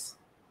 cells.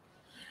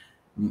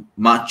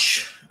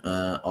 Much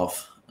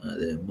of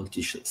the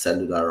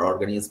multicellular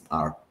organisms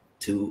are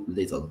too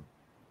little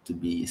to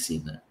be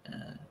seen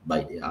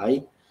by the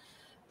eye,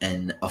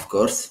 and of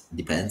course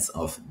depends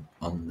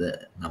on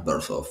the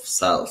numbers of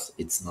cells.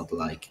 It's not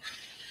like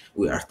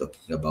we are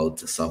talking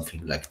about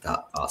something like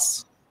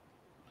us.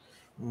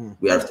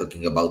 We are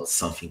talking about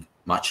something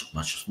much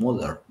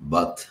smaller,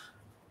 but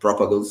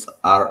propagules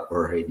are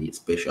already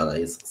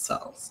specialized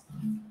cells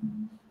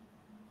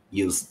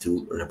used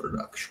to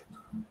reproduction.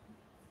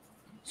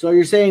 So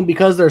you're saying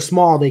because they're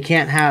small, they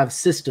can't have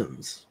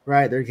systems,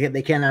 right?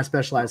 They can't have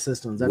specialized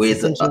systems. That's with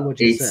essentially what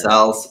you 8 said.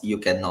 cells, you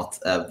cannot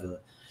have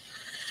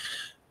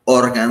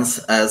organs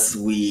as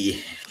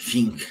we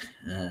think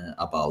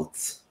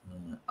about.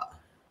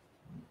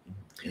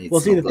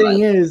 Well, see, the thing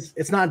is,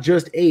 it's not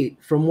just 8.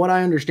 From what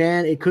I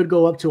understand, it could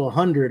go up to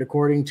 100,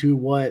 according to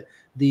what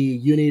the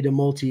Unity to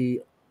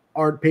Multi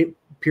art peer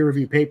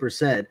review paper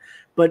said.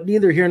 But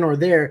neither here nor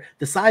there.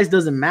 The size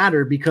doesn't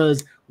matter,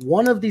 because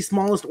one of the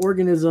smallest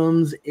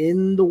organisms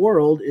in the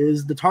world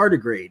is the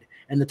tardigrade.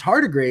 And the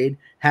tardigrade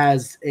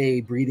has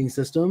a breathing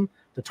system.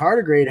 The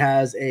tardigrade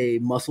has a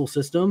muscle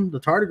system. The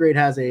tardigrade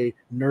has a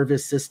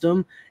nervous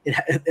system.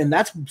 And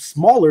that's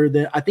smaller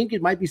than, I think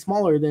it might be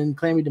smaller than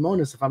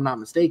Chlamydomonas, if I'm not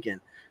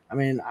mistaken. I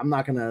mean, I'm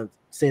not going to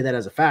say that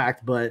as a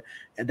fact, but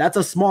that's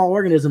a small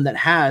organism that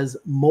has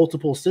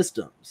multiple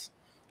systems.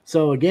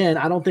 So again,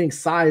 I don't think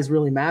size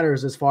really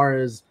matters as far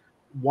as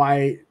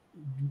why,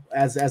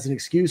 as an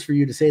excuse for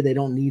you to say they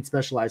don't need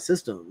specialized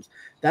systems.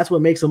 That's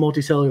what makes a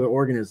multicellular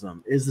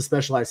organism, is the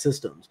specialized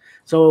systems.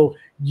 So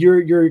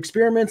your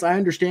experiments, I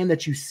understand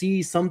that you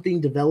see something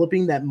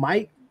developing that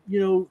might,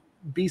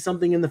 be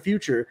something in the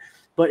future,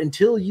 but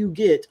until you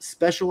get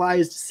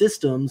specialized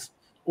systems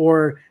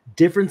or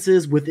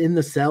differences within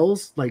the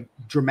cells, like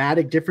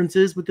dramatic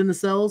differences within the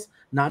cells,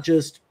 not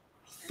just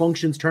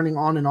functions turning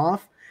on and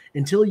off,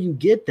 until you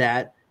get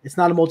that, it's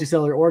not a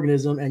multicellular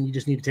organism, and you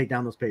just need to take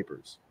down those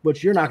papers,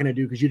 which you're not going to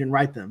do because you didn't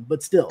write them.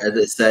 But still, as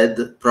I said,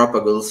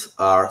 propagules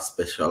are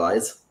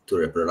specialized to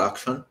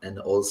reproduction, and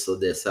also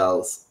the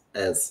cells,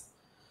 as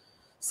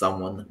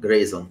someone,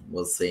 Grayson,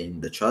 was saying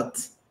in the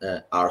chat,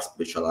 are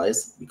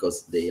specialized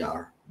because they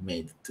are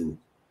made to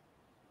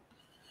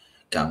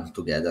come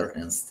together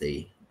and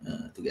stay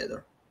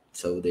together.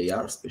 So they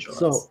are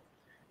specialized.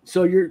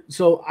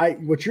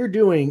 What you're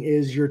doing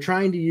is you're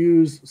trying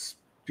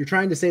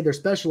to say they're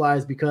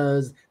specialized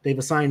because they've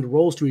assigned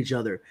roles to each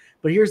other.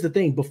 But here's the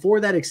thing. Before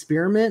that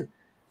experiment,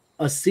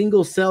 a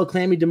single cell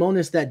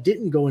Chlamydomonas that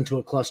didn't go into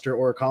a cluster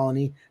or a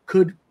colony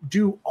could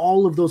do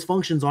all of those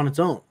functions on its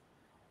own.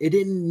 It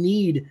didn't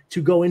need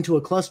to go into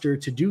a cluster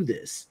to do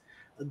this.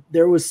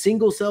 There was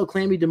single cell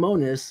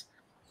Chlamydomonas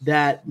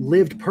that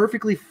lived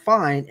perfectly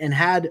fine and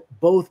had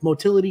both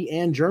motility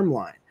and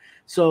germline.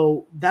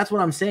 So that's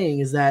what I'm saying,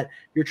 is that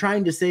you're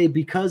trying to say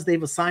because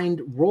they've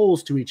assigned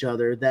roles to each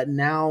other that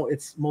now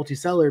it's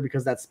multicellular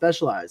because that's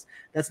specialized.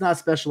 That's not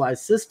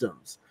specialized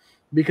systems,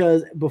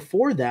 because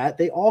before that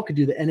they all could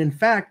do that. And in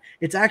fact,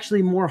 it's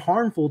actually more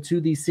harmful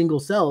to these single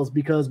cells,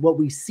 because what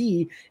we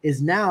see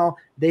is now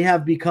they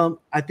have become,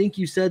 I think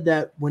you said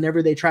that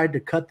whenever they tried to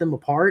cut them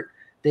apart,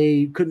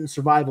 they couldn't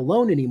survive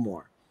alone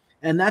anymore.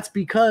 And that's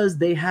because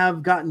they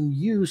have gotten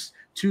used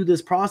to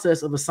this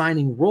process of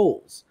assigning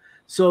roles.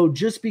 So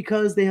just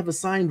because they have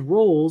assigned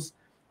roles,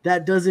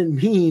 that doesn't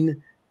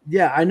mean,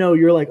 yeah, I know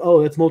you're like,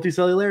 oh, that's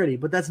multicellularity,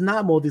 but that's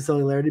not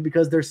multicellularity,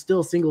 because they're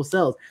still single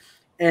cells.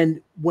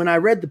 And when I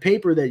read the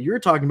paper that you're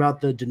talking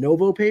about, the de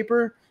novo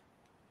paper,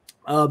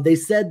 they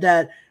said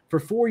that for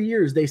 4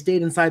 years they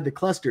stayed inside the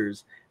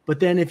clusters.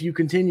 But then if you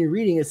continue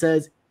reading, it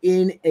says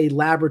in a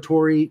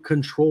laboratory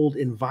controlled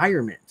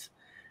environment.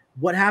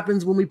 What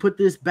happens when we put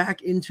this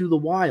back into the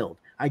wild?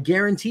 I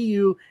guarantee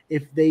you,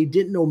 if they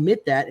didn't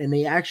omit that and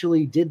they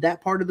actually did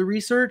that part of the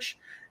research,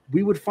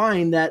 we would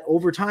find that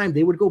over time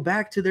they would go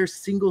back to their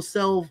single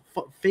cell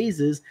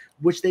phases,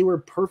 which they were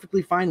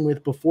perfectly fine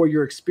with before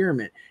your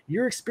experiment.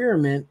 Your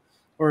experiment,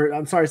 or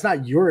I'm sorry, it's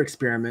not your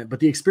experiment, but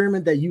the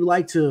experiment that you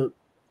like to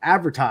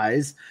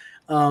advertise,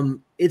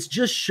 it's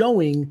just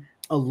showing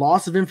a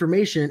loss of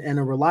information and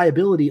a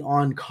reliability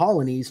on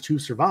colonies to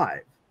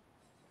survive.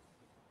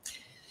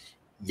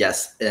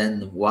 Yes,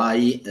 and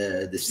why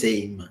the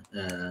same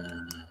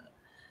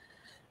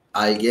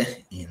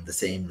algae in the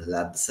same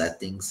lab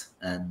settings,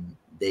 and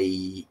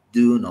they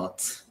do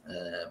not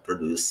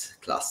produce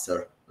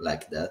cluster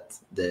like that.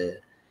 The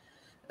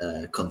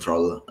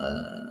control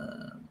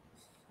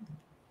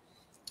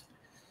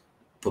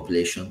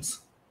populations,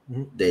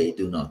 they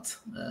do not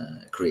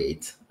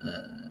create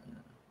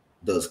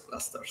those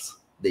clusters.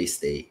 They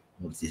stay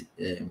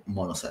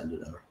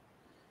monocellular.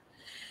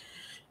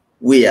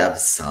 We have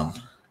some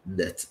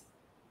that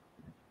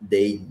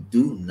they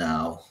do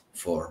now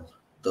form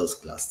those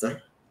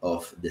clusters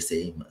of the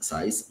same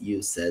size.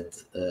 You said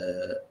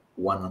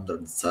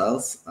 100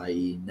 cells.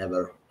 I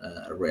never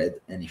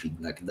read anything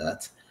like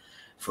that.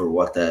 For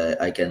what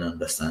I can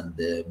understand,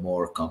 the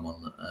more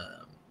common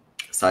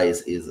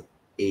size is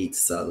 8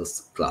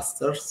 cells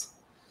clusters.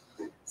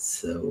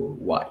 So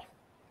why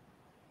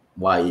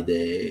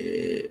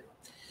the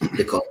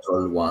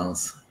control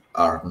ones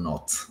are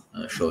not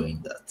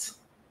showing that,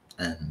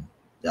 and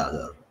the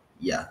other,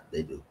 yeah,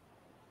 they do?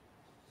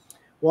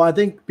 Well, I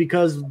think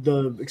because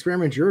the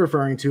experiments you're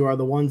referring to are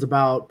the ones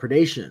about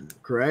predation,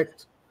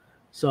 correct?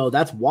 So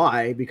that's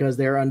why, because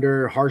they're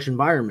under harsh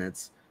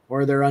environments,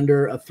 or they're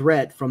under a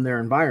threat from their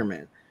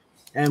environment.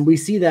 And we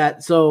see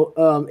that. So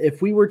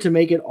if we were to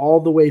make it all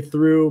the way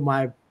through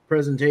my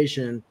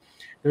presentation,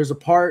 there's a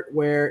part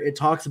where it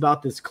talks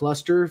about this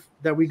cluster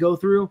that we go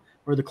through,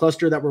 or the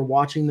cluster that we're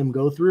watching them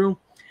go through.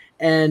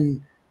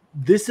 And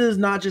this is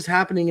not just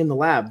happening in the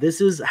lab. This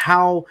is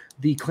how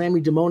the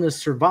Chlamydomonas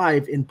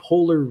survive in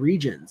polar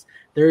regions.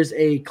 There's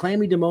a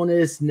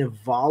Chlamydomonas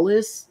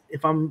nivalis,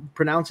 if I'm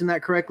pronouncing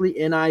that correctly,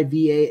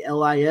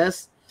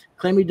 Nivalis,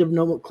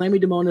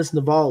 Chlamydomonas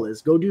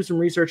nivalis. Go do some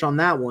research on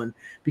that one,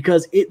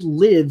 because it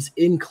lives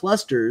in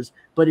clusters,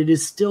 but it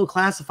is still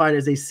classified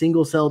as a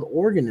single-celled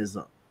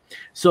organism.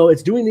 So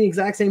it's doing the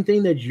exact same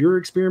thing that your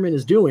experiment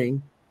is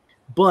doing,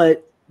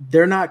 but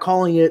they're not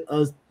calling it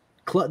a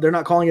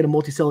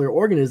multicellular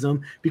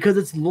organism, because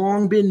it's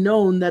long been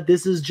known that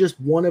this is just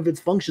one of its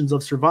functions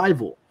of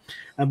survival.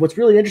 And what's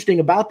really interesting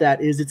about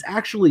that is it's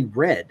actually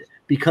red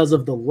because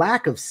of the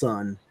lack of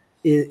sun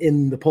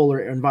in the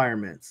polar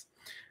environments.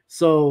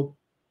 So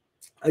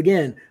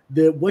again,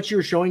 what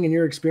you're showing in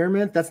your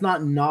experiment, that's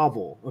not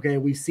novel. Okay,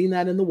 we've seen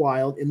that in the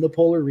wild, in the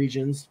polar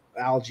regions,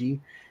 algae,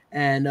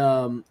 and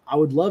I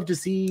would love to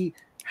see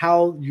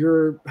how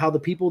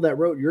the people that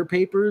wrote your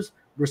papers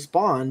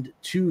respond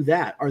to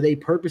that. Are they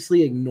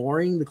purposely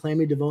ignoring the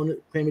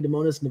Chlamydomonas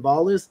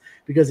nivalis?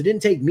 Because it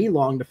didn't take me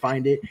long to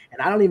find it, and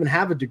I don't even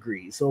have a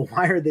degree. So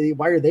why are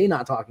they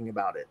not talking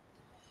about it?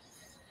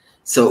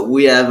 So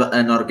we have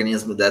an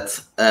organism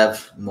that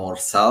have more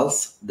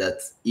cells,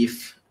 that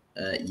if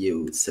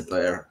you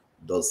separate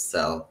those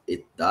cells,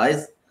 it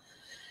dies.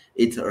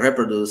 It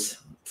reproduces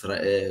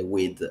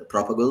with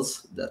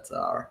propagules that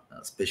are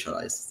a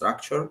specialized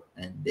structure,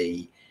 and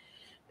they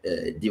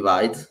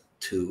divide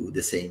to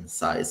the same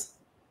size,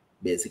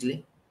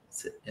 basically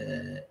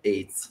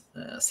 8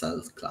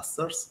 cell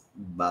clusters,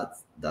 but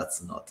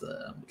that's not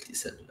a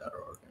multicellular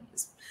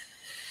organism.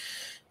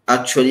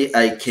 Actually,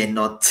 I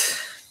cannot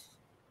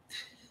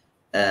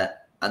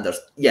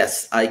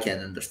yes, I can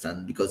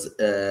understand, because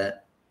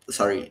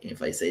sorry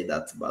if I say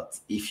that, but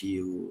if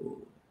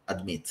you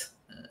admit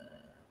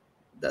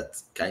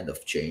that kind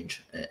of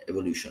change,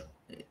 evolution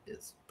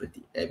is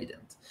pretty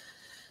evident.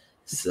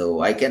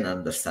 So I can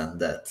understand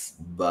that,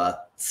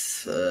 but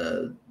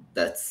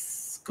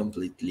that's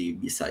completely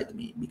beside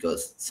me,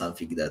 because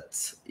something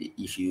that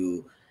if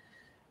you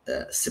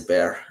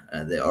separe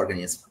the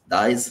organism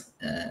dies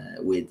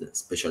with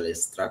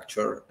specialized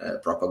structure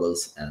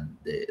propagates, and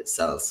the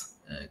cells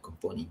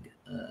composing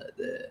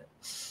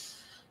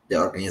the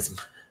organism,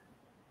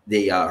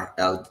 they are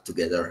held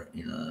together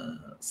in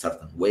a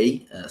certain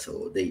way,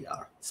 so they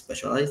are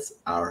specialized,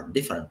 are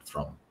different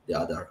from the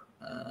other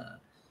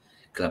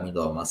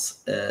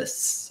chlamydomas.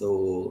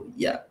 So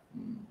yeah,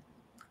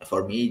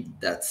 for me,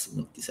 that's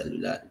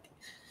multicellularity.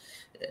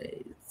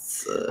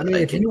 I mean,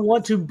 if you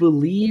want to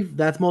believe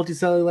that's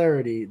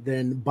multicellularity,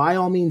 then by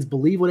all means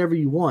believe whatever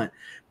you want.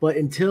 But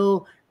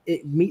until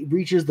it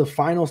reaches the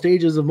final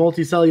stages of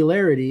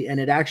multicellularity and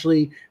it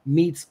actually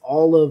meets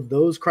all of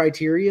those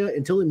criteria,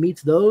 until it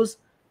meets those,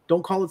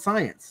 don't call it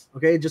science.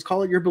 Okay, just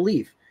call it your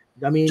belief.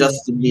 I mean,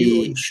 just to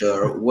be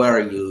sure where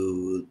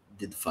you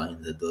did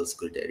find those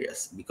criteria,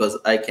 because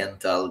I can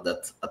tell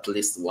that at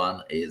least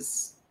one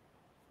is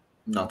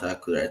not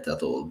accurate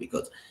at all,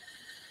 because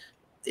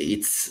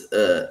it's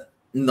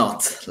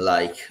not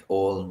like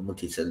all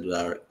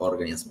multicellular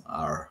organisms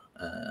are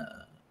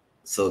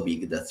so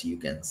big that you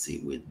can see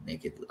with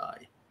naked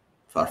eye.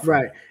 Far from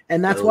right,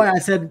 and that's why I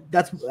said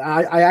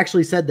I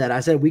actually said that. I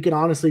said we can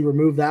honestly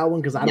remove that one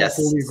because I don't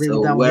fully agree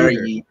with that one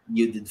either. Where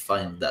you did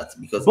find that,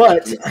 because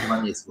but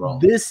one is wrong.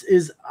 This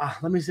is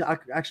let me see. I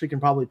actually can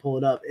probably pull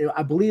it up.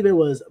 I believe it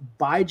was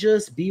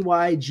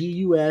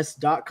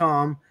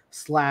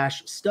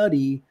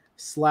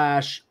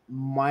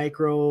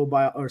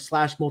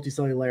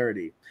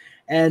bygus.com/study/microbiome/multicellularity,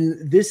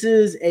 and this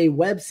is a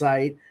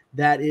website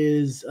that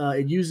is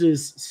it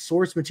uses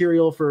source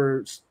material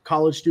for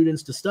college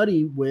students to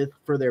study with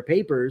for their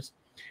papers,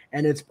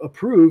 and it's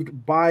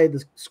approved by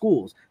the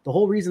schools. The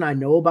whole reason I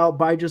know about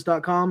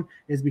byjust.com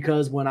is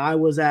because when I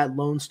was at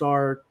Lone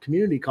Star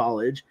Community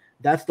College,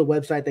 that's the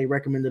website they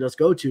recommended us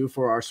go to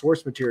for our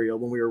source material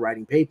when we were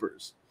writing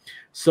papers.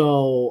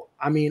 So,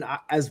 I mean,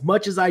 as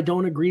much as I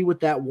don't agree with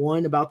that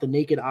one about the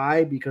naked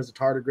eye, because the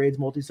tardigrade's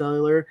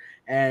multicellular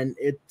and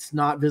it's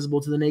not visible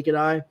to the naked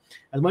eye,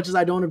 as much as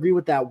I don't agree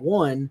with that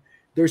one,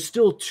 there's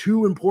still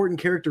two important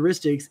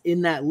characteristics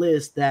in that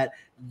list that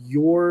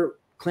your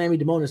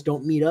Chlamydomonas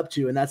don't meet up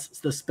to, and that's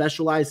the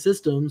specialized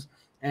systems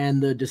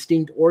and the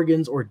distinct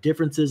organs or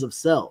differences of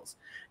cells.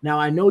 Now,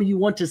 I know you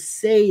want to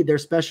say they're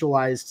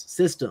specialized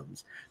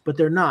systems, but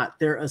they're not.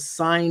 They're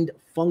assigned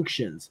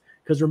functions.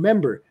 Because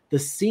remember, the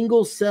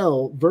single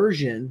cell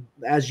version,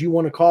 as you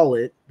want to call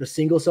it, the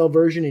single cell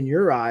version in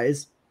your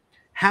eyes,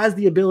 has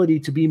the ability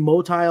to be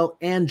motile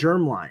and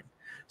germline.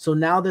 So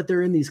now that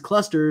they're in these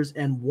clusters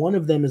and one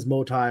of them is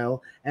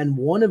motile and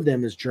one of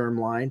them is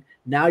germline,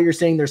 now you're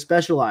saying they're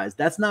specialized.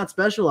 That's not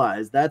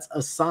specialized. That's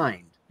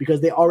assigned,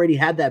 because they already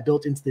had that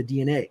built into the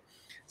DNA.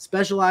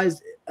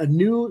 Specialized, a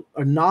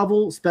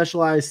novel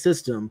specialized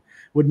system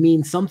would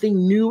mean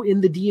something new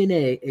in the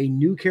DNA, a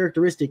new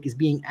characteristic is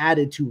being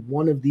added to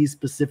one of these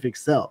specific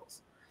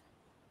cells,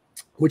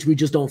 which we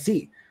just don't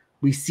see.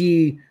 We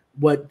see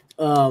what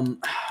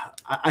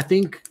I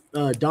think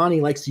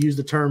Donny likes to use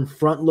the term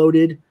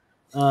front-loaded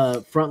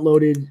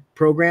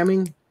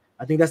programming.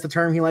 I think that's the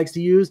term he likes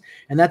to use.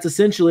 And that's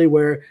essentially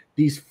where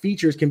these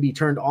features can be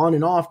turned on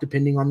and off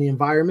depending on the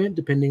environment,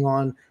 depending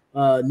on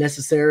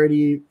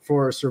necessity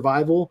for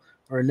survival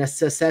or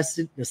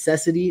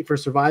necessity for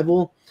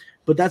survival.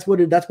 But that's what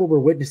we're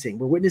witnessing.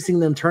 We're witnessing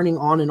them turning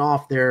on and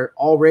off their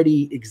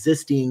already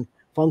existing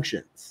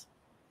functions.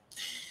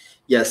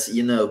 Yes,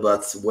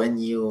 but when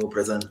you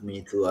present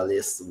me to a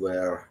list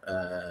where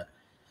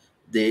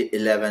the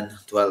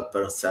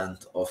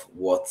 11-12% of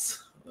what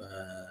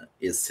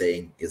is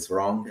saying is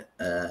wrong,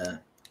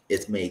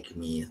 it makes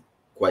me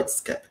quite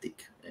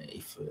skeptic.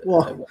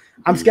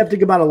 I'm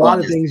skeptic about a lot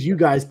of things you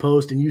guys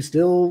post, and you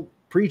still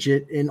preach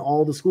it in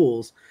all the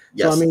schools.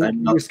 Yes, so I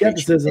mean, your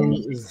skepticism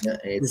is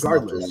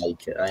regardless. Not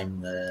like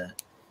I'm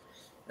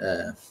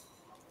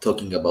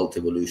talking about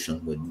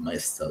evolution with my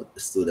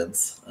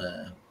students.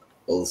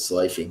 Also,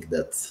 I think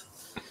that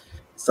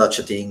such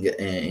a thing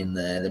in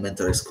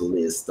elementary school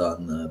is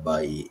done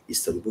by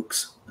history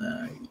books.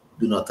 I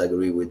do not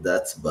agree with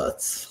that, but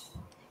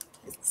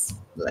it's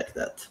like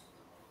that.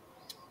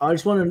 I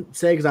just want to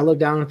say, because I look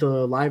down at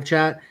the live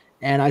chat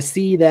and I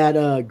see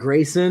that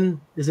Grayson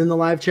is in the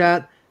live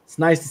chat. It's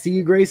nice to see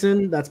you,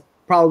 Grayson. That's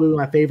probably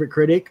my favorite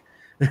critic.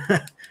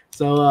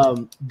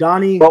 So,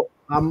 Donny,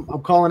 I'm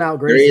calling out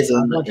Grayson.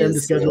 I want them to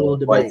schedule a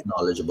debate. Quite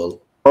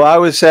knowledgeable. Well, I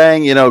was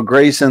saying,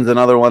 Grayson's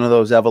another one of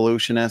those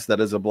evolutionists that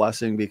is a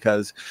blessing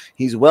because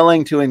he's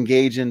willing to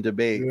engage in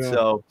debate. Yeah.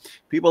 So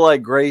people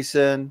like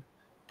Grayson,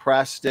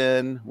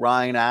 Preston,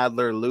 Ryan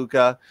Adler,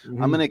 Luca,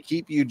 I'm going to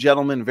keep you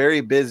gentlemen very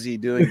busy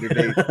doing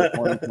debates for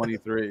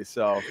 2023.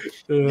 So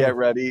get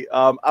ready.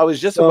 I was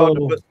just about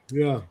to put,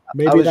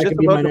 maybe that could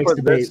be my next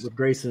debate with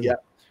Grayson. Yeah.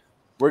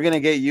 We're going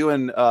to get you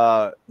and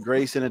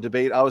Grayson a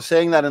debate. I was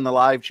saying that in the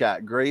live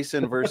chat,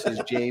 Grayson versus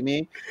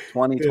Jamie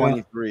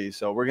 2023. Yeah.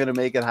 So we're going to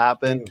make it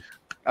happen. Yeah.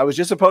 I was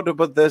just about to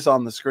put this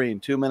on the screen,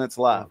 2 minutes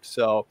left.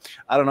 So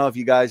I don't know if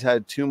you guys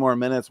had 2 more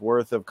minutes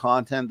worth of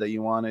content that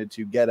you wanted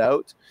to get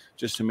out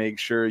just to make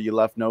sure you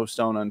left no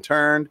stone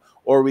unturned,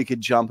 or we could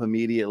jump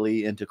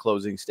immediately into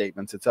closing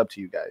statements. It's up to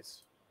you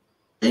guys.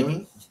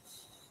 Jamie?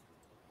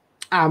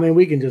 I mean,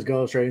 we can just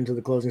go straight into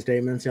the closing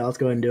statements. Yeah, let's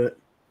go ahead and do it.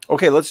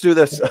 Okay, let's do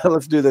this.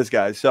 Let's do this,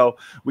 guys. So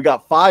we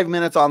got 5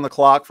 minutes on the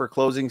clock for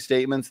closing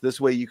statements.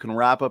 This way you can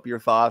wrap up your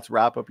thoughts,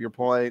 wrap up your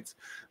points,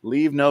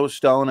 leave no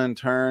stone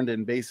unturned,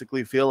 and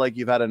basically feel like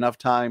you've had enough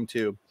time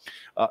to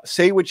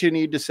say what you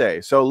need to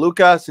say. So,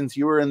 Luca, since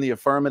you were in the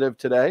affirmative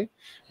today,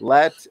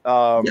 let's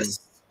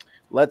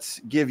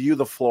give you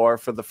the floor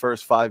for the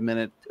first 5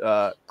 minute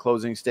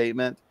closing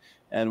statement.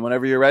 And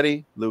whenever you're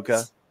ready,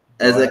 Luca.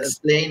 As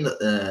explained,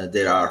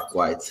 there are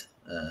quite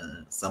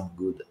some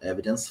good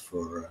evidence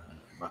for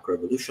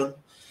macroevolution,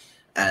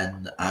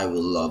 and I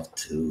would love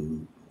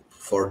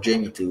for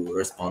Jamie to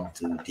respond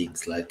to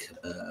things like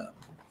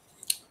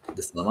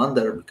the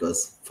salamander,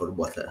 because for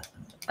what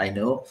I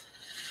know,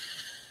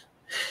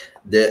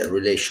 the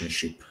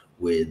relationship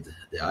with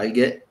the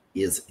algae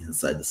is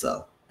inside the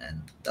cell,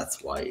 and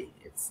that's why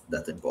it's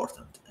that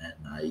important. And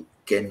I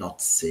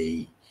cannot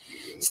see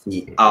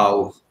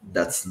how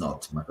that's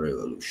not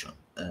macroevolution.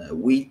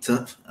 Wheat,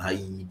 I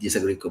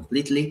disagree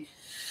completely,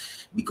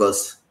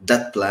 because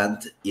that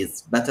plant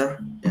is better.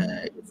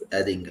 It's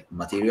adding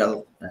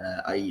material.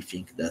 I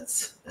think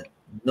that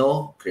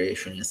no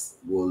creationist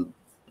will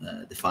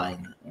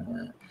define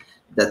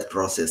that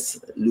process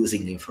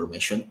losing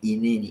information in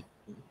any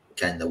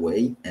kind of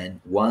way. And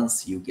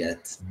once you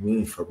get new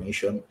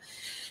information,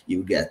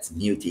 you get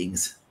new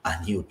things, a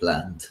new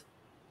plant,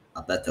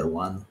 a better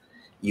one,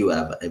 you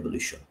have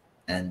evolution.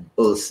 And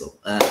also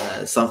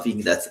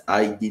something that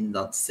I did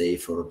not say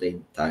for the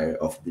entire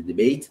of the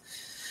debate,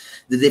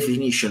 the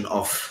definition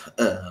of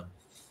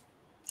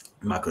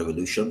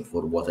macroevolution,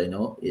 for what I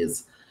know,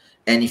 is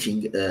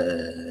anything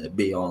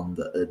beyond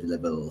the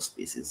level of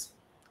species,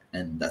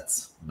 and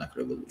that's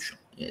macroevolution.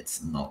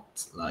 It's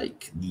not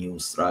like new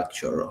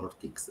structure or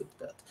things like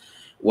that.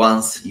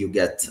 Once you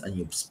get a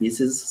new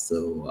species,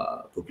 so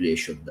a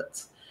population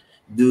that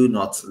do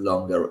not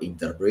longer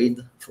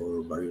interbreed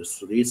for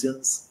various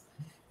reasons,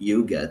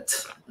 you get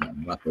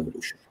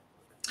macroevolution.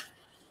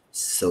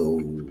 So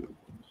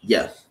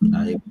yeah,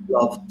 I would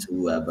love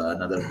to have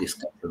another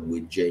discussion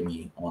with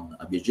Jamie on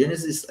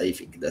abiogenesis. I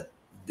think that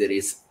there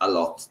is a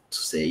lot to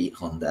say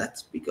on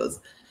that,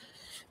 because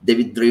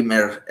David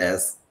Dreamer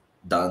has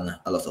done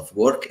a lot of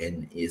work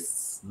and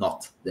is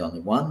not the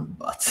only one,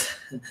 but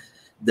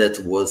that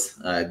was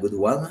a good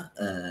one,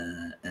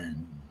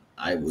 and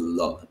I would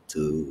love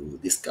to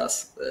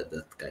discuss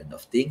that kind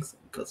of things,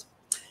 because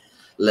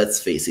let's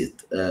face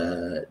it,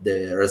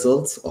 the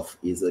results of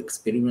his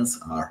experiments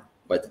are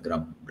quite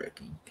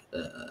groundbreaking.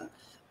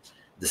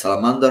 The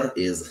salamander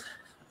is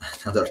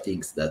another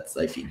thing that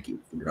I think is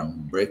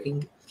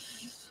groundbreaking,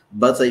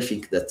 but I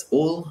think that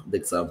all the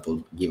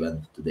examples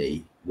given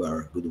today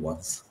were good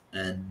ones,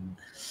 and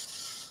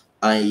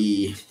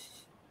I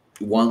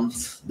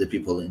want the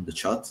people in the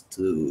chat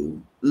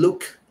to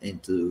look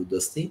into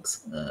those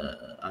things.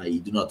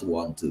 I do not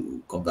want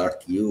to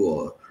convert you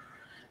or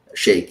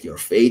shake your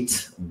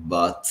faith,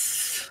 but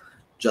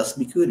just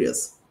be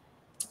curious.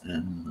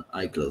 And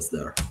I close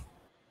there.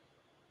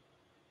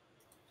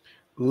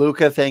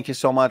 Luca, thank you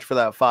so much for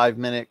that 5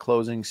 minute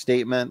closing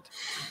statement.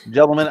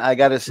 Gentlemen, I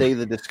got to say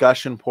the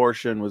discussion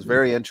portion was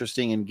very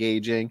interesting,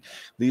 engaging.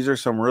 These are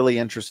some really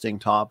interesting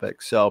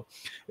topics. So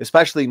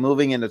especially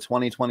moving into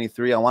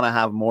 2023, I want to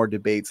have more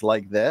debates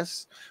like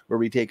this, where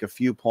we take a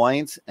few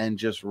points and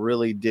just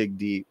really dig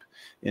deep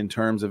in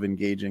terms of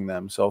engaging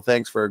them. So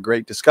thanks for a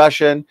great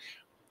discussion.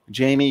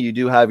 Jamie, you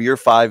do have your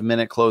 5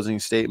 minute closing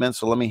statement.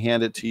 So let me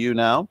hand it to you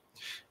now.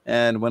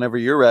 And whenever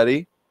you're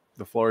ready,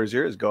 the floor is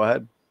yours. Go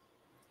ahead.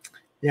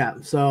 Yeah,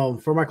 so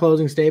for my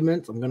closing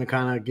statements, I'm going to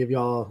kind of give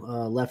y'all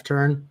a left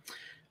turn.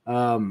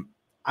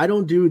 I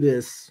don't do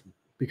this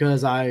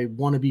because I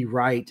want to be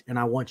right and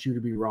I want you to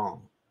be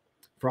wrong.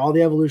 For all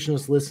the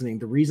evolutionists listening,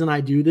 the reason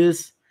I do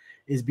this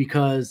is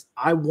because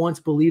I once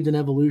believed in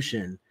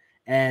evolution,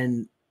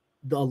 and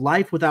the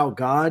life without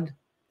God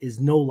is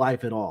no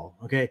life at all.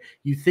 Okay,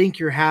 you think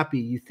you're happy,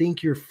 you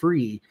think you're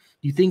free,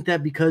 you think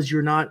that because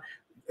you're not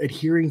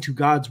adhering to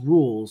God's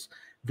rules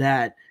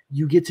that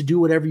you get to do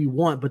whatever you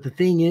want. But the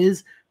thing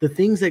is, the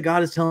things that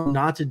God is telling you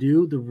not to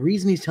do, the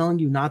reason he's telling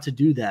you not to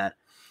do that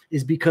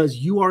is because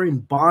you are in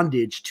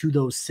bondage to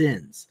those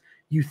sins.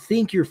 You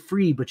think you're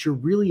free, but you're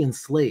really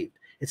enslaved.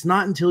 It's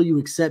not until you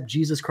accept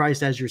Jesus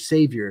Christ as your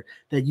savior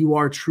that you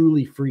are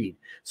truly freed.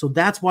 So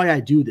that's why I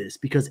do this,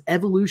 because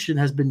evolution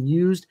has been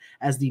used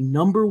as the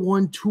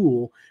 #1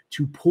 tool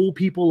to pull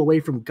people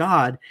away from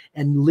God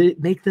and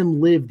make them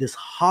live this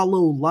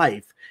hollow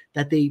life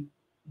that they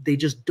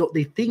just don't.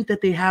 They think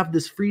that they have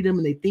this freedom,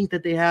 and they think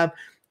that they have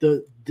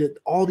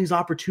all these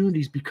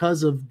opportunities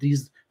because of the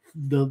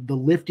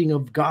lifting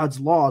of God's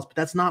laws, but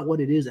that's not what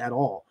it is at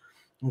all.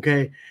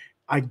 Okay,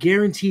 I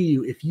guarantee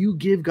you, if you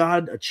give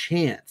God a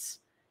chance,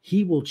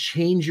 he will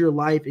change your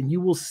life, and you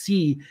will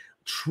see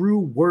true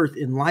worth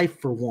in life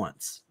for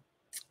once.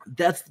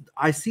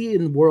 I see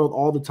in the world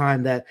all the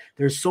time that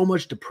there's so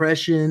much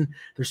depression,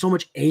 there's so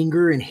much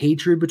anger and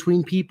hatred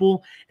between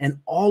people, and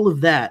all of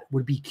that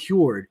would be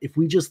cured if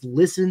we just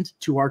listened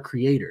to our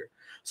Creator.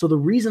 So the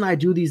reason I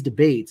do these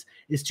debates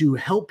is to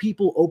help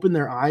people open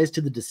their eyes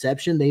to the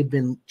deception they've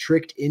been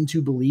tricked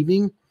into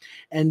believing,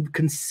 and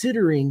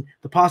considering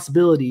the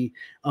possibility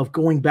of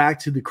going back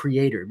to the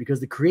creator, because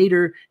the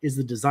creator is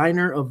the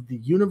designer of the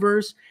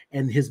universe,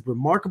 and his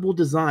remarkable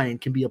design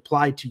can be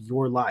applied to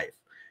your life.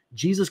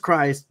 Jesus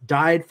Christ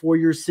died for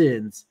your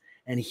sins,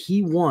 and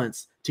he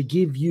wants to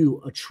give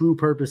you a true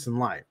purpose in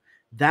life.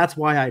 That's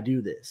why I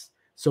do this.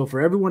 So for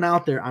everyone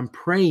out there, I'm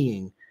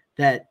praying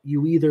that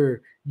you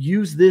either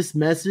use this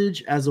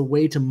message as a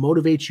way to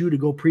motivate you to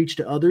go preach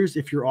to others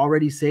if you're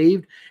already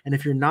saved. And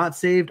if you're not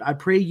saved, I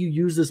pray you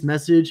use this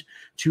message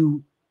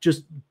to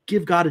just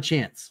give God a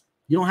chance.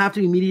 You don't have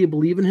to immediately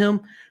believe in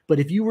him, but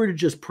if you were to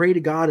just pray to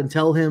God and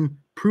tell him,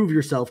 prove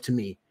yourself to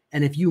me.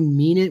 And if you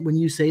mean it when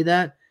you say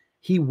that,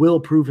 he will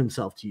prove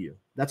himself to you.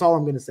 That's all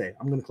I'm going to say.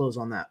 I'm going to close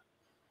on that.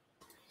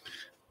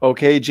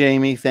 Okay,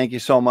 Jamie, thank you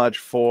so much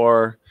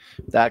for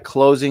that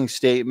closing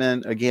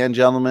statement. Again,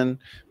 gentlemen,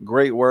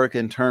 great work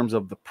in terms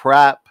of the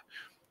prep.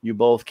 You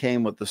both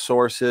came with the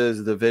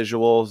sources, the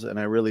visuals, and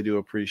I really do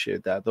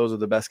appreciate that. Those are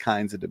the best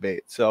kinds of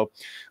debates. So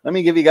let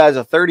me give you guys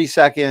a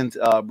 30-second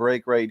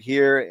break right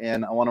here.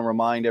 And I want to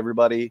remind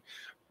everybody,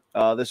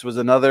 this was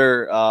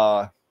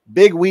another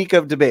big week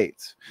of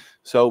debates.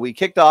 So we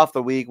kicked off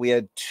the week. We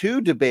had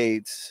 2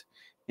 debates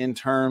in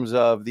terms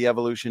of the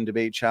Evolution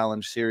Debate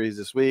Challenge series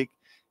this week.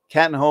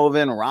 Kent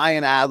Hovind,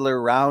 Ryan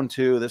Adler, round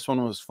 2. This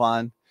one was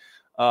fun.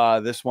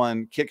 This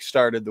one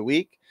kickstarted the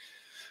week.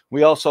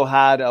 We also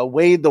had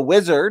Wade the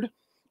Wizard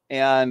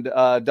and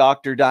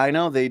Dr.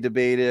 Dino. They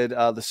debated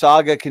The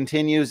Saga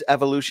Continues,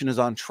 Evolution is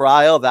on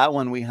Trial. That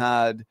one we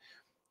had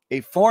a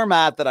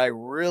format that I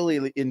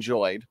really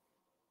enjoyed.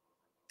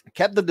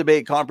 Kept the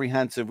debate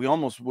comprehensive. We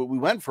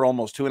went for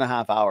almost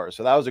 2.5 hours.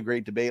 So that was a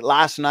great debate.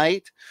 Last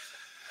night,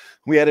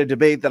 we had a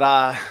debate that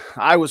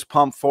I was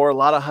pumped for. A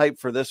lot of hype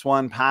for this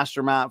one.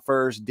 Pastor Matt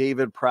first,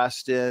 David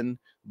Preston,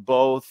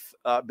 both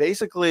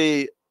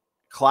basically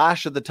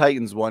Clash of the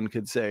Titans, one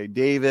could say.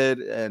 David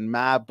and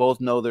Matt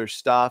both know their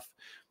stuff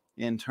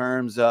in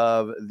terms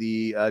of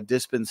the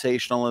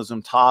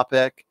dispensationalism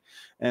topic.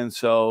 And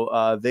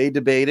so they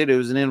debated. It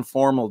was an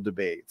informal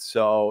debate.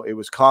 So it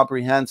was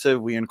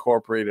comprehensive. We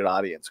incorporated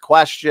audience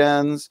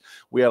questions.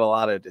 We had a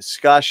lot of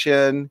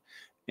discussion.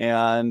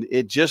 And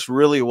it just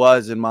really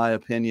was, in my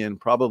opinion,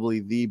 probably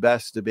the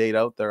best debate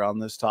out there on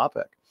this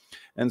topic.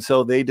 And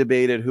so they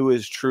debated who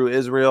is true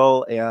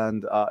Israel.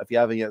 And if you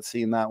haven't yet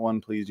seen that one,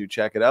 please do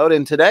check it out.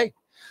 And today,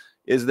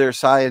 is there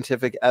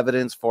scientific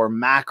evidence for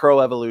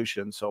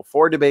macroevolution? So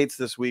 4 debates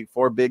this week,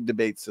 4 big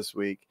debates this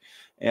week.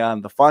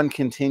 And the fun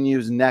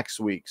continues next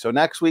week. So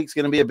next week's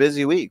going to be a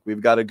busy week.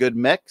 We've got a good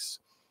mix.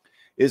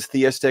 Is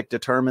theistic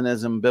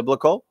determinism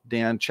biblical?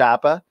 Dan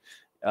Chapa.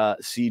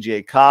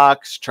 CJ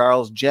Cox,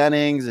 Charles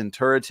Jennings, and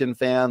Turretin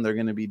fan. They're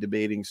going to be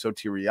debating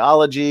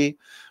soteriology,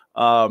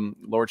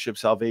 Lordship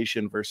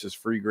salvation versus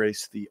free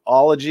grace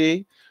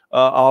theology.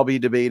 I'll be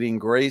debating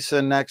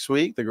Grayson next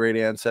week, the great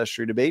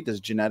ancestry debate. Does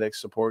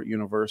genetics support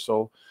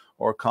universal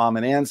or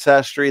common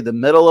ancestry? The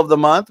middle of the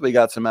month, we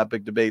got some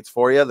epic debates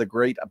for you. The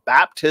great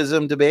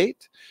baptism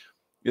debate.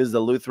 Is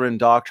the Lutheran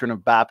doctrine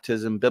of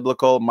baptism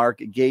biblical? Mark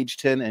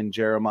Gageton and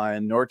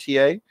Jeremiah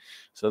Nortier.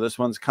 So this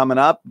one's coming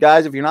up.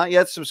 Guys, if you're not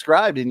yet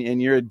subscribed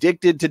and you're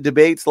addicted to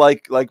debates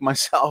like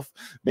myself,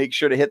 make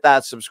sure to hit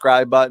that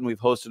subscribe button. We've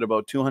hosted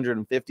about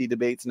 250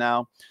 debates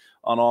now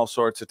on all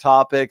sorts of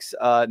topics.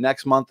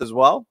 Next month as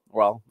well.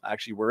 Well,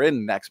 actually, we're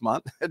in next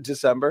month,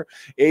 December.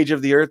 Age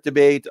of the Earth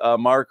debate,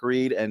 Mark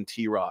Reed and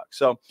T-Rock.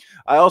 So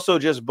I also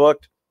just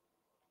booked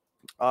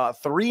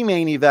 3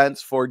 main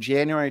events for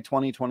January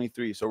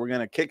 2023. So we're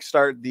going to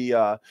kickstart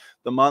the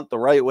month the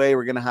right way.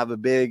 We're going to have a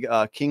big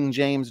King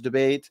James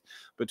debate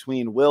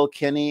between Will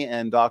Kinney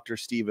and Dr.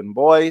 Stephen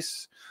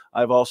Boyce.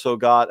 I've also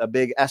got a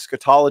big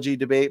eschatology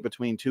debate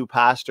between 2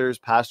 pastors,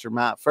 Pastor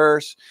Matt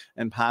First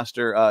and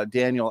Pastor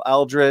Daniel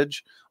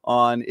Eldridge,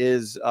 on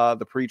is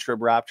the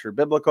pre-trib rapture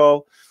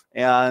biblical.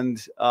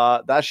 And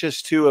that's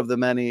just 2 of the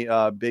many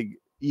big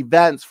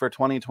events for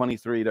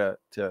 2023 to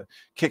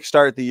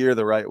kickstart the year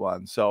the right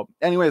one. So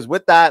anyways,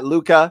 with that,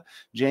 Luca,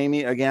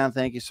 Jamie, again,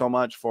 thank you so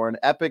much for an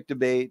epic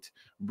debate.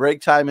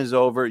 Break time is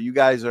over. You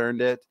guys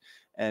earned it.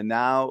 And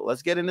now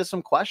let's get into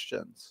some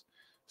questions.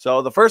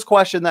 So the first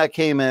question that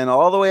came in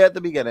all the way at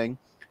the beginning,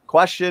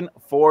 question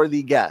for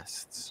the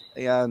guests.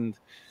 And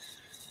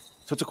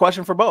so it's a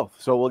question for both.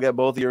 So we'll get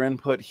both your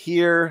input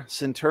here.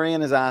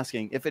 Centurion is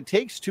asking, if it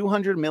takes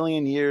 200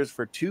 million years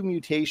for 2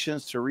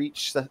 mutations to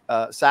reach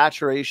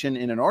saturation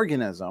in an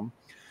organism,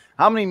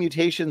 how many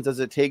mutations does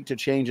it take to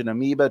change an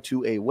amoeba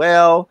to a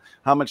whale?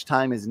 How much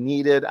time is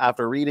needed?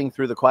 After reading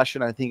through the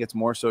question, I think it's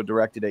more so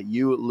directed at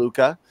you,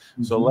 Luca.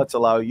 So let's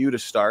allow you to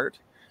start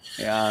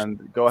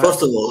and go ahead.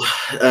 First of all,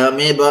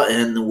 amoeba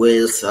and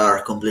whales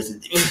are completely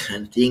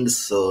different things.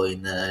 So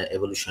in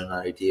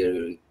evolutionary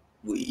theory,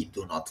 we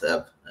do not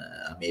have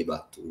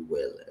amoeba to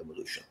whale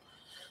evolution.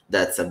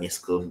 That's a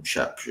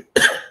misconception.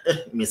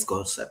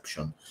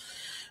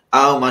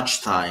 How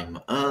much time?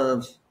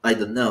 I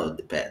don't know. It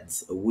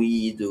depends.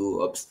 We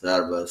do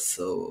observe,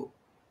 so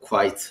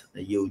quite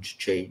huge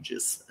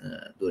changes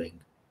during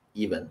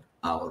even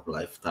our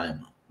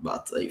lifetime.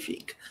 But I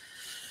think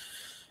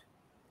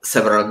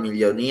several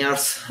million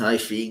years, I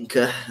think,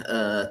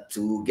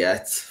 to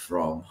get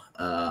from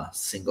a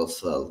single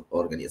cell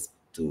organism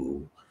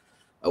to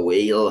a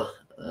whale,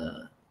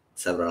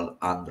 several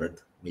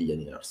 100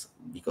 million years,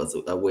 because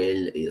a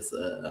whale is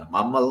a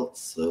mammal.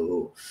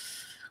 So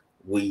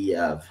we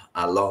have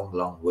a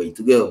long way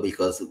to go,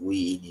 because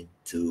we need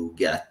to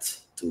get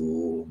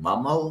to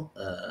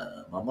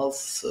mammals.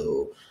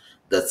 So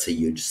that's a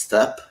huge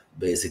step.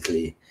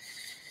 Basically,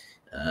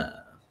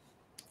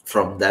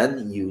 from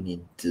then you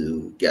need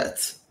to get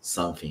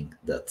something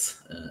that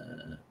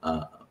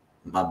a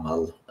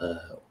mammal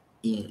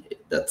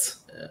that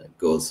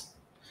goes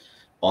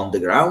on the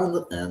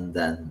ground, and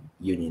then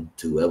you need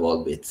to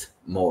evolve it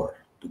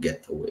more to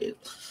get a whale.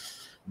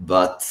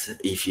 But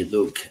if you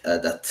look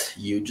at that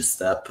huge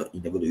step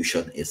in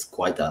evolution, it's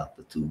quite hard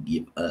to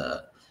give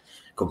a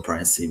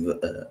comprehensive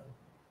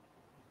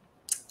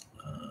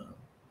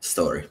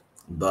story.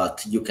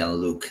 But you can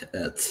look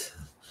at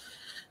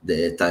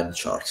the time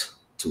chart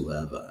to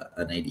have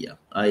an idea.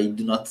 I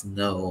do not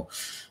know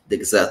the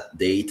exact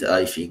date.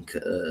 I think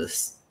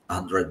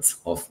hundreds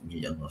of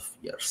millions of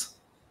years.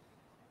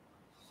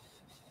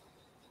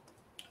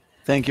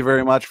 Thank you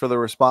very much for the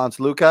response,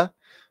 Luca.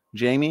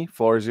 Jamie,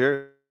 floor is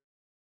yours.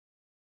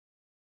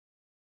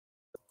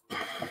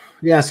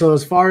 Yeah, so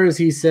as far as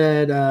he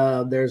said,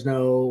 there's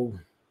no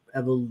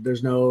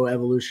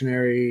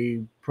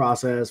evolutionary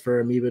process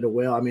for amoeba to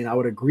whale. I mean, I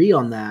would agree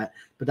on that,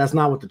 but that's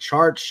not what the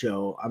charts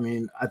show. I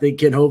mean, I think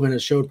Ken Hovind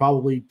has showed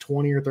probably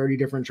 20 or 30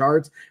 different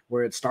charts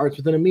where it starts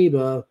with an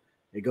amoeba,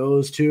 it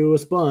goes to a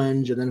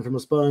sponge, and then from a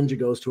sponge, it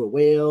goes to a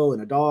whale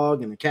and a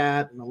dog and a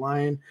cat and a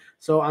lion.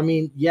 So, I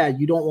mean, yeah,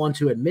 you don't want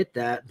to admit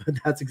that, but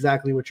that's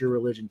exactly what your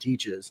religion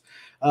teaches.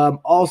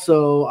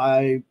 Also,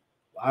 I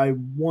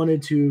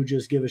wanted to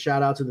just give a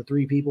shout out to the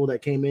 3 people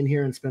that came in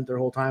here and spent their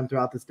whole time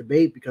throughout this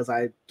debate, because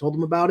I told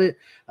them about it.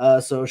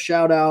 So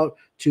shout out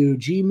to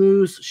G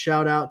Moose,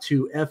 shout out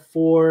to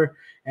F4,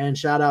 and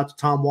shout out to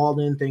Tom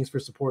Walden. Thanks for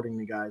supporting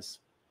me, guys.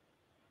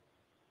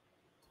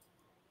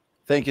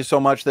 Thank you so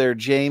much there,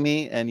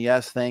 Jamie. And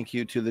yes, thank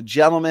you to the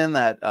gentleman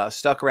that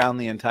stuck around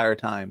the entire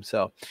time.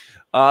 So,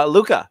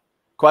 Luca,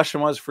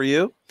 question was for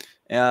you.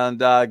 And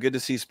good to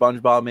see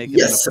SpongeBob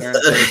making an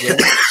appearance there again.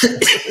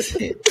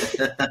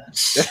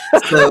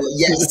 So,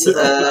 yes,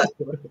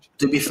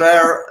 to be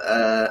fair,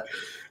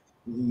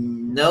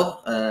 no,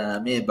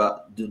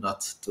 amoeba do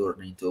not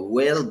turn into a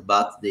whale,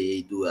 but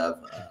they do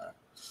have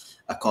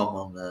a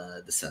common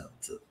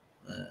descent.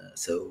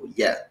 So,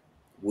 yeah,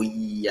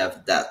 we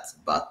have that,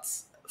 but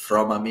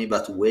from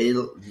amoeba to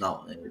whale,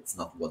 no, it's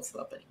not what's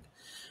happening.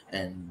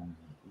 And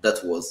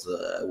that was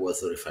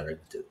referring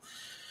to.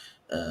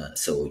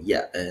 So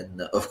yeah,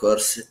 and of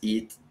course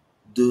it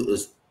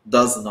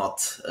does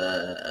not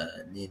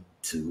need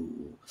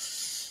to.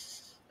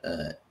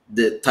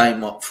 The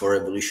time up for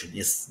evolution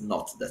is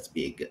not that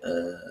big.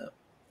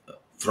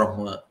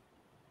 From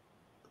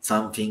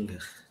something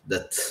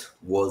that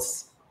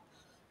was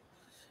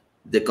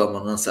the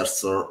common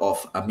ancestor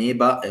of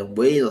amoeba and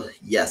whale,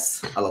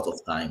 yes, a lot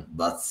of time,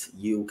 but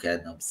you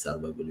can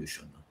observe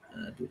evolution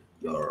during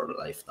your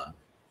lifetime.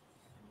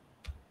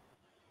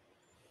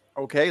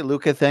 Okay,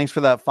 Luca, thanks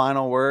for that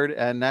final word.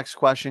 And next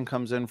question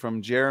comes in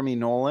from Jeremy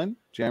Nolan.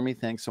 Jeremy,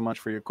 thanks so much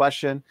for your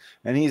question.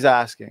 And he's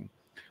asking,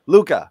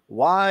 Luca,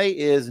 why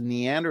is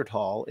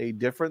Neanderthal a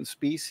different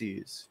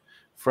species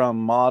from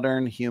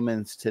modern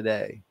humans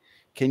today?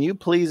 Can you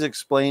please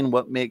explain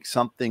what makes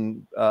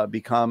something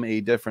become a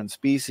different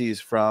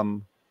species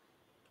from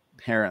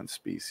parent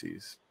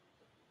species?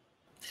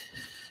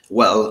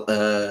 Well,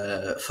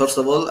 first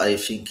of all, I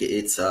think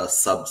it's a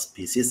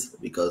subspecies,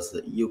 because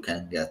you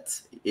can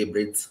get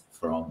hybrids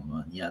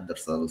from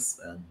Neanderthals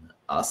and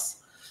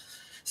us.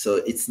 So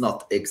it's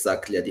not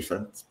exactly a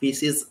different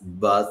species,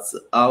 but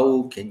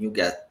how can you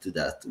get to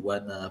that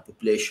when a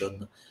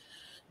population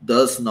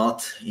does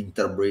not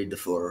interbreed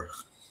for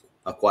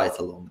quite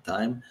a long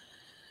time?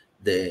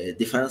 The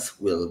difference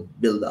will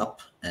build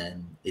up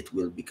and it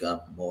will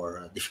become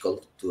more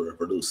difficult to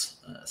reproduce.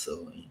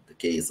 So in the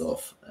case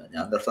of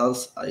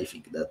Neanderthals, I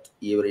think that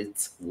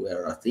hybrids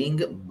were a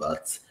thing,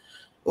 but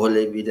all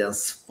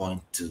evidence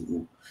point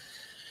to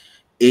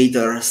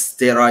either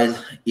sterile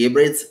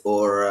hybrids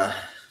or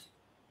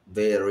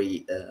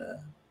very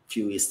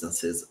few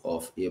instances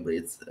of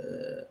hybrids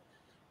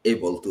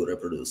able to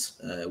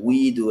reproduce.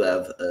 We do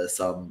have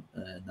some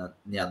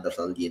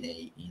Neanderthal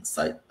DNA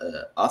inside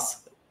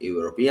us,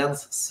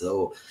 Europeans,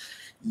 so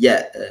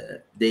yeah,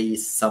 they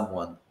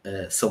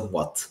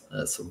somewhat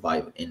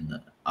survive in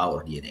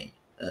our DNA.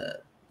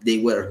 They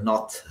were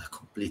not a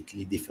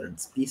completely different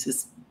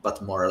species,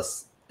 but more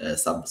as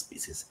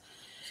subspecies.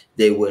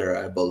 They were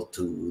able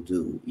to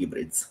do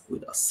hybrids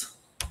with us.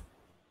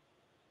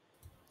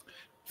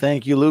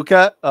 Thank you,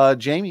 Luca.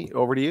 Jamie,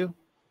 over to you.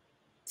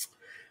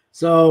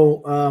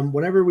 So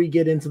whenever we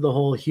get into the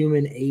whole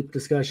human ape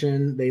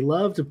discussion, they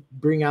love to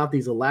bring out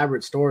these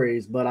elaborate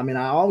stories. But I mean,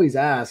 I always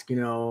ask,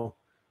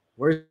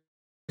 where's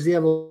the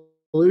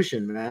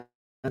evolution, man?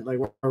 Like,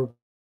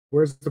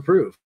 where's the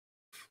proof?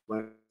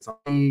 Like,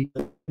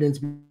 evidence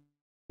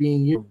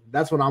being used.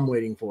 That's what I'm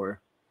waiting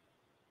for.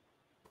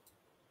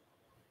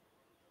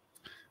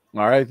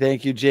 All right,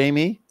 thank you,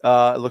 Jamie.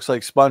 It looks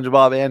like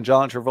SpongeBob and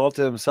John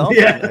Travolta himself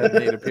had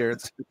made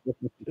appearance.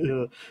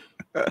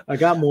 I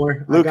got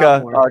more.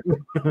 Luca,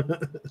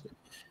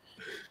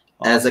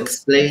 as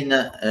explained,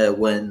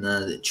 when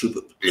the two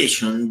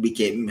population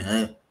became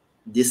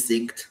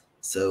distinct,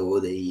 so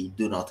they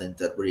do not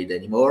interbreed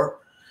anymore,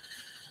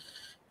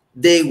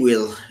 they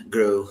will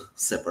grow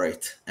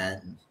separate,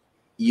 and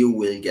you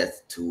will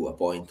get to a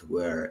point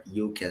where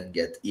you can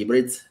get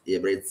hybrids.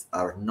 Hybrids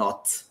are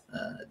not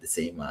the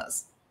same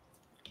as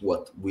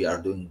what we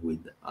are doing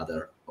with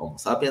other Homo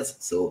sapiens.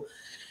 So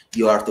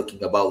you are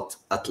talking about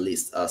at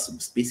least a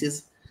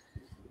subspecies.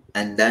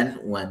 And then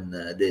when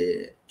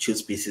the two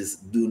species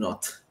do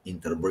not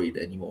interbreed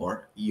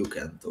anymore, you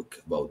can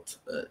talk about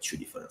two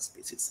different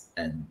species.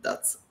 And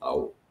that's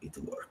how it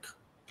works.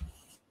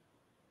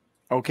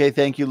 Okay,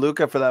 thank you,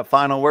 Luca, for that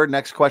final word.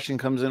 Next question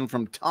comes in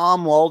from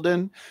Tom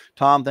Walden.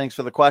 Tom, thanks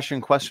for the question.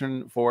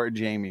 Question for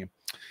Jamie.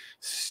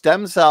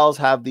 Stem cells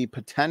have the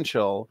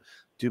potential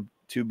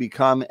to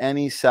become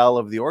any cell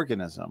of the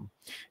organism.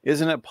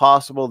 Isn't it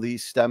possible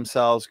these stem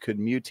cells could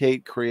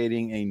mutate,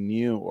 creating a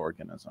new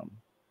organism?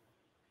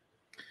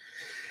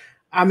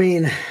 I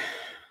mean,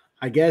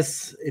 I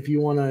guess if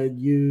you want to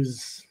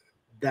use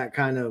that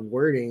kind of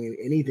wording,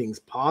 anything's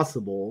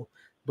possible.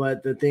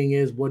 But the thing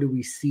is, what do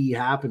we see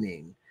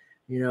happening?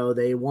 You know,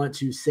 they want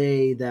to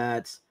say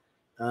that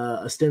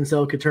a stem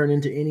cell could turn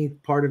into any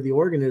part of the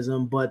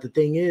organism. But the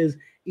thing is,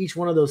 each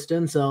one of those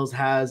stem cells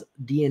has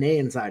DNA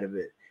inside of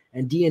it.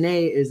 And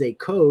DNA is a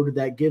code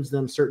that gives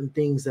them certain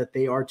things that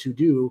they are to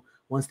do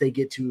once they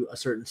get to a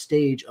certain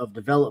stage of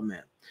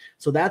development.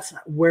 So that's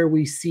where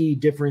we see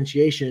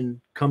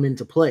differentiation come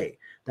into play.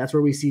 That's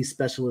where we see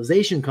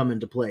specialization come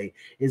into play,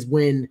 is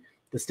when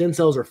the stem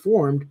cells are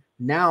formed.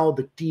 Now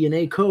the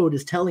DNA code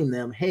is telling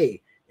them,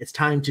 hey, it's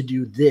time to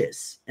do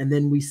this. And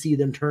then we see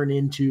them turn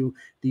into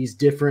these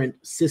different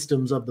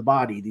systems of the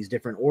body, these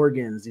different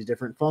organs, these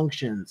different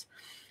functions.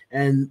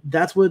 And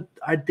that's what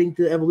I think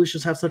the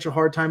evolutionists have such a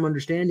hard time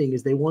understanding,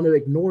 is they want to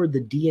ignore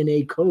the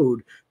DNA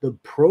code, the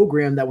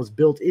program that was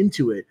built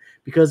into it.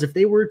 Because if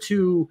they were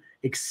to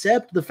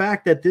accept the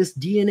fact that this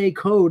DNA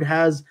code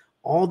has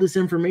all this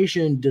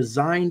information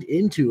designed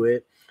into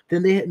it,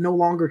 then they no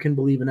longer can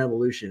believe in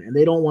evolution, and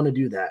they don't want to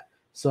do that.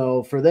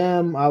 So for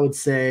them, I would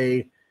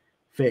say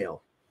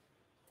fail.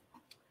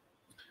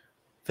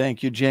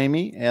 Thank you,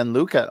 Jamie. And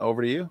Luca,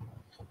 over to you.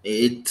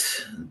 It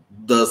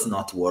does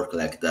not work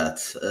like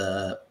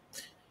that.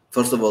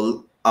 First of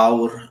all,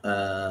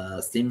 our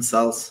stem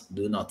cells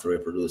do not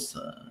reproduce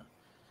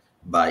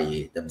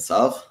by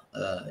themselves.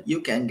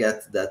 You can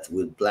get that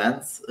with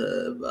plants,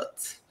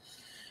 but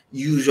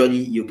usually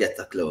you get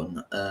a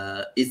clone.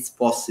 It's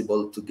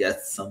possible to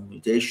get some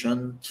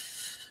mutation.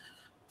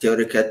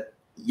 Theoretically,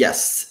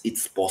 yes,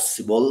 it's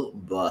possible,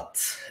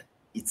 but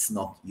it's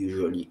not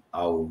usually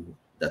how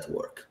that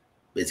works.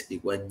 Basically,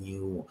 when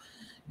you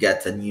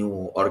get a new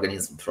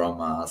organism from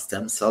a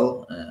stem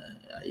cell,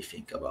 I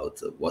think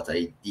about what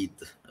I did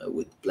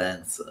with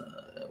plants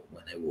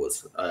when I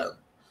was a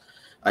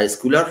high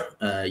schooler.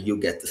 You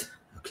get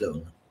a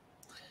clone.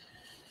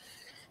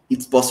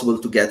 It's possible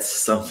to get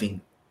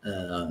something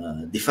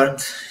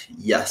different.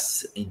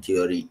 Yes, in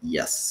theory,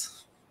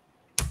 yes.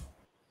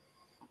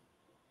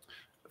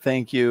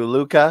 Thank you,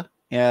 Luca.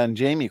 And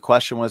Jamie,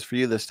 question was for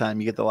you this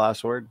time. You get the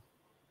last word.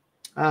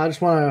 I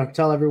just want to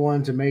tell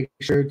everyone to make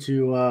sure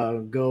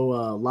to go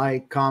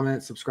like,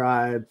 comment,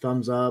 subscribe,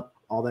 thumbs up,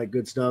 all that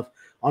good stuff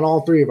on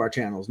all three of our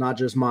channels, not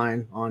just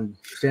mine, on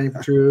Standing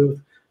For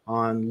Truth,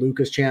 on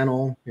Luca's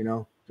channel. You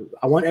know,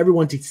 I want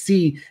everyone to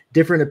see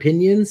different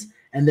opinions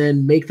and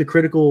then make the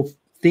critical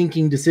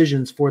thinking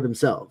decisions for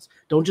themselves.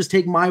 Don't just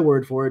take my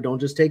word for it. Don't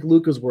just take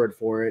Luca's word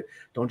for it.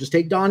 Don't just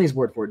take Donnie's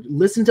word for it.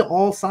 Listen to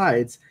all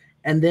sides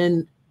and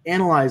then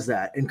analyze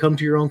that and come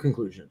to your own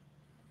conclusion.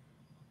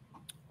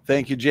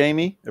 Thank you,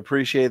 Jamie.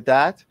 Appreciate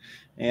that.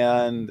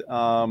 And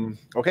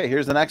okay,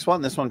 here's the next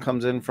one. This one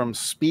comes in from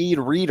Speed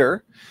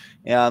Reader,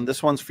 and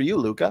this one's for you,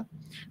 Luca.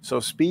 So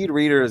Speed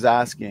Reader is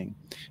asking,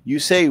 you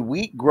say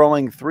wheat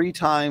growing 3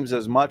 times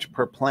as much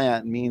per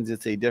plant means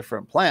it's a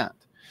different plant.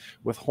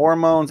 With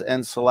hormones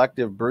and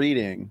selective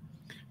breeding,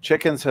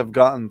 chickens have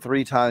gotten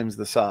 3 times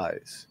the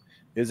size.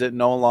 Is it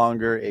no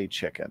longer a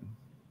chicken?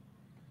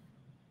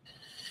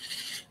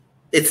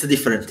 It's a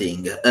different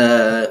thing.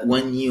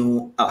 When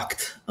you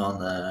act on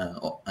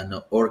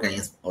an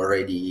organism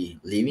already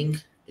living,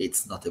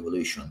 it's not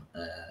evolution.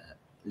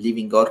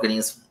 Living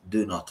organisms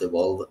do not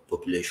evolve,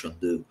 population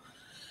do.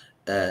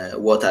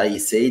 What I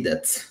say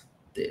that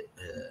the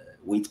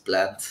wheat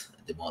plant,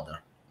 the modern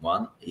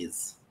one,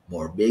 is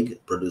more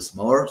big, produce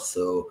more,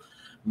 so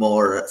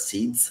more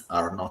seeds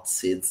are not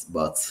seeds,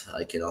 but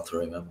I cannot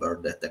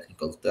remember the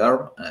technical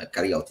term,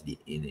 cariotidi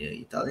in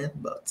Italian,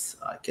 but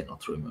I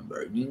cannot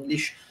remember in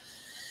English.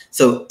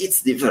 So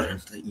it's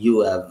different. You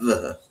have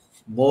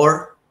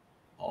more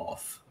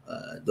of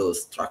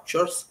those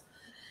structures,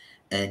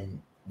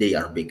 and they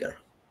are bigger,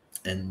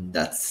 and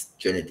that's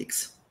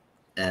genetics.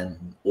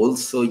 And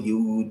also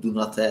you do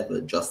not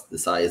have just the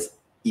size,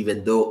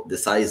 even though the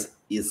size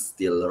is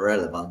still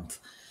relevant,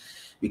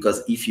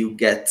 because if you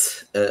get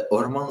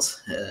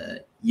hormones,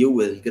 you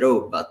will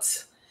grow,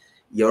 but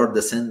your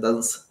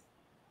descendants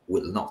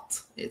will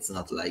not. It's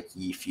not like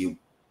if you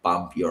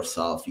pump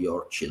yourself,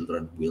 your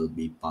children will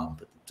be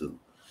pumped too.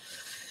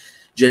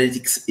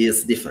 Genetics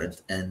is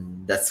different,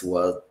 and that's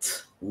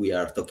what we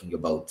are talking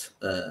about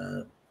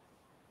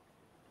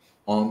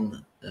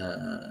on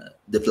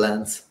the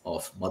plants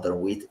of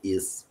modern wheat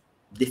is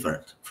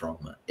different from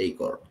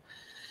acorn.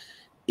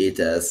 It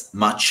has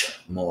much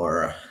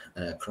more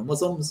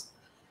chromosomes,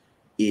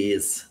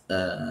 is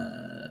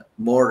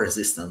more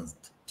resistant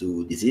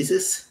to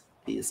diseases,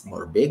 is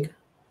more big,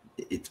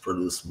 it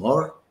produces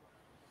more.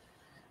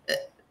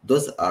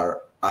 Those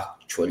are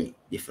actually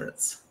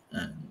different,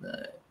 and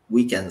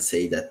we can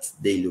say that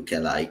they look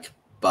alike,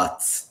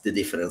 but the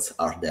differences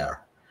are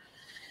there.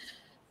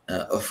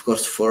 Of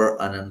course,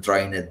 for an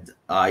untrained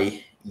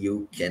eye,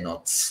 you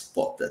cannot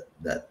spot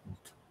that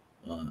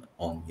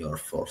on your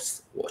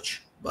first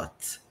watch.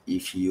 But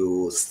if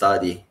you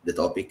study the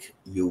topic,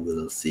 you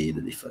will see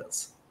the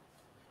difference.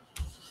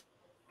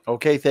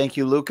 Okay, thank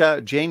you,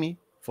 Luca. Jamie,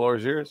 floor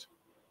is yours.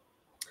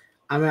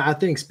 I mean, I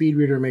think Speed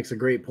Reader makes a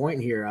great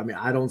point here. I mean,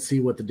 I don't see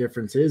what the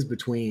difference is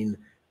between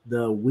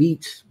the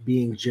wheat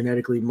being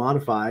genetically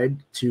modified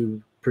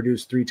to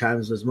produce 3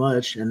 times as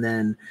much, and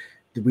then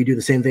we do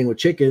the same thing with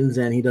chickens,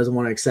 and he doesn't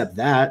want to accept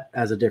that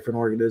as a different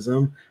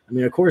organism. I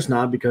mean, of course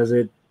not, because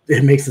it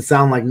makes it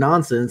sound like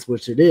nonsense,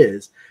 which it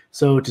is.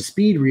 So to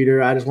Speed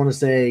Reader, I just want to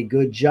say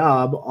good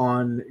job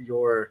on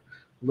your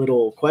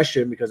little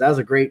question, because that was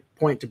a great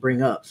point to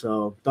bring up.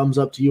 So thumbs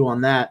up to you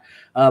on that.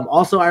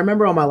 Also, I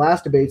remember on my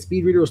last debate,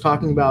 Speed Reader was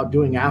talking about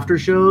doing after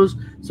shows.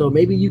 So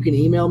maybe you can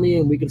email me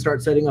and we can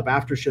start setting up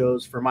after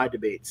shows for my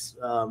debates.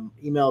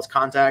 Email is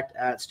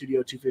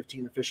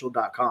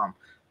contact@studio215official.com.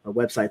 Our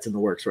website's in the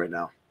works right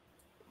now.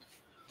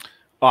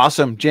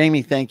 Awesome.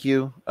 Jamie, thank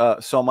you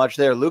so much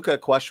there. Luca,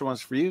 question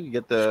was for you. You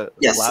get the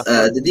yes. last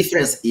The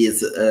difference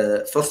is,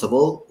 first of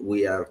all,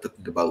 we are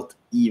talking about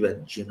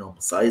even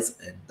genome size,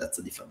 and that's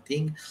a different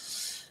thing.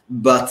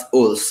 But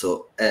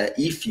also,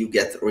 if you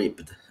get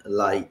ripped,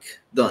 like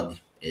Donny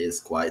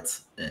is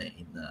quite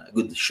in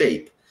good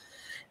shape,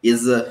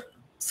 his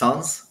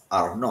sons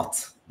are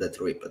not that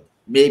ripped.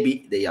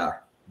 Maybe they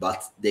are,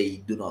 but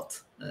they do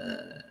not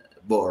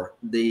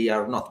they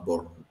are not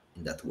born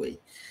in that way.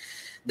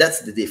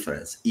 That's the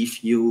difference.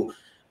 If you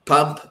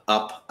pump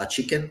up a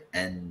chicken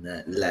and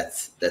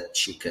let that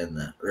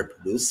chicken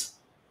reproduce,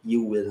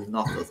 you will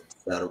not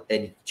observe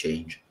any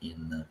change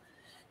in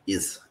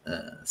his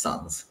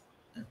sons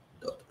and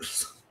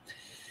daughters.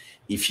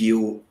 If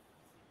you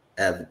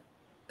have,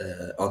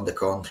 on the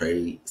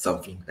contrary,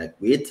 something like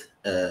wheat,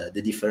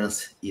 the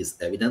difference is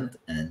evident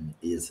and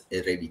is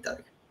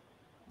hereditary.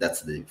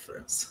 That's the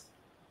difference.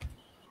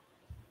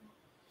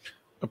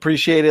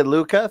 Appreciate it,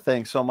 Luca.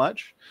 Thanks so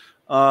much.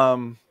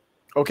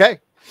 Okay.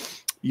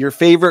 Your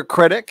favorite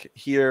critic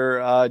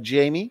here,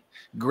 Jamie.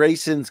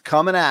 Grayson's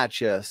coming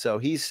at you. So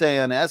he's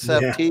saying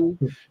SFT,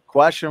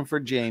 question for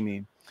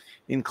Jamie.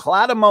 In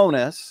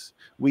Cladomonas,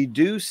 we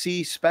do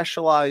see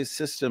specialized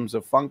systems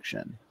of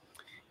function,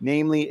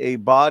 namely a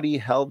body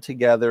held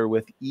together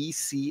with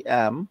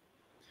ECM,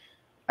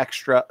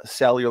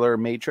 extracellular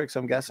matrix,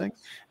 I'm guessing,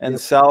 and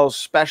cells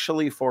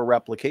specially for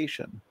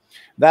replication.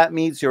 That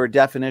meets your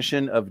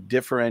definition of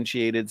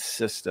differentiated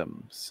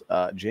systems.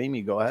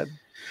 Jamie, go ahead.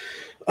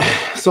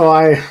 So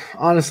I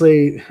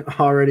honestly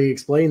already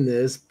explained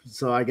this.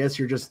 So I guess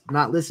you're just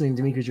not listening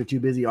to me because you're too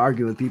busy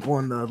arguing with people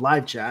in the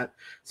live chat.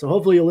 So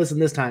hopefully you'll listen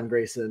this time,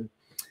 Grayson.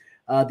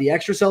 The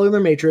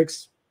extracellular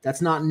matrix,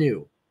 that's not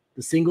new.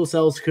 The single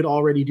cells could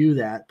already do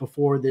that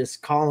before this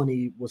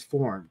colony was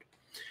formed.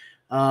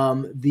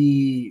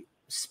 The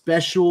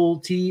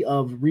specialty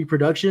of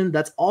reproduction,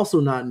 that's also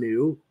not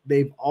new.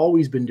 They've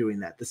always been doing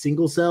that. The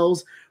single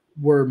cells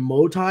were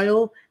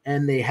motile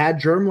and they had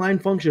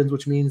germline functions,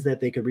 which means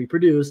that they could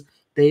reproduce.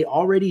 They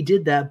already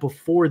did that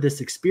before this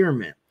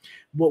experiment.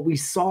 What we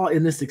saw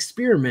in this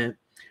experiment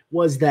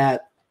was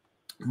that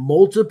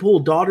multiple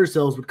daughter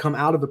cells would come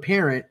out of a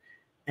parent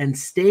and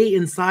stay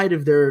inside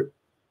of their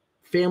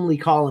family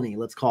colony,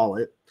 let's call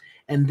it,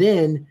 and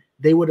then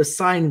they would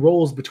assign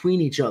roles between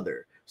each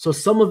other. So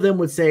some of them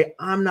would say,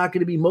 I'm not going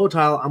to be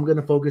motile, I'm going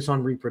to focus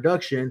on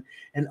reproduction.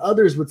 And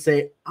others would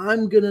say,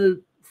 I'm going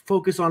to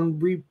focus on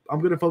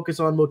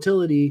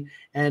motility,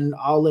 and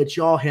I'll let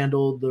y'all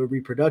handle the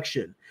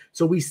reproduction.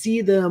 So we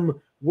see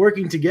them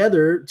working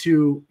together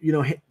to,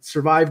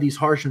 survive these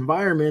harsh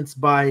environments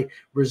by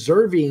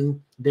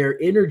reserving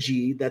their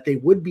energy that they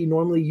would be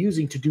normally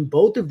using to do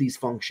both of these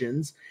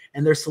functions,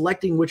 and they're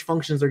selecting which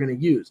functions they're going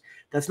to use.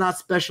 That's not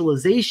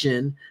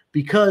specialization,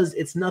 because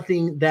it's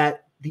nothing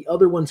that the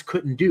other ones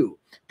couldn't do.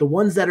 The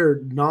ones that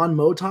are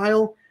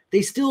non-motile,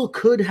 they still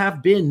could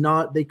have been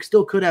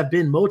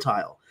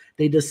motile.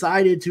 They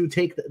decided to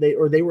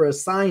they were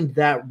assigned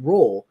that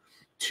role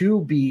to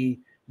be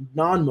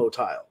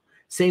non-motile.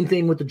 Same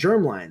thing with the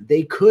germline.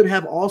 They could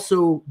have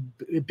also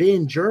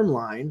been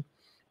germline,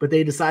 but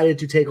they decided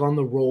to take on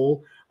the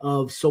role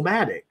of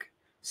somatic.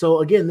 So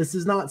again, this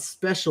is not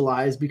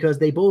specialized because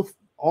they both,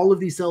 all of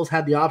these cells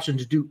had the option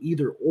to do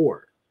either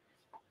or.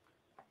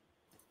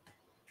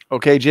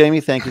 Okay,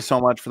 Jamie, thank you so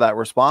much for that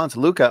response.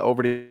 Luca,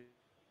 over to you.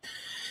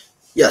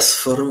 Yes,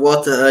 for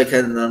what I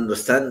can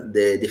understand,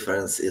 the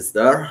difference is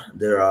there.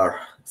 There are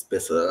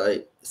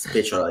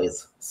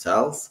specialized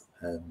cells,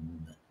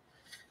 and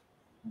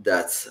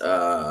that's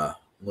a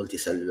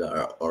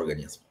multicellular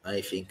organism.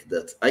 I think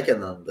that I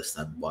can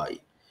understand why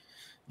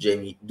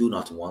Jamie do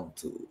not want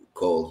to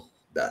call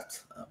that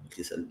a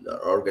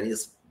multicellular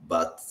organism,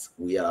 but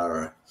we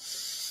are,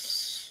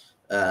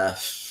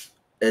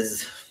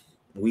 as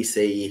we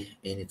say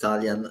in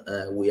Italian,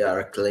 we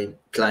are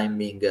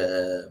climbing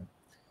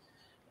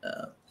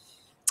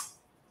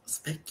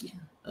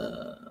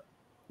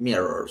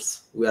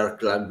mirrors. We are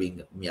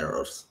climbing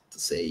mirrors to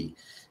say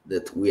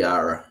that we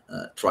are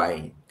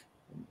trying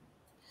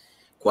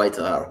quite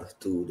hard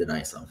to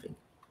deny something.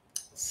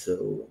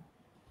 So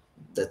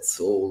that's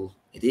all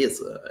it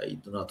is. I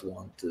do not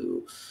want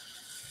to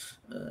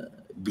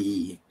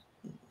be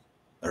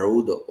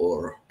rude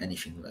or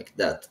anything like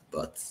that,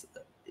 but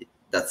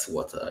that's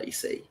what I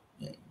say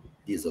in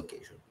this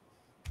occasion.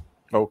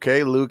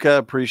 Okay, Luca,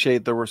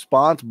 appreciate the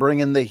response. Bring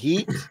in the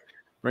heat.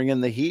 Bring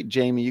in the heat.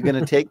 Jamie, you going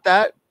to take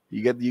that?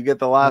 You get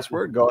the last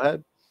word. Go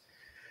ahead.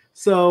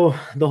 So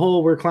the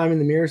whole "we're climbing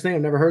the mirrors" thing,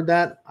 I've never heard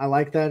that. I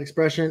like that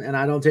expression, and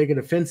I don't take it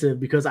offensive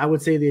because I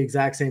would say the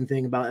exact same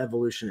thing about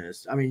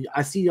evolutionists. I mean,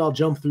 I see y'all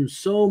jump through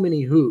so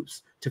many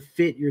hoops to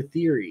fit your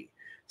theory.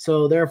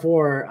 So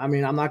therefore, I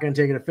mean, I'm not going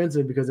to take it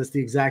offensive because it's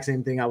the exact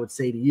same thing I would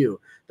say to you.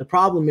 The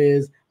problem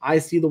is I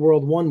see the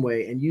world one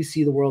way and you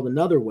see the world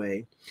another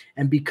way.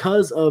 And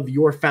because of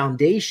your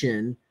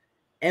foundation,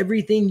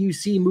 everything you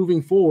see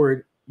moving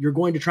forward, you're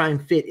going to try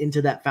and fit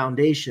into that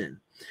foundation.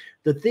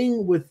 The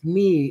thing with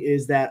me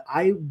is that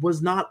I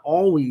was not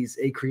always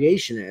a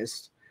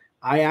creationist.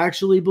 I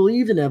actually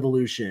believed in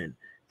evolution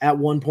at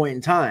one point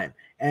in time.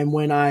 And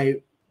when I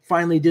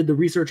finally did the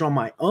research on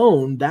my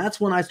own, that's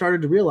when I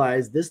started to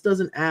realize this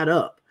doesn't add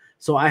up.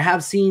 So I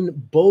have seen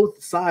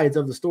both sides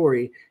of the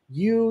story.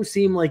 You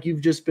seem like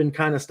you've just been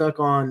kind of stuck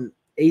on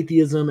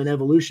atheism and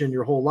evolution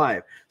your whole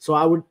life. So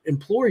I would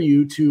implore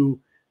you to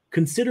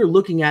consider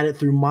looking at it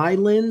through my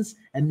lens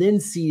and then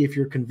see if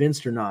you're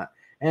convinced or not.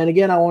 And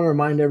again, I want to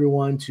remind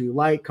everyone to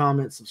like,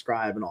 comment,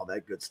 subscribe, and all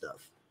that good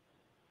stuff.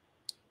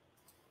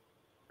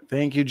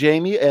 Thank you,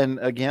 Jamie. And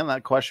again,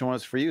 that question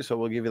was for you, so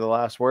we'll give you the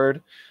last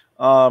word.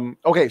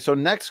 Okay, so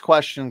next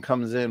question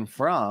comes in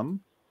from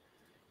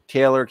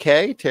Taylor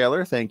K.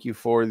 Taylor, thank you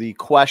for the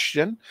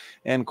question.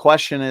 And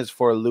question is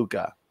for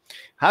Luca.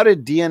 How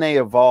did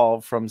DNA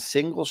evolve from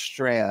single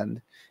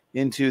strand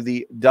into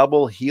the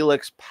double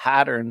helix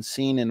pattern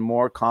seen in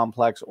more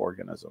complex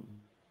organisms?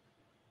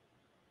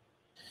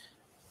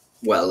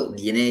 Well,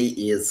 DNA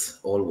is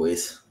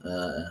always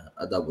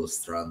a double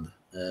strand.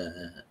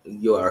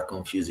 You are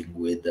confusing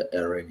with the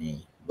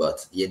RNA,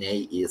 but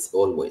DNA is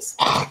always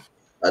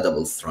a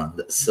double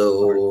strand.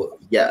 So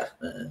yeah,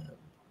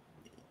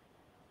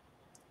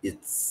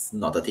 it's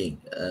not a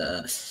thing.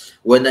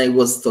 When I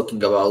was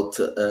talking about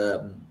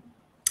the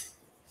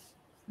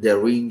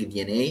ring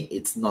DNA,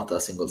 it's not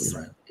a single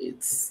strand.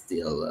 It's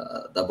still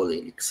a double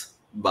helix,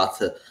 but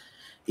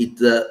it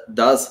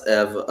does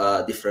have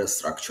a different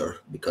structure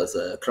because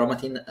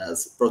chromatin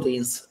has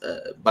proteins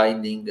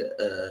binding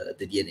the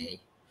DNA.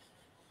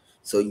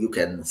 So you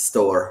can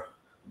store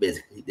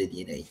basically the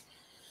DNA.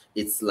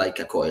 It's like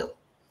a coil.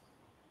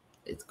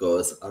 It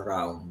goes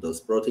around those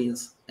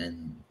proteins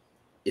and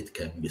it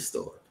can be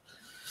stored.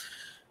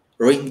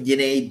 Ring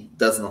DNA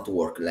does not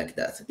work like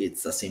that.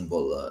 It's a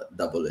simple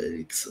double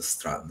helix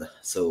strand.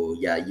 So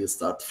yeah, you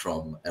start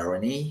from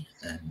RNA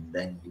and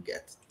then you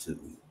get to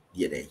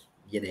DNA.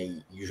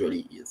 DNA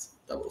usually is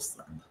double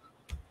strand.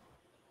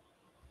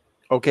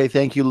 Okay,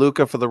 thank you,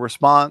 Luca, for the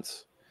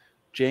response.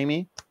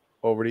 Jamie,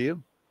 over to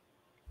you.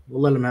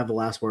 We'll let him have the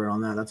last word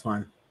on that. That's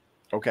fine.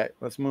 Okay,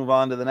 let's move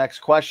on to the next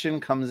question.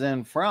 Comes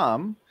in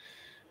from,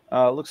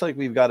 looks like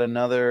we've got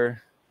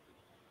another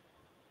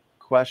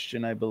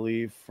question, I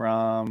believe,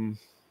 from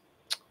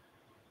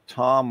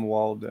Tom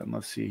Walden.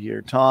 Let's see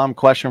here. Tom,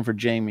 question for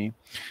Jamie.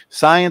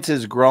 Science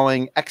is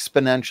growing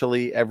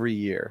exponentially every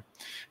year.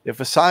 If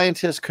a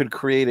scientist could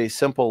create a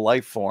simple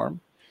life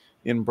form,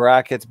 in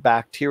brackets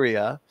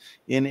bacteria,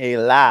 in a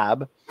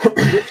lab, would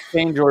this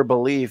change your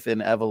belief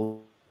in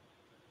evolution?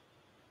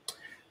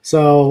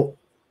 So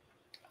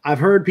I've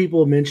heard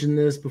people mention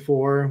this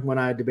before when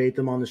I debate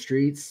them on the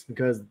streets,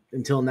 because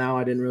until now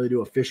I didn't really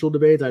do official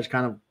debates. I just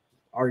kind of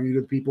argued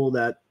with people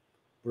that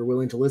were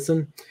willing to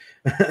listen.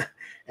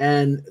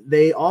 And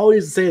they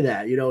always say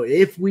that, you know,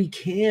 if we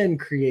can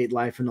create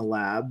life in a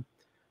lab,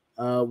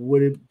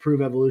 would it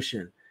prove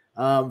evolution?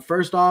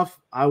 First off,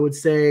 I would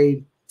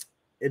say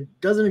it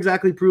doesn't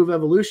exactly prove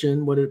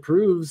evolution. What it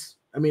proves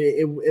I mean,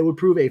 it would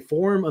prove a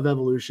form of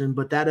evolution,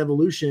 but that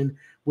evolution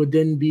would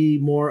then be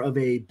more of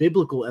a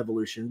biblical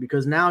evolution,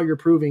 because now you're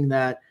proving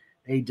that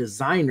a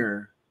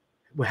designer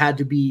had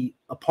to be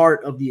a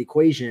part of the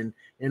equation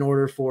in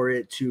order for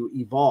it to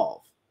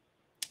evolve.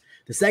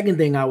 The second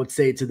thing I would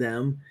say to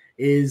them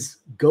is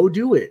go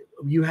do it.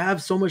 You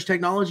have so much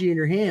technology in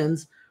your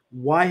hands.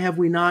 Why have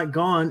we not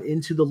gone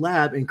into the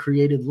lab and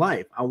created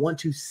life? I want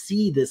to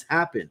see this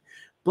happen.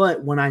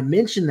 But when I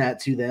mention that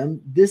to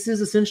them, this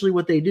is essentially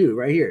what they do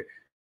right here.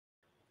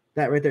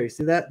 That right there. You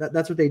see that?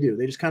 That's what they do.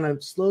 They just kind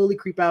of slowly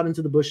creep out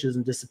into the bushes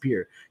and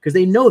disappear because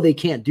they know they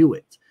can't do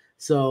it.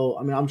 So,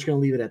 I mean, I'm just going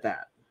to leave it at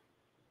that.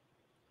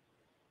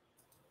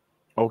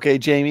 Okay,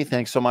 Jamie,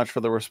 thanks so much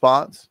for the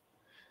response.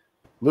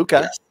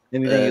 Luca, Yes.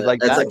 anything you'd like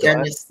to As add? a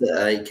chemist,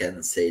 I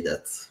can say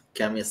that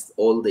chemists,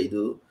 all they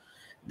do,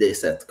 they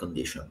set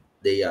condition.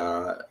 They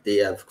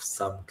have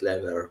some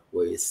clever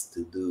ways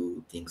to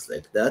do things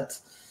like that.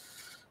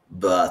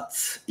 But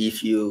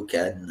if you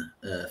can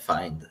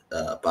find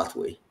a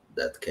pathway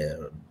that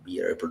can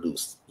be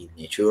reproduced in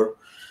nature,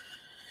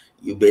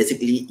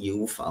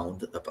 you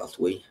found a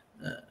pathway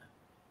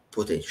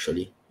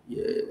potentially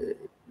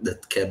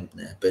that can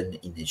happen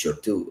in nature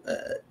too.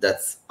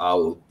 That's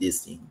how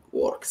this thing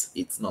works.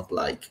 It's not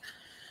like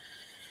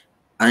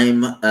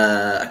I'm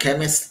a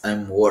chemist,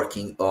 I'm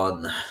working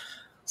on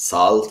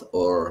salt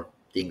or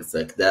things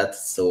like that,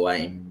 so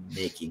I'm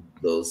making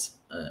those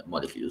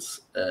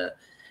molecules.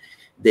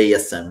 They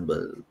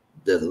assemble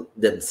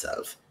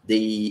themselves.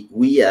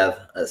 We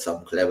have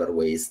some clever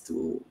ways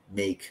to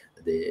make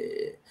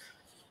the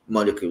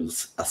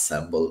molecules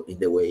assemble in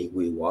the way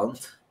we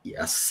want,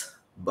 yes,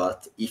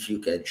 but if you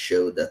can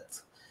show that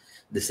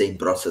the same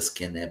process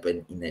can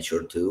happen in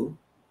nature too,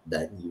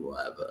 then you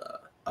have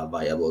a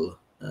viable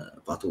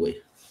pathway.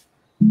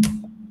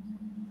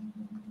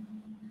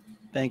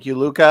 Thank you,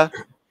 Luca.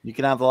 You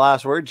can have the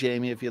last word,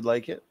 Jamie, if you'd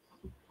like it.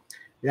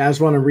 Yeah, I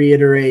just want to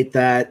reiterate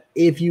that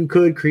if you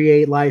could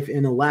create life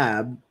in a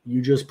lab,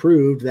 you just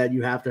proved that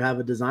you have to have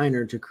a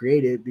designer to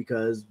create it,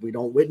 because we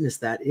don't witness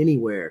that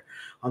anywhere.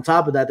 On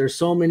top of that, there's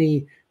so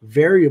many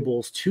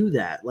variables to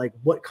that. Like,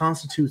 what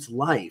constitutes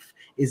life?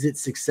 Is it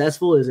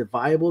successful? Is it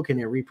viable? Can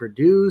it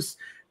reproduce?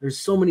 There's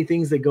so many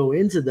things that go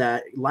into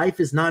that. Life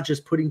is not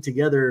just putting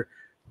together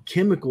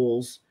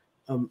chemicals,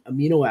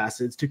 amino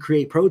acids to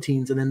create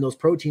proteins, and then those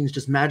proteins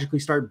just magically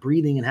start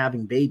breathing and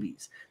having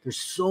babies. There's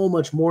so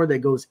much more that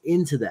goes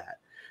into that.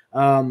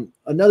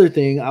 Another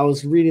thing, I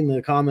was reading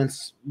the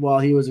comments while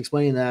he was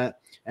explaining that,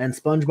 and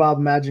SpongeBob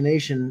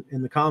Imagination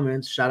in the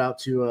comments, shout out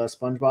to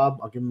SpongeBob.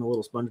 I'll give him a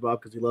little SpongeBob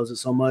because he loves it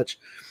so much.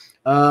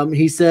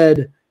 He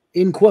said,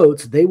 in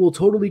quotes, they will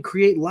totally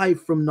create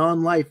life from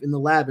non-life in the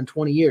lab in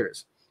 20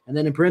 years. And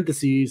then in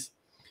parentheses,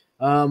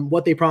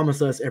 what they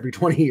promise us every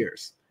 20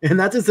 years. And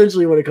that's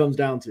essentially what it comes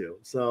down to.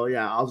 So,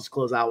 yeah, I'll just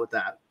close out with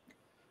that.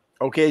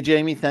 Okay,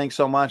 Jamie, thanks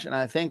so much. And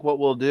I think what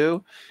we'll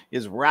do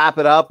is wrap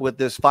it up with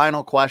this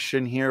final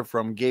question here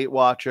from Gate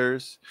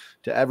Watchers.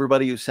 To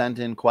everybody who sent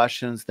in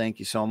questions, thank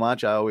you so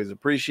much. I always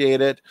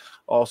appreciate it.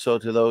 Also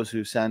to those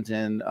who sent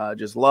in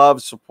just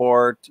love,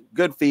 support,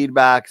 good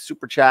feedback,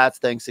 super chats,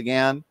 thanks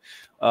again.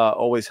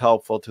 Always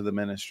helpful to the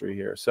ministry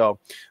here. So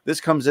this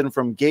comes in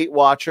from Gate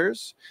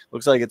Watchers.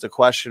 Looks like it's a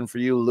question for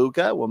you,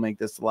 Luca. We'll make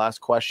this the last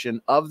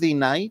question of the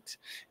night.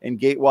 And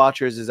Gate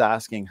Watchers is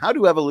asking, how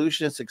do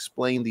evolutionists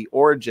explain the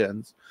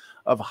origins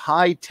of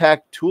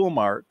high-tech tool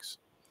marks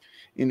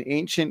in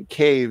ancient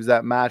caves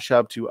that match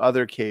up to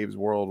other caves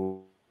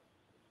worldwide?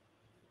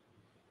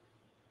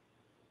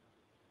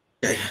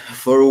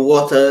 For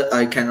what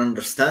I can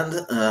understand,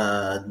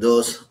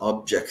 those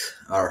objects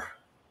are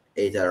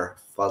either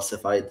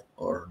falsified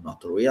or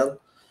not real,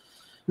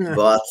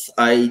 but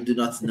I do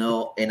not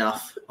know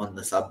enough on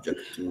the subject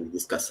to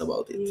discuss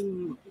about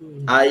it.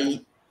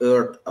 I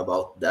heard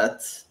about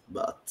that,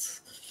 but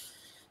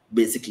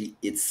basically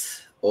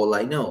it's all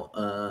I know.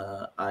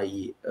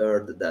 I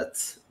heard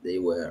that they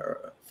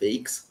were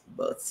fakes,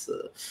 but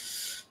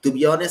to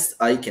be honest,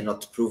 I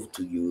cannot prove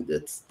to you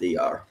that they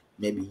are.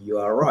 Maybe you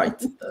are right.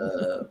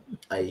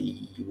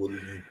 I will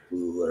need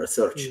to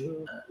research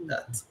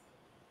that.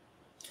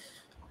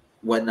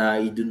 When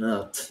I do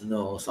not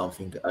know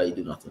something, I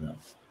do not know.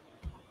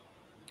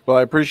 Well,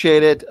 I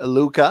appreciate it,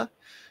 Luca.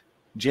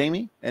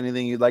 Jamie,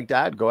 anything you'd like to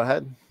add? Go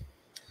ahead.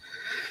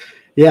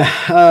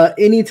 Yeah.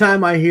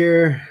 Anytime I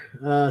hear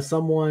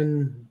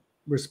someone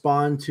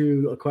respond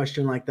to a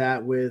question like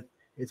that with,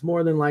 it's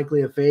more than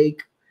likely a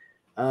fake,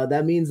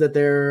 that means that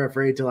they're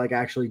afraid to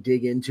actually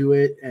dig into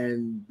it,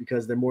 and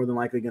because they're more than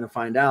likely going to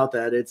find out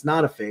that it's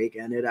not a fake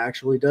and it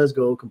actually does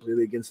go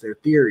completely against their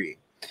theory.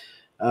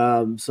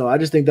 So I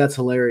just think that's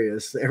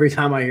hilarious. Every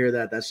time I hear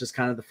that, that's just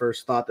kind of the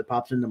first thought that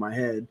pops into my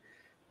head.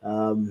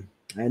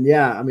 And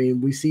yeah, I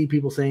mean, we see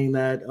people saying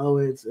that, oh,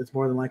 it's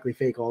more than likely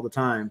fake all the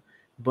time.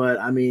 But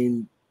I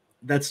mean,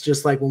 that's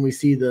just like when we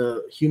see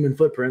the human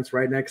footprints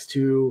right next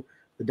to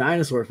the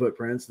dinosaur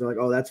footprints. They're like,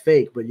 oh, that's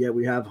fake. But yet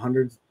we have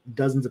hundreds,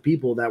 dozens of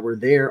people that were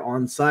there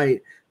on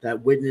site that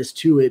witnessed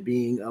to it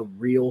being a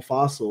real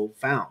fossil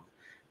found.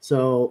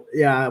 So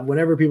yeah,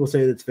 whenever people say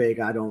it's fake,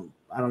 I don't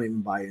I don't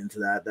even buy into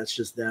that. That's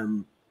just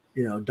them,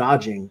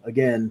 dodging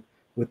again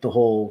with the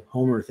whole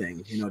Homer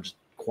thing, just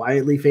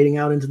quietly fading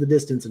out into the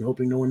distance and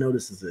hoping no one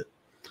notices it.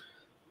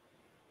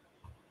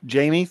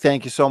 Jamie,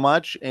 thank you so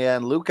much.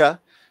 And Luca,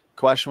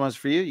 question was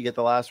for you. You get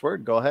the last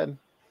word. Go ahead.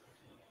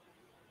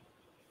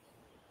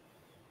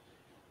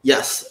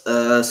 Yes.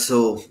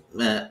 So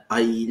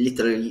I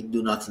literally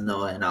do not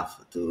know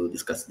enough to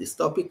discuss this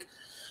topic,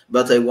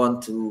 but I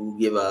want to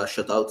give a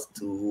shout out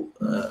to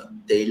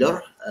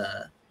Taylor.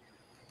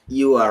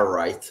 You are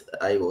right.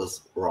 I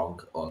was wrong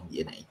on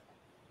DNA.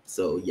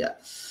 So yeah,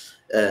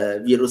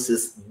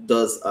 viruses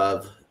does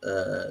have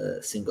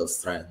single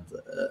strand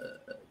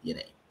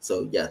DNA.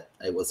 So yeah,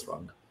 I was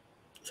wrong.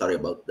 Sorry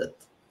about that.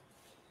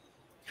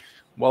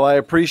 Well, I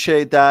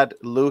appreciate that,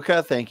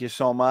 Luca. Thank you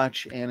so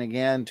much. And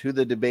again, to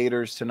the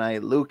debaters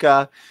tonight,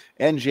 Luca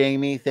and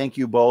Jamie, thank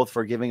you both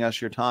for giving us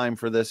your time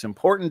for this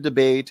important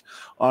debate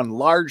on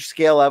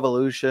large-scale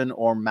evolution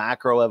or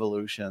macro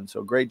evolution.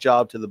 So great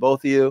job to the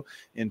both of you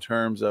in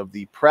terms of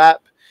the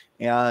prep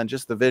and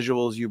just the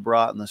visuals you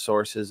brought and the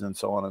sources and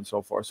so on and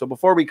so forth. So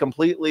before we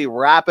completely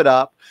wrap it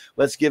up,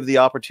 let's give the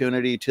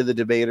opportunity to the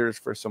debaters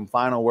for some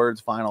final words,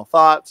 final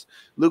thoughts.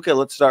 Luca,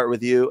 let's start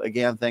with you.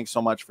 Again, thanks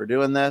so much for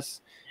doing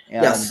this.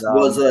 And, yes, it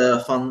was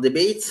a fun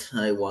debate.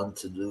 I want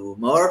to do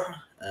more.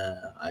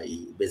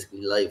 I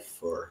basically live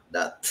for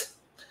that.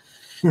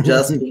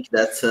 Just think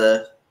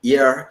that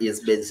here is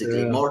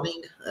basically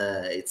morning.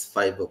 It's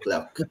 5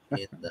 o'clock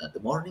in the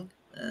morning.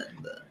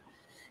 And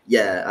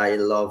yeah, I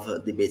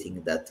love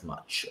debating that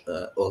much.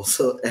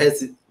 Also,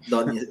 as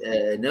Donny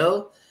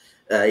know,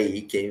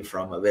 I came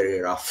from a very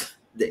rough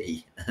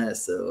day.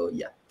 So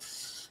yeah,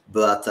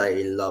 but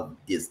I love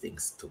these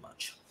things too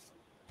much.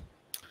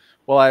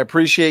 Well, I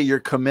appreciate your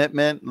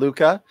commitment,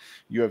 Luca.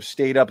 You have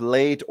stayed up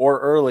late or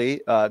early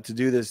to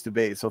do this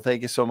debate. So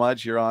thank you so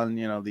much. You're on,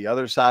 the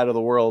other side of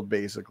the world,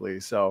 basically.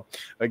 So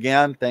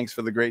again, thanks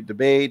for the great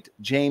debate.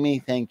 Jamie,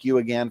 thank you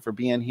again for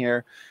being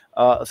here.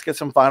 Let's get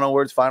some final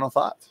words, final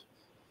thoughts.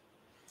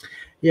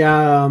 Yeah,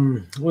 I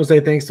want to say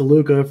thanks to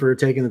Luca for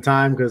taking the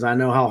time, because I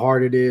know how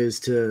hard it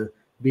is to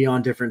be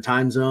on different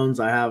time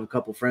zones. I have a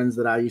couple friends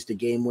that I used to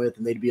game with,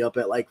 and they'd be up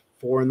at like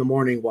 4 a.m.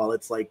 while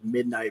it's like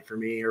midnight for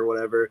me or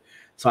whatever.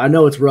 So I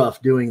know it's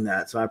rough doing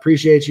that. So I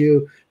appreciate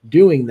you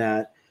doing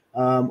that.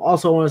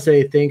 Also, I want to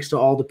say thanks to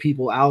all the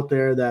people out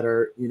there that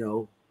are,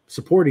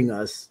 supporting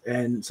us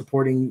and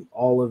supporting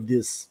all of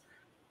this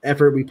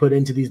effort we put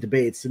into these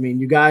debates. I mean,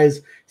 you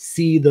guys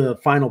see the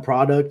final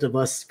product of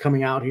us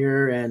coming out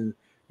here and,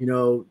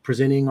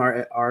 presenting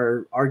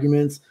our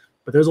arguments,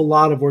 but there's a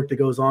lot of work that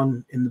goes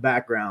on in the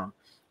background.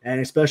 And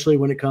especially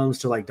when it comes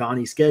to like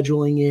Donnie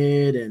scheduling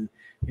it, and,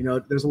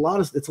 it's a lot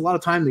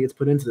of time that gets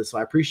put into this. So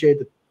I appreciate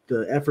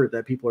the effort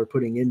that people are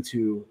putting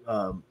into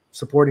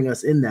supporting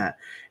us in that.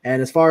 And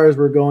as far as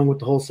we're going with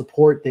the whole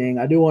support thing,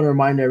 I do want to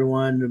remind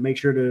everyone to make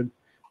sure to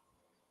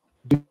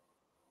do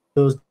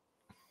those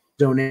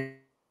donations.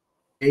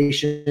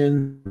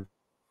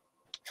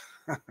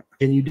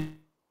 Can you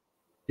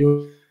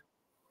do?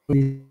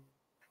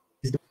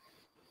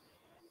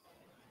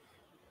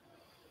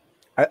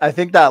 I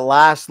think that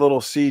last little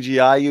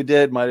CGI you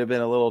did might have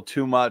been a little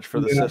too much for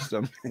the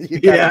system.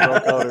 You kind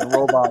of broke out in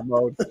robot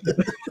mode.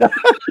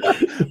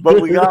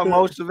 But we got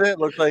most of it.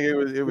 Looked like it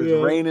was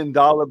raining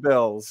dollar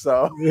bills.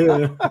 So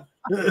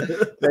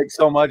thanks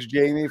so much,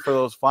 Jamie, for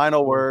those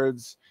final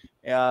words.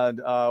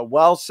 And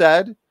well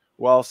said,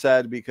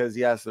 because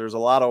yes, there's a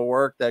lot of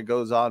work that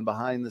goes on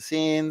behind the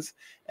scenes.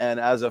 And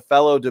as a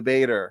fellow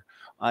debater,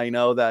 I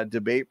know that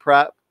debate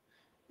prep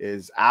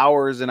is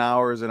hours and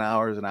hours and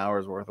hours and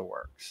hours worth of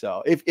work.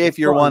 So if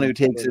you're one who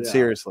takes it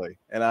seriously,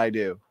 and I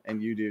do,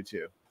 and you do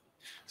too.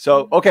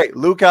 So, okay,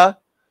 Luca,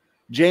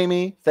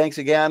 Jamie, thanks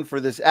again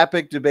for this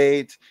epic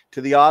debate.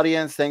 To the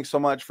audience, thanks so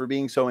much for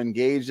being so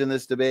engaged in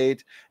this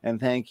debate. And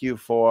thank you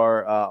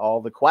for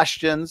all the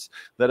questions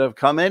that have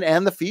come in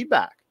and the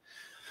feedback.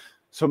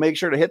 So make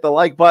sure to hit the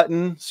like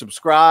button,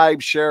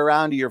 subscribe, share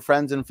around to your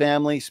friends and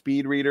family.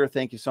 Speed Reader,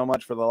 thank you so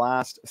much for the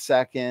last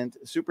second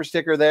super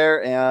sticker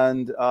there.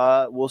 And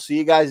we'll see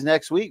you guys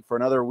next week for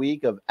another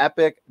week of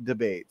epic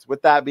debates.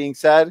 With that being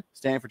said,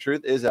 Standing for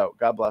Truth is out.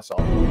 God bless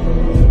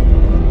all.